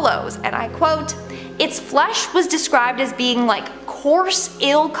follows, and I quote, "Its flesh was described as being like coarse,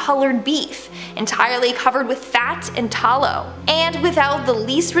 ill-colored beef, entirely covered with fat and tallow, and without the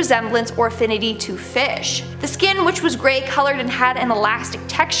least resemblance or affinity to fish. The skin, which was gray-colored and had an elastic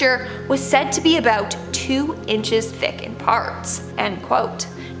texture, was said to be about 2 inches thick in parts." End quote.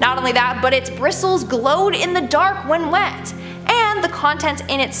 Not only that, but its bristles glowed in the dark when wet, and the contents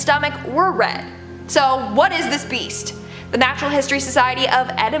in its stomach were red. So what is this beast? The Natural History Society of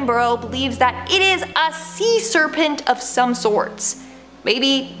Edinburgh believes that it is a sea serpent of some sorts.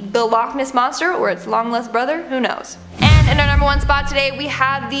 Maybe the Loch Ness Monster or its long-lost brother, who knows. And in our number 1 spot today, we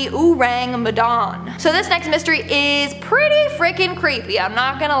have the Orang Medan. So this next mystery is pretty freaking creepy, I'm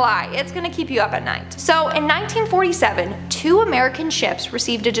not gonna lie. It's gonna keep you up at night. So in 1947, 2 American ships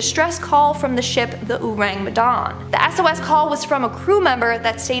received a distress call from the ship the Orang Medan. The SOS call was from a crew member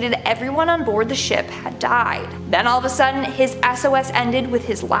that stated everyone on board the ship had died. Then all of a sudden, his SOS ended with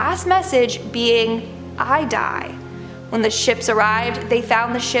his last message being, "I die." When the ships arrived, they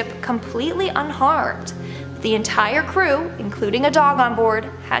found the ship completely unharmed. The entire crew, including a dog on board,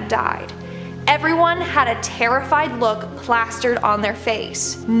 had died. Everyone had a terrified look plastered on their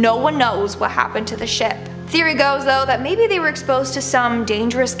face. No one knows what happened to the ship. Theory goes though that maybe they were exposed to some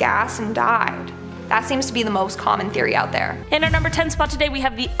dangerous gas and died. That seems to be the most common theory out there. In our number 10 spot today, we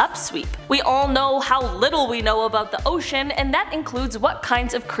have the upsweep. We all know how little we know about the ocean, and that includes what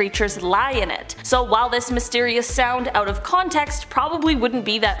kinds of creatures lie in it. So while this mysterious sound out of context probably wouldn't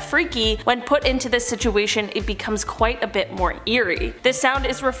be that freaky, when put into this situation it becomes quite a bit more eerie. This sound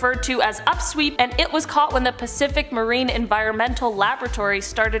is referred to as upsweep, and it was caught when the Pacific Marine Environmental Laboratory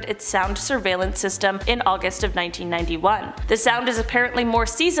started its sound surveillance system in August of 1991. The sound is apparently more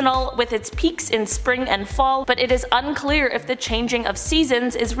seasonal, with its peaks in spring and fall, but it is unclear if the changing of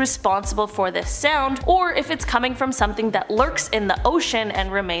seasons is responsible for this sound, or if it's coming from something that lurks in the ocean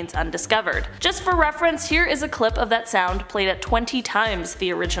and remains undiscovered. Just for reference, here is a clip of that sound played at 20 times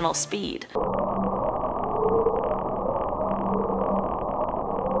the original speed.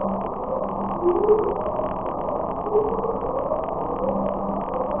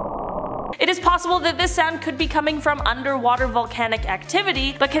 It is possible that this sound could be coming from underwater volcanic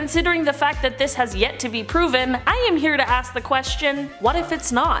activity, but considering the fact that this has yet to be proven, I am here to ask the question, what if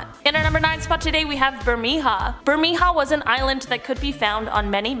it's not? In our number 9 spot today we have Bermeja. Bermeja was an island that could be found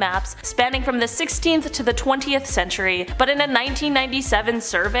on many maps spanning from the 16th to the 20th century, but in a 1997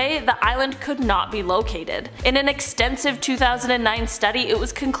 survey, the island could not be located. In an extensive 2009 study, it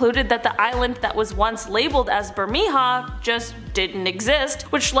was concluded that the island that was once labeled as Bermeja just didn't exist,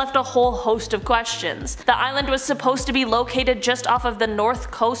 which left a whole host of questions. The island was supposed to be located just off of the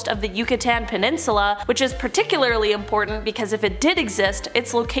north coast of the Yucatan Peninsula, which is particularly important because if it did exist,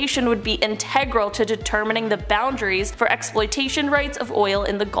 its location would be integral to determining the boundaries for exploitation rights of oil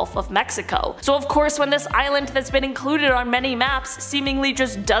in the Gulf of Mexico. So of course, when this island that's been included on many maps seemingly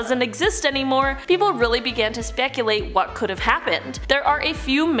just doesn't exist anymore, people really began to speculate what could have happened. There are a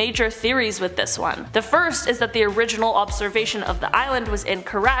few major theories with this one. The first is that the original observation of the island was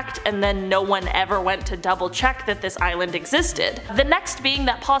incorrect, and then no one ever went to double check that this island existed. The next being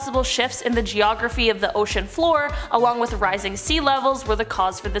that possible shifts in the geography of the ocean floor, along with rising sea levels, were the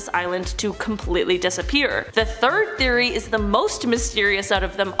cause for this island to completely disappear. The third theory is the most mysterious out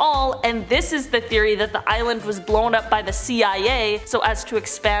of them all, and this is the theory that the island was blown up by the CIA so as to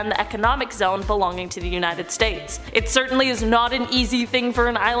expand the economic zone belonging to the United States. It certainly is not an easy thing for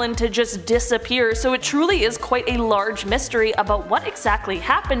an island to just disappear, so it truly is quite a large mystery about what exactly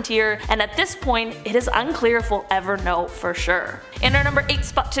happened here, and at this point, it is unclear if we'll ever know for sure. In our number 8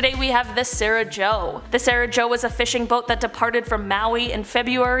 spot today we have the Sarah Joe. The Sarah Joe was a fishing boat that departed from Maui in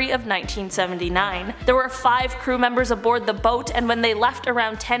February of 1979. There were 5 crew members aboard the boat, and when they left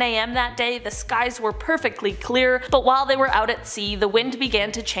around 10 AM that day, the skies were perfectly clear, but while they were out at sea, the wind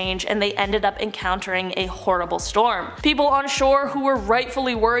began to change and they ended up encountering a horrible storm. People on shore who were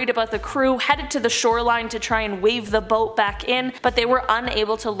rightfully worried about the crew headed to the shoreline to try and wave the boat back in, but they were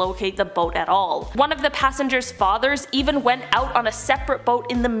unable to locate the boat at all. One of the passengers' fathers even went out on a separate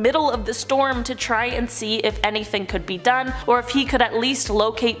boat in the middle of the storm to try and see if anything could be done, or if he could at least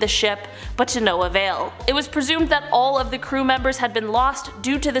locate the ship, but to no avail. It was presumed that all of the crew members had been lost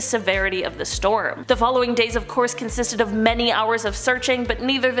due to the severity of the storm. The following days of course consisted of many hours of searching, but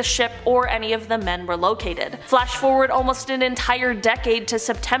neither the ship or any of the men were located. Flash forward almost an entire decade to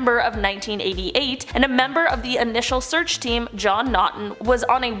September of 1988, and a member of the initial search team, John Naughton, was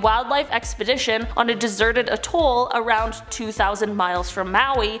on a wildlife expedition on a deserted atoll around 2,000 miles from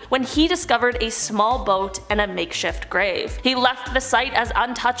Maui when he discovered a small boat and a makeshift grave. He left the site as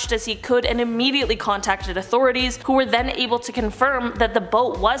untouched as he could and immediately contacted authorities, who were then able to confirm that the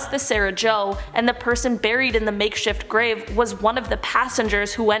boat was the Sarah Joe, and the person buried in the makeshift grave was one of the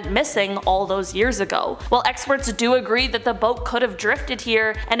passengers who went missing all those years ago. While experts do agree that the boat could have drifted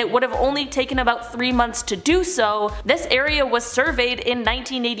here and it would have only taken about 3 months to do so, this area was surveyed in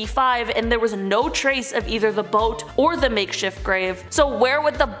 1985 and there was no trace of either the boat or the makeshift grave. So where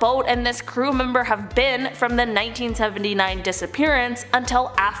would the boat and this crew member have been from the 1979 disappearance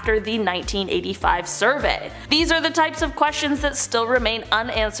until after the 1985 survey? These are the types of questions that still remain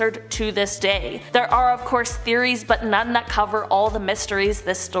unanswered to this day. There are of course theories, but none that cover all the mysteries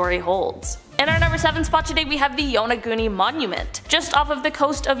this story holds. In our number 7 spot today we have the Yonaguni Monument. Just off of the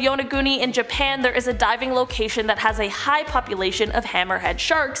coast of Yonaguni in Japan, there is a diving location that has a high population of hammerhead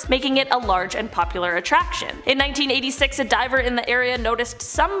sharks, making it a large and popular attraction. In 1986, a diver in the area noticed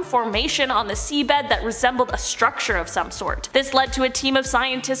some formation on the seabed that resembled a structure of some sort. This led to a team of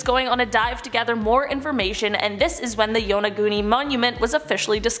scientists going on a dive to gather more information, and this is when the Yonaguni Monument was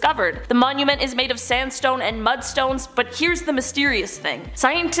officially discovered. The monument is made of sandstone and mudstones, but here's the mysterious thing.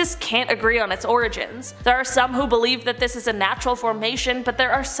 Scientists can't agree on its origins. There are some who believe that this is a natural formation, but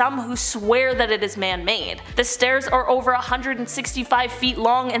there are some who swear that it is man-made. The stairs are over 165 feet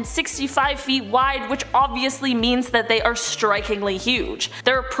long and 65 feet wide, which obviously means that they are strikingly huge.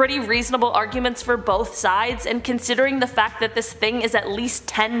 There are pretty reasonable arguments for both sides, and considering the fact that this thing is at least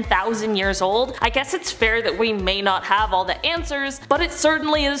 10,000 years old, I guess it's fair that we may not have all the answers, but it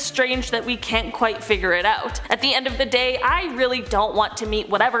certainly is strange that we can't quite figure it out. At the end of the day, I really don't want to meet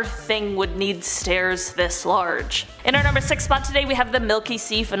whatever thing would need stairs this large. In our number 6 spot today we have the Milky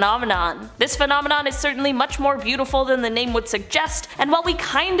Sea phenomenon. This phenomenon is certainly much more beautiful than the name would suggest, and while we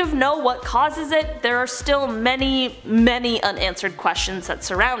kind of know what causes it, there are still many unanswered questions that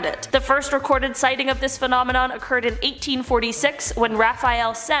surround it. The first recorded sighting of this phenomenon occurred in 1846 when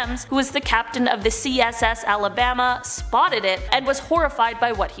Raphael Semmes, who was the captain of the CSS Alabama, spotted it and was horrified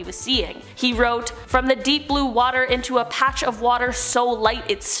by what he was seeing. He wrote, "From the deep blue water into a patch of water so light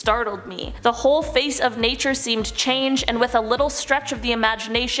it startled me. The whole face of nature seemed changed, and with a little stretch of the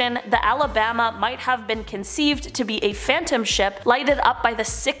imagination, the Alabama might have been conceived to be a phantom ship lighted up by the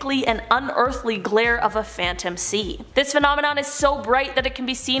sickly and unearthly glare of a phantom sea." This phenomenon is so bright that it can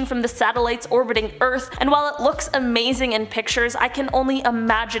be seen from the satellites orbiting Earth, and while it looks amazing in pictures, I can only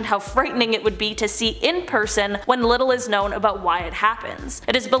imagine how frightening it would be to see in person when little is known about why it happens.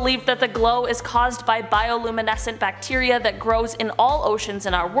 It is believed that the glow is caused by bioluminescent bacteria that grows in all oceans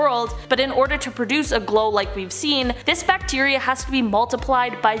in our world, but in order to produce a glow like we've seen, this bacteria has to be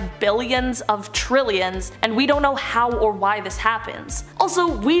multiplied by billions of trillions, and we don't know how or why this happens. Also,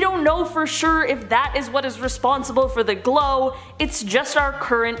 we don't know for sure if that is what is responsible for the glow, it's just our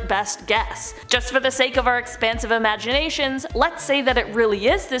current best guess. Just for the sake of our expansive imaginations, let's say that it really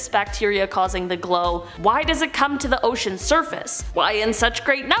is this bacteria causing the glow. Why does it come to the ocean's surface? Why in such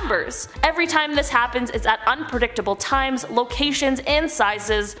great numbers? Every time this happens, it's at unpredictable times, locations, and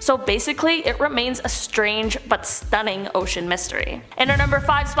sizes, so basically it remains a strange but stunning ocean mystery. In our number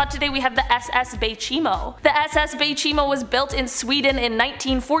 5 spot today we have the SS Beichimo. The SS Beichimo was built in Sweden in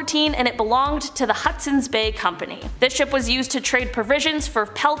 1914 and it belonged to the Hudson's Bay Company. This ship was used to trade provisions for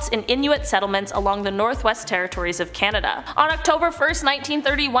pelts in Inuit settlements along the Northwest Territories of Canada. On October 1st,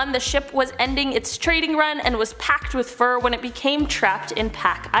 1931, the ship was ending its trading run and was packed with fur when it became trapped in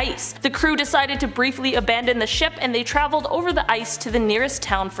pack ice. The crew decided to briefly abandon the ship and they traveled over the ice to the nearest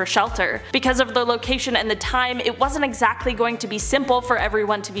town for shelter. Because of the location and the time, it wasn't exactly going to be simple for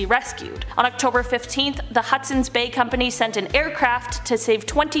everyone to be rescued. On October 15th, the Hudson's Bay Company sent an aircraft to save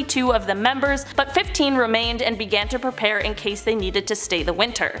 22 of the members, but 15 remained and began to prepare in case they needed to stay the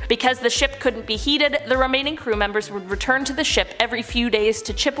winter. Because the ship couldn't be heated, the remaining crew members would return to the ship every few days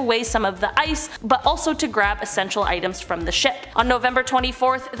to chip away some of the ice, but also to grab essential items from the ship. On November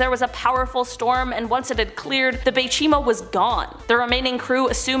 24th, there was a powerful storm, and once it had cleared, the Beichimo was gone. The remaining crew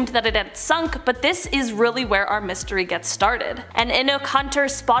assumed that it had sunk, but this is really where our mystery gets started. An Inuk hunter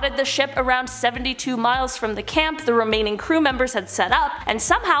spotted the ship around 72 miles from the camp the remaining crew members had set up, and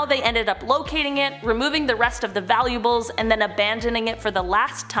somehow they ended up locating it, removing the rest of the valuables, and then abandoning it for the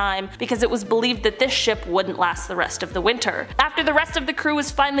last time because it was believed that this ship wouldn't last the rest of the winter. After the rest of the crew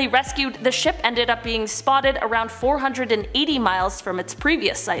was finally rescued, the ship ended up being spotted around 480 miles from its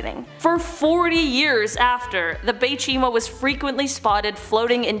previous sighting. For 40 years after, the Beichimo was frequently spotted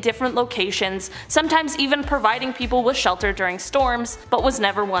floating in different locations, sometimes even providing people with shelter during storms, but was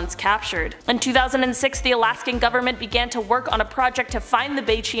never once captured. In 2006, the Alaskan government began to work on a project to find the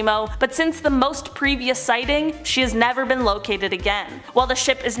Beichimo, but since the most previous sighting, she has never been located again. While the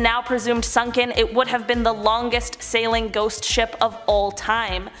ship is now presumed sunken, it would have been the longest sailing ghost ship of all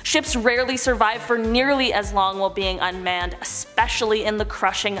time. Ships rarely survive for nearly as long while being unmanned, especially in the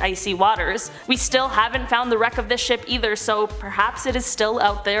crushing icy waters. We still haven't found the wreck of this ship either, so perhaps it is still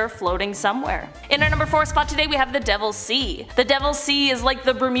out there floating somewhere. In our number 4 spot today we have the Devil's Sea. The Devil's Sea is like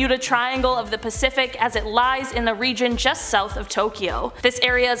the Bermuda Triangle of the Pacific as it lies in the region just south of Tokyo. This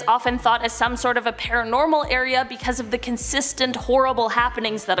area is often thought as some sort of a paranormal area because of the consistent horrible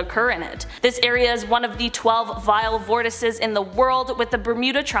happenings that occur in it. This area is one of the 12 vile vortices in the world, with the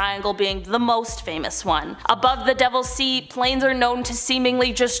Bermuda Triangle being the most famous one. Above the Devil's Sea, planes are known to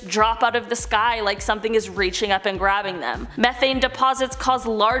seemingly just drop out of the sky like something is reaching up and grabbing them. Methane deposits cause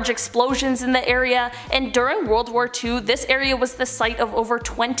large explosions in the area, and during World War II, this area was the site of over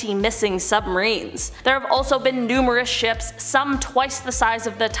 20 missing submarines. There have also been numerous ships, some twice the size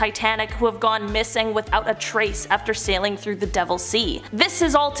of the Titanic, who have gone missing without a trace after sailing through the Devil's Sea. This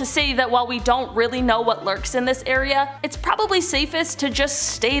is all to say that while we don't really know what lurks in this area, it's probably safest to just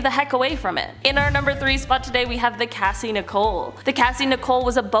stay the heck away from it. In our number 3 spot today we have the Cassie Nicole. The Cassie Nicole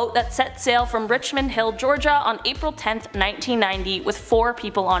was a boat that set sail from Richmond Hill, Georgia on April 10th, 1990 with 4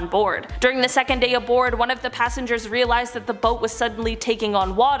 people on board. During the second day aboard, one of the passengers realized that the boat was suddenly taking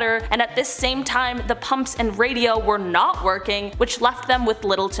on water, and at this same time the pumps and radio were not working, which left them with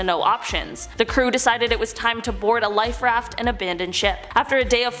little to no options. The crew decided it was time to board a life raft and abandon ship. After a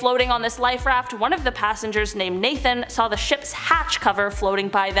day of floating on this life raft, one of the passengers named Nathan saw the ship's hatch cover floating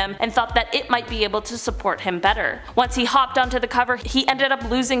by them and thought that it might be able to support him better. Once he hopped onto the cover, he ended up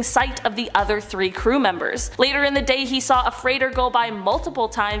losing sight of the other 3 crew members. Later in the day, he saw a freighter go by multiple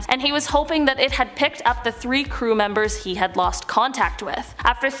times and he was hoping that it had picked up the 3 crew members he had lost contact with.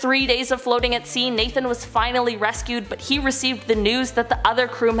 After 3 days of floating at sea, Nathan was finally rescued, but he received the news that the other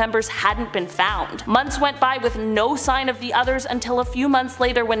crew members hadn't been found. Months went by with no sign of the others until a few months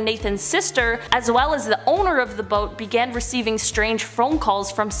later when Nathan's sister, as well as the owner of the boat, began receiving strange phone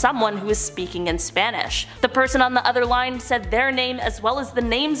calls from someone who was speaking in Spanish. The person on the other line said their name as well as the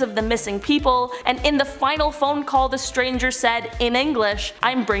names of the missing people, and in the final phone call the stranger said, in English,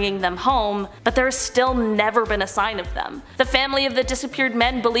 "I'm bringing them home," but there has still never been a sign of them. The family of the disappeared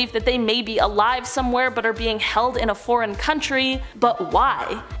men believe that they may be alive somewhere but are being held in a foreign country, but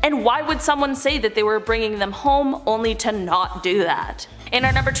why? And why would someone say that they were bringing them home only to not do that? In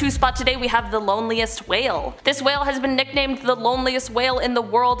our number 2 spot today we have the loneliest whale. This whale has been nicknamed the loneliest whale in the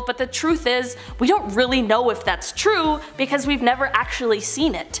world, but the truth is, we don't really know if that's true because we've never actually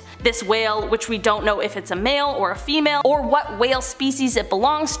seen it. This whale, which we don't know if it's a male or a female or what whale species it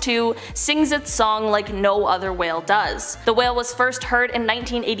belongs to, sings its song like no other whale does. The whale was first heard in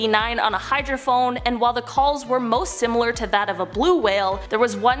 1989 on a hydrophone, and while the calls were most similar to that of a blue whale, there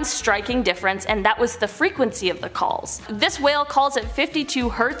was one striking difference, and that was the frequency of the calls. This whale calls at 52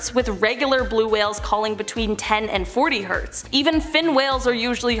 Hz, with regular blue whales calling between 10 and 40 Hz. Even fin whales are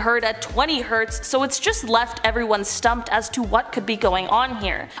usually heard at 20 Hz, so it's just left everyone stumped as to what could be going on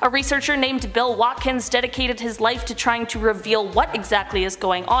here. A researcher named Bill Watkins dedicated his life to trying to reveal what exactly is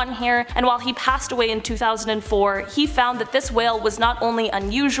going on here, and while he passed away in 2004, he found that this whale was not only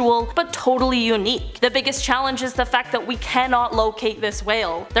unusual, but totally unique. The biggest challenge is the fact that we cannot locate this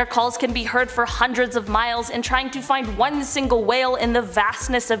whale. Their calls can be heard for hundreds of miles, and trying to find one single whale in the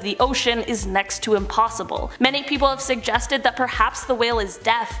vastness of the ocean is next to impossible. Many people have suggested that perhaps the whale is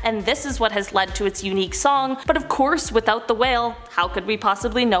deaf, and this is what has led to its unique song, but of course without the whale, how could we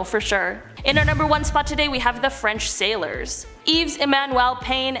possibly know for sure? In our number 1 spot today we have the French sailors. Yves Emmanuel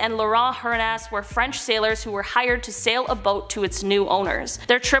Payne and Laurent Hernas were French sailors who were hired to sail a boat to its new owners.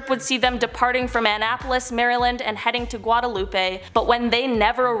 Their trip would see them departing from Annapolis, Maryland and heading to Guadalupe, but when they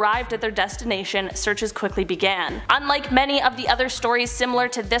never arrived at their destination, searches quickly began. Unlike many of the other stories similar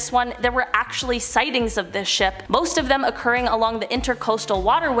to this one, there were actually sightings of this ship, most of them occurring along the intercoastal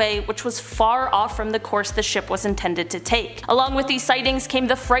waterway, which was far off from the course the ship was intended to take. Along with these sightings came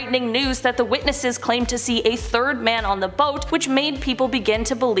the frightening news that the witnesses claimed to see a third man on the boat, which made people begin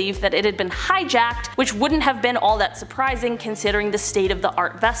to believe that it had been hijacked, which wouldn't have been all that surprising considering the state of the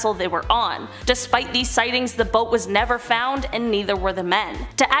art vessel they were on. Despite these sightings, the boat was never found and neither were the men.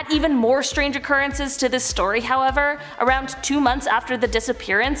 To add even more strange occurrences to this story, however, around 2 months after the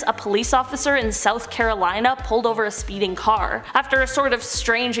disappearance, a police officer in South Carolina pulled over a speeding car. After a sort of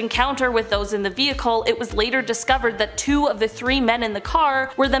strange encounter with those in the vehicle, it was later discovered that 2 of the 3 men in the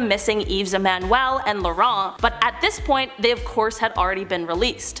car were the missing Yves Emmanuel and Laurent, but at this point they of course had already been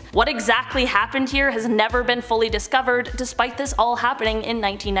released. What exactly happened here has never been fully discovered, despite this all happening in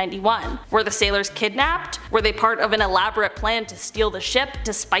 1991. Were the sailors kidnapped? Were they part of an elaborate plan to steal the ship,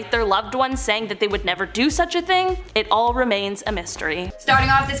 despite their loved ones saying that they would never do such a thing? It all remains a mystery.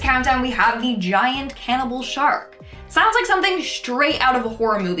 Starting off this countdown, we have the giant cannibal shark. Sounds like something straight out of a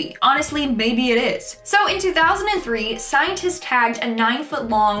horror movie. Honestly, maybe it is. So in 2003, scientists tagged a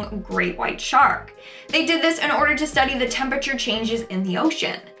 9-foot-long great white shark. They did this in order to study the temperature changes in the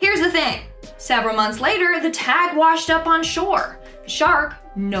ocean. Here's the thing. Several months later, the tag washed up on shore. The shark,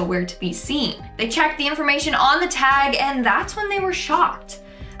 nowhere to be seen. They checked the information on the tag, and that's when they were shocked.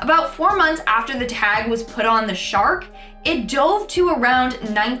 About 4 months after the tag was put on the shark, it dove to around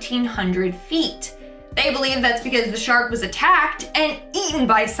 1,900 feet. They believe that's because the shark was attacked and eaten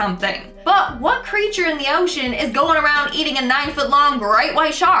by something. But what creature in the ocean is going around eating a 9-foot-long great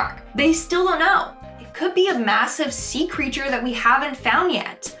white shark? They still don't know. It could be a massive sea creature that we haven't found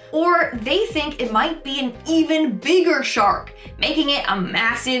yet. Or they think it might be an even bigger shark, making it a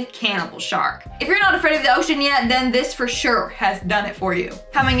massive cannibal shark. If you're not afraid of the ocean yet, then this for sure has done it for you.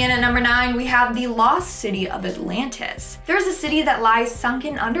 Coming in at number 9, we have the lost city of Atlantis. There's a city that lies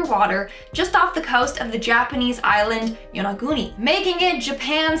sunken underwater just off the coast of the Japanese island Yonaguni, making it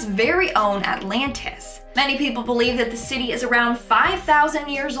Japan's very own Atlantis. Many people believe that the city is around 5,000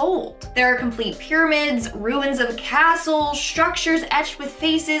 years old. There are complete pyramids, ruins of a castle, structures etched with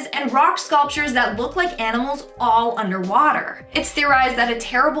faces, and rock sculptures that look like animals all underwater. It's theorized that a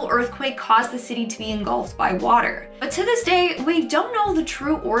terrible earthquake caused the city to be engulfed by water. But to this day, we don't know the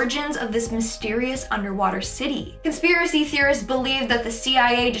true origins of this mysterious underwater city. Conspiracy theorists believe that the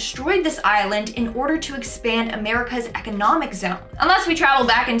CIA destroyed this island in order to expand America's economic zone. Unless we travel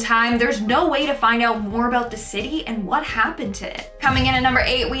back in time, there's no way to find out more about the city and what happened to it. Coming in at number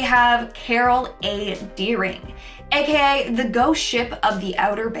 8, we have Carol A. Deering. aka the ghost ship of the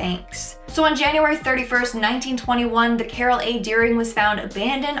Outer Banks. So on January 31st, 1921, the Carroll A. Deering was found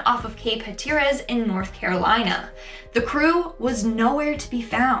abandoned off of Cape Hatteras in North Carolina. The crew was nowhere to be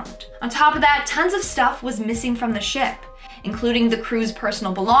found. On top of that, tons of stuff was missing from the ship, including the crew's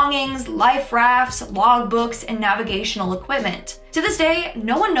personal belongings, life rafts, logbooks, and navigational equipment. To this day,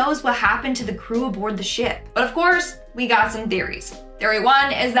 no one knows what happened to the crew aboard the ship. But of course, we got some theories. Theory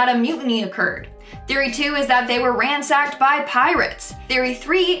 1 is that a mutiny occurred. Theory 2 is that they were ransacked by pirates. Theory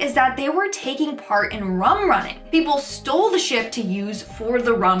 3 is that they were taking part in rum running. People stole the ship to use for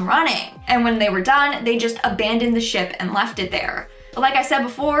the rum running. And when they were done, they just abandoned the ship and left it there. But like I said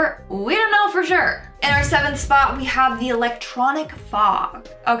before, we don't know for sure. In our 7th spot, we have the electronic fog.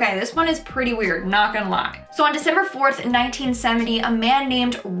 Okay, this one is pretty weird, not gonna lie. So on December 4th, 1970, a man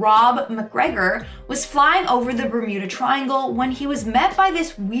named Rob McGregor was flying over the Bermuda Triangle when he was met by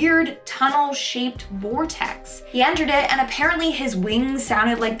this weird tunnel-shaped vortex. He entered it, and apparently his wings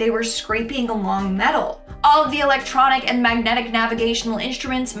sounded like they were scraping along metal. All of the electronic and magnetic navigational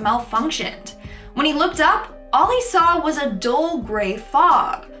instruments malfunctioned. When he looked up, all he saw was a dull gray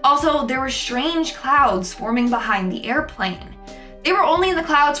fog. Also, there were strange clouds forming behind the airplane. They were only in the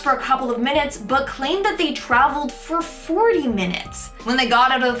clouds for a couple of minutes, but claimed that they traveled for 40 minutes. When they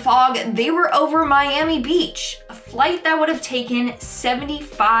got out of the fog, they were over Miami Beach, a flight that would have taken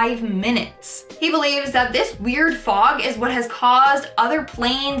 75 minutes. He believes that this weird fog is what has caused other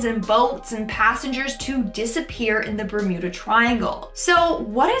planes and boats and passengers to disappear in the Bermuda Triangle. So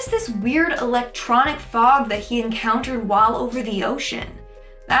what is this weird electronic fog that he encountered while over the ocean?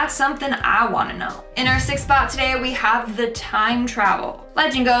 That's something I want to know. In our 6th spot today, we have the time travel.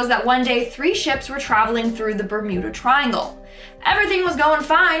 Legend goes that one day 3 ships were traveling through the Bermuda Triangle. Everything was going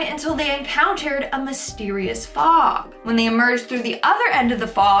fine until they encountered a mysterious fog. When they emerged through the other end of the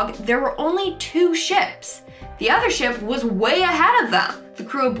fog, there were only 2 ships. The other ship was way ahead of them. The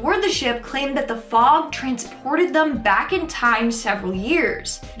crew aboard the ship claimed that the fog transported them back in time several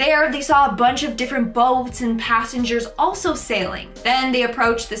years. There, they saw a bunch of different boats and passengers also sailing. Then they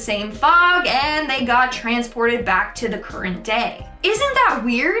approached the same fog and they got transported back to the current day. Isn't that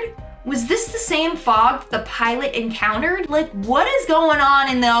weird? Was this the same fog the pilot encountered? Like, what is going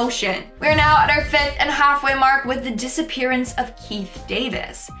on in the ocean? We're now at our 5th and halfway mark with the disappearance of Keith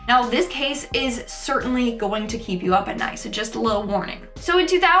Davis. Now, this case is certainly going to keep you up at night, so just a little warning. So in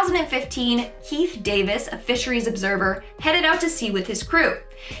 2015, Keith Davis, a fisheries observer, headed out to sea with his crew.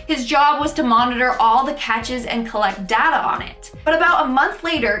 His job was to monitor all the catches and collect data on it. But about a month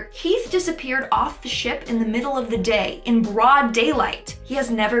later, Keith disappeared off the ship in the middle of the day, in broad daylight. He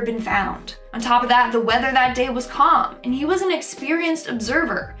has never been found. On top of that, the weather that day was calm, and he was an experienced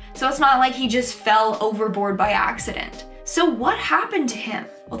observer, so it's not like he just fell overboard by accident. So what happened to him?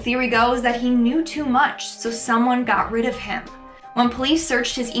 Well, theory goes that he knew too much, so someone got rid of him. When police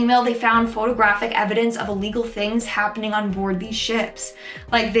searched his email, they found photographic evidence of illegal things happening on board these ships,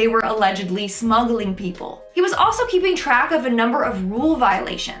 like they were allegedly smuggling people. He was also keeping track of a number of rule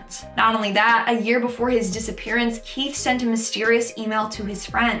violations. Not only that, a year before his disappearance, Keith sent a mysterious email to his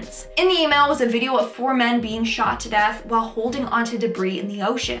friends. In the email was a video of 4 men being shot to death while holding onto debris in the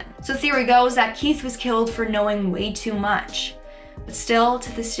ocean. So theory goes that Keith was killed for knowing way too much. But still,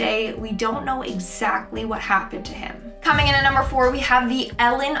 to this day, we don't know exactly what happened to him. Coming in at number 4, we have the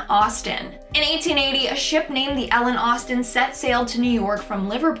Ellen Austin. In 1880, a ship named the Ellen Austin set sail to New York from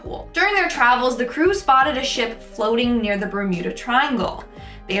Liverpool. During their travels, the crew spotted a ship floating near the Bermuda Triangle.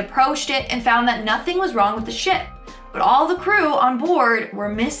 They approached it and found that nothing was wrong with the ship, but all the crew on board were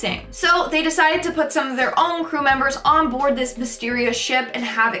missing. So they decided to put some of their own crew members on board this mysterious ship and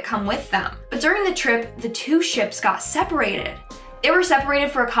have it come with them. But during the trip, the 2 ships got separated. They were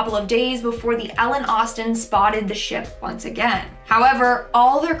separated for a couple of days before the Ellen Austin spotted the ship once again. However,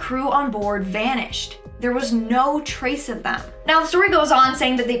 all their crew on board vanished. There was no trace of them. Now, the story goes on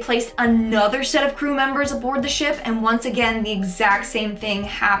saying that they placed another set of crew members aboard the ship, and once again, the exact same thing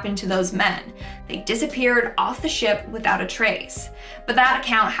happened to those men. They disappeared off the ship without a trace. But that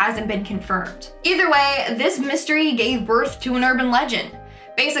account hasn't been confirmed. Either way, this mystery gave birth to an urban legend.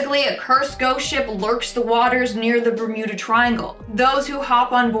 Basically, a cursed ghost ship lurks the waters near the Bermuda Triangle. Those who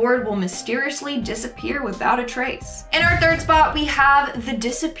hop on board will mysteriously disappear without a trace. In our 3rd spot, we have the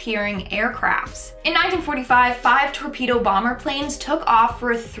disappearing aircrafts. In 1945, 5 torpedo bomber planes took off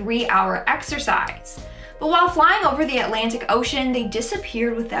for a 3-hour exercise. But while flying over the Atlantic Ocean, they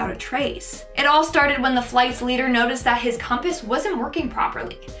disappeared without a trace. It all started when the flight's leader noticed that his compass wasn't working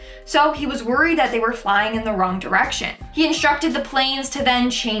properly. So he was worried that they were flying in the wrong direction. He instructed the planes to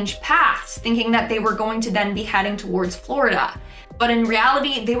then change paths, thinking that they were going to then be heading towards Florida. but in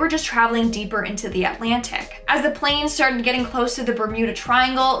reality, they were just traveling deeper into the Atlantic. As the planes started getting close to the Bermuda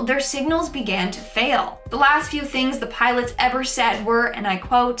Triangle, their signals began to fail. The last few things the pilots ever said were, and I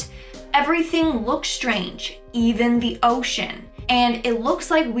quote, "Everything looks strange, even the ocean. And it looks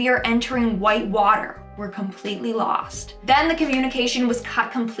like we are entering white water. We're completely lost." Then the communication was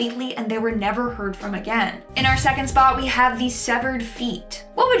cut completely and they were never heard from again. In our second spot, we have the severed feet.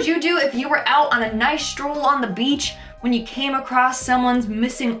 What would you do if you were out on a nice stroll on the beach when you came across someone's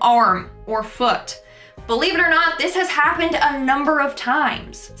missing arm or foot? Believe it or not, this has happened a number of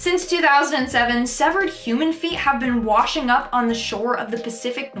times. Since 2007, severed human feet have been washing up on the shore of the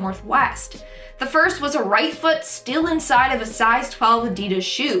Pacific Northwest. The first was a right foot still inside of a size 12 Adidas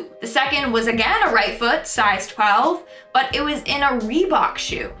shoe. The second was again a right foot, size 12, but it was in a Reebok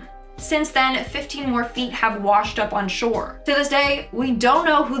shoe. Since then, 15 more feet have washed up on shore. To this day, we don't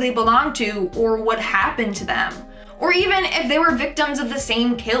know who they belong to or what happened to them, or even if they were victims of the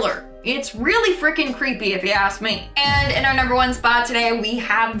same killer. It's really freaking creepy if you ask me. And in our number one spot today, we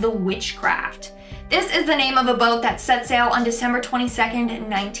have the Witchcraft. This is the name of a boat that set sail on December 22nd,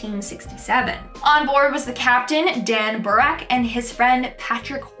 1967. On board was the captain, Dan Burrack, and his friend,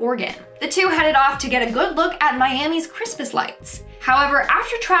 Patrick Horgan. The two headed off to get a good look at Miami's Christmas lights. However,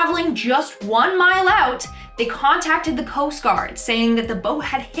 after traveling just 1 mile out, they contacted the Coast Guard, saying that the boat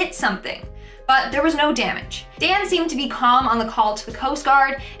had hit something. But there was no damage. Dan seemed to be calm on the call to the Coast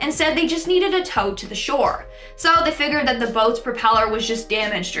Guard and said they just needed a tow to the shore. So they figured that the boat's propeller was just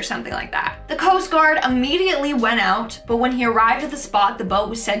damaged or something like that. The Coast Guard immediately went out, but when he arrived at the spot the boat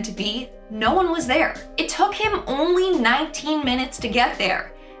was said to be, no one was there. It took him only 19 minutes to get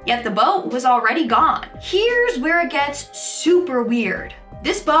there, yet the boat was already gone. Here's where it gets super weird.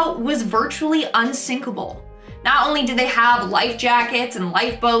 This boat was virtually unsinkable. Not only did they have life jackets and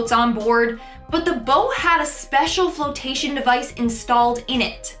lifeboats on board, but the boat had a special flotation device installed in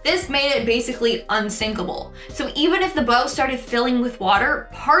it. This made it basically unsinkable. So even if the boat started filling with water,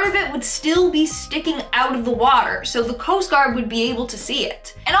 part of it would still be sticking out of the water, so the Coast Guard would be able to see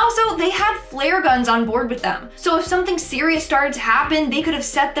it. And also, they had flare guns on board with them, so if something serious started to happen, they could have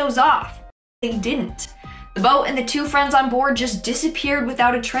set those off. They didn't. The boat and the two friends on board just disappeared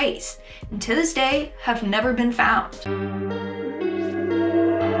without a trace, and to this day have never been found.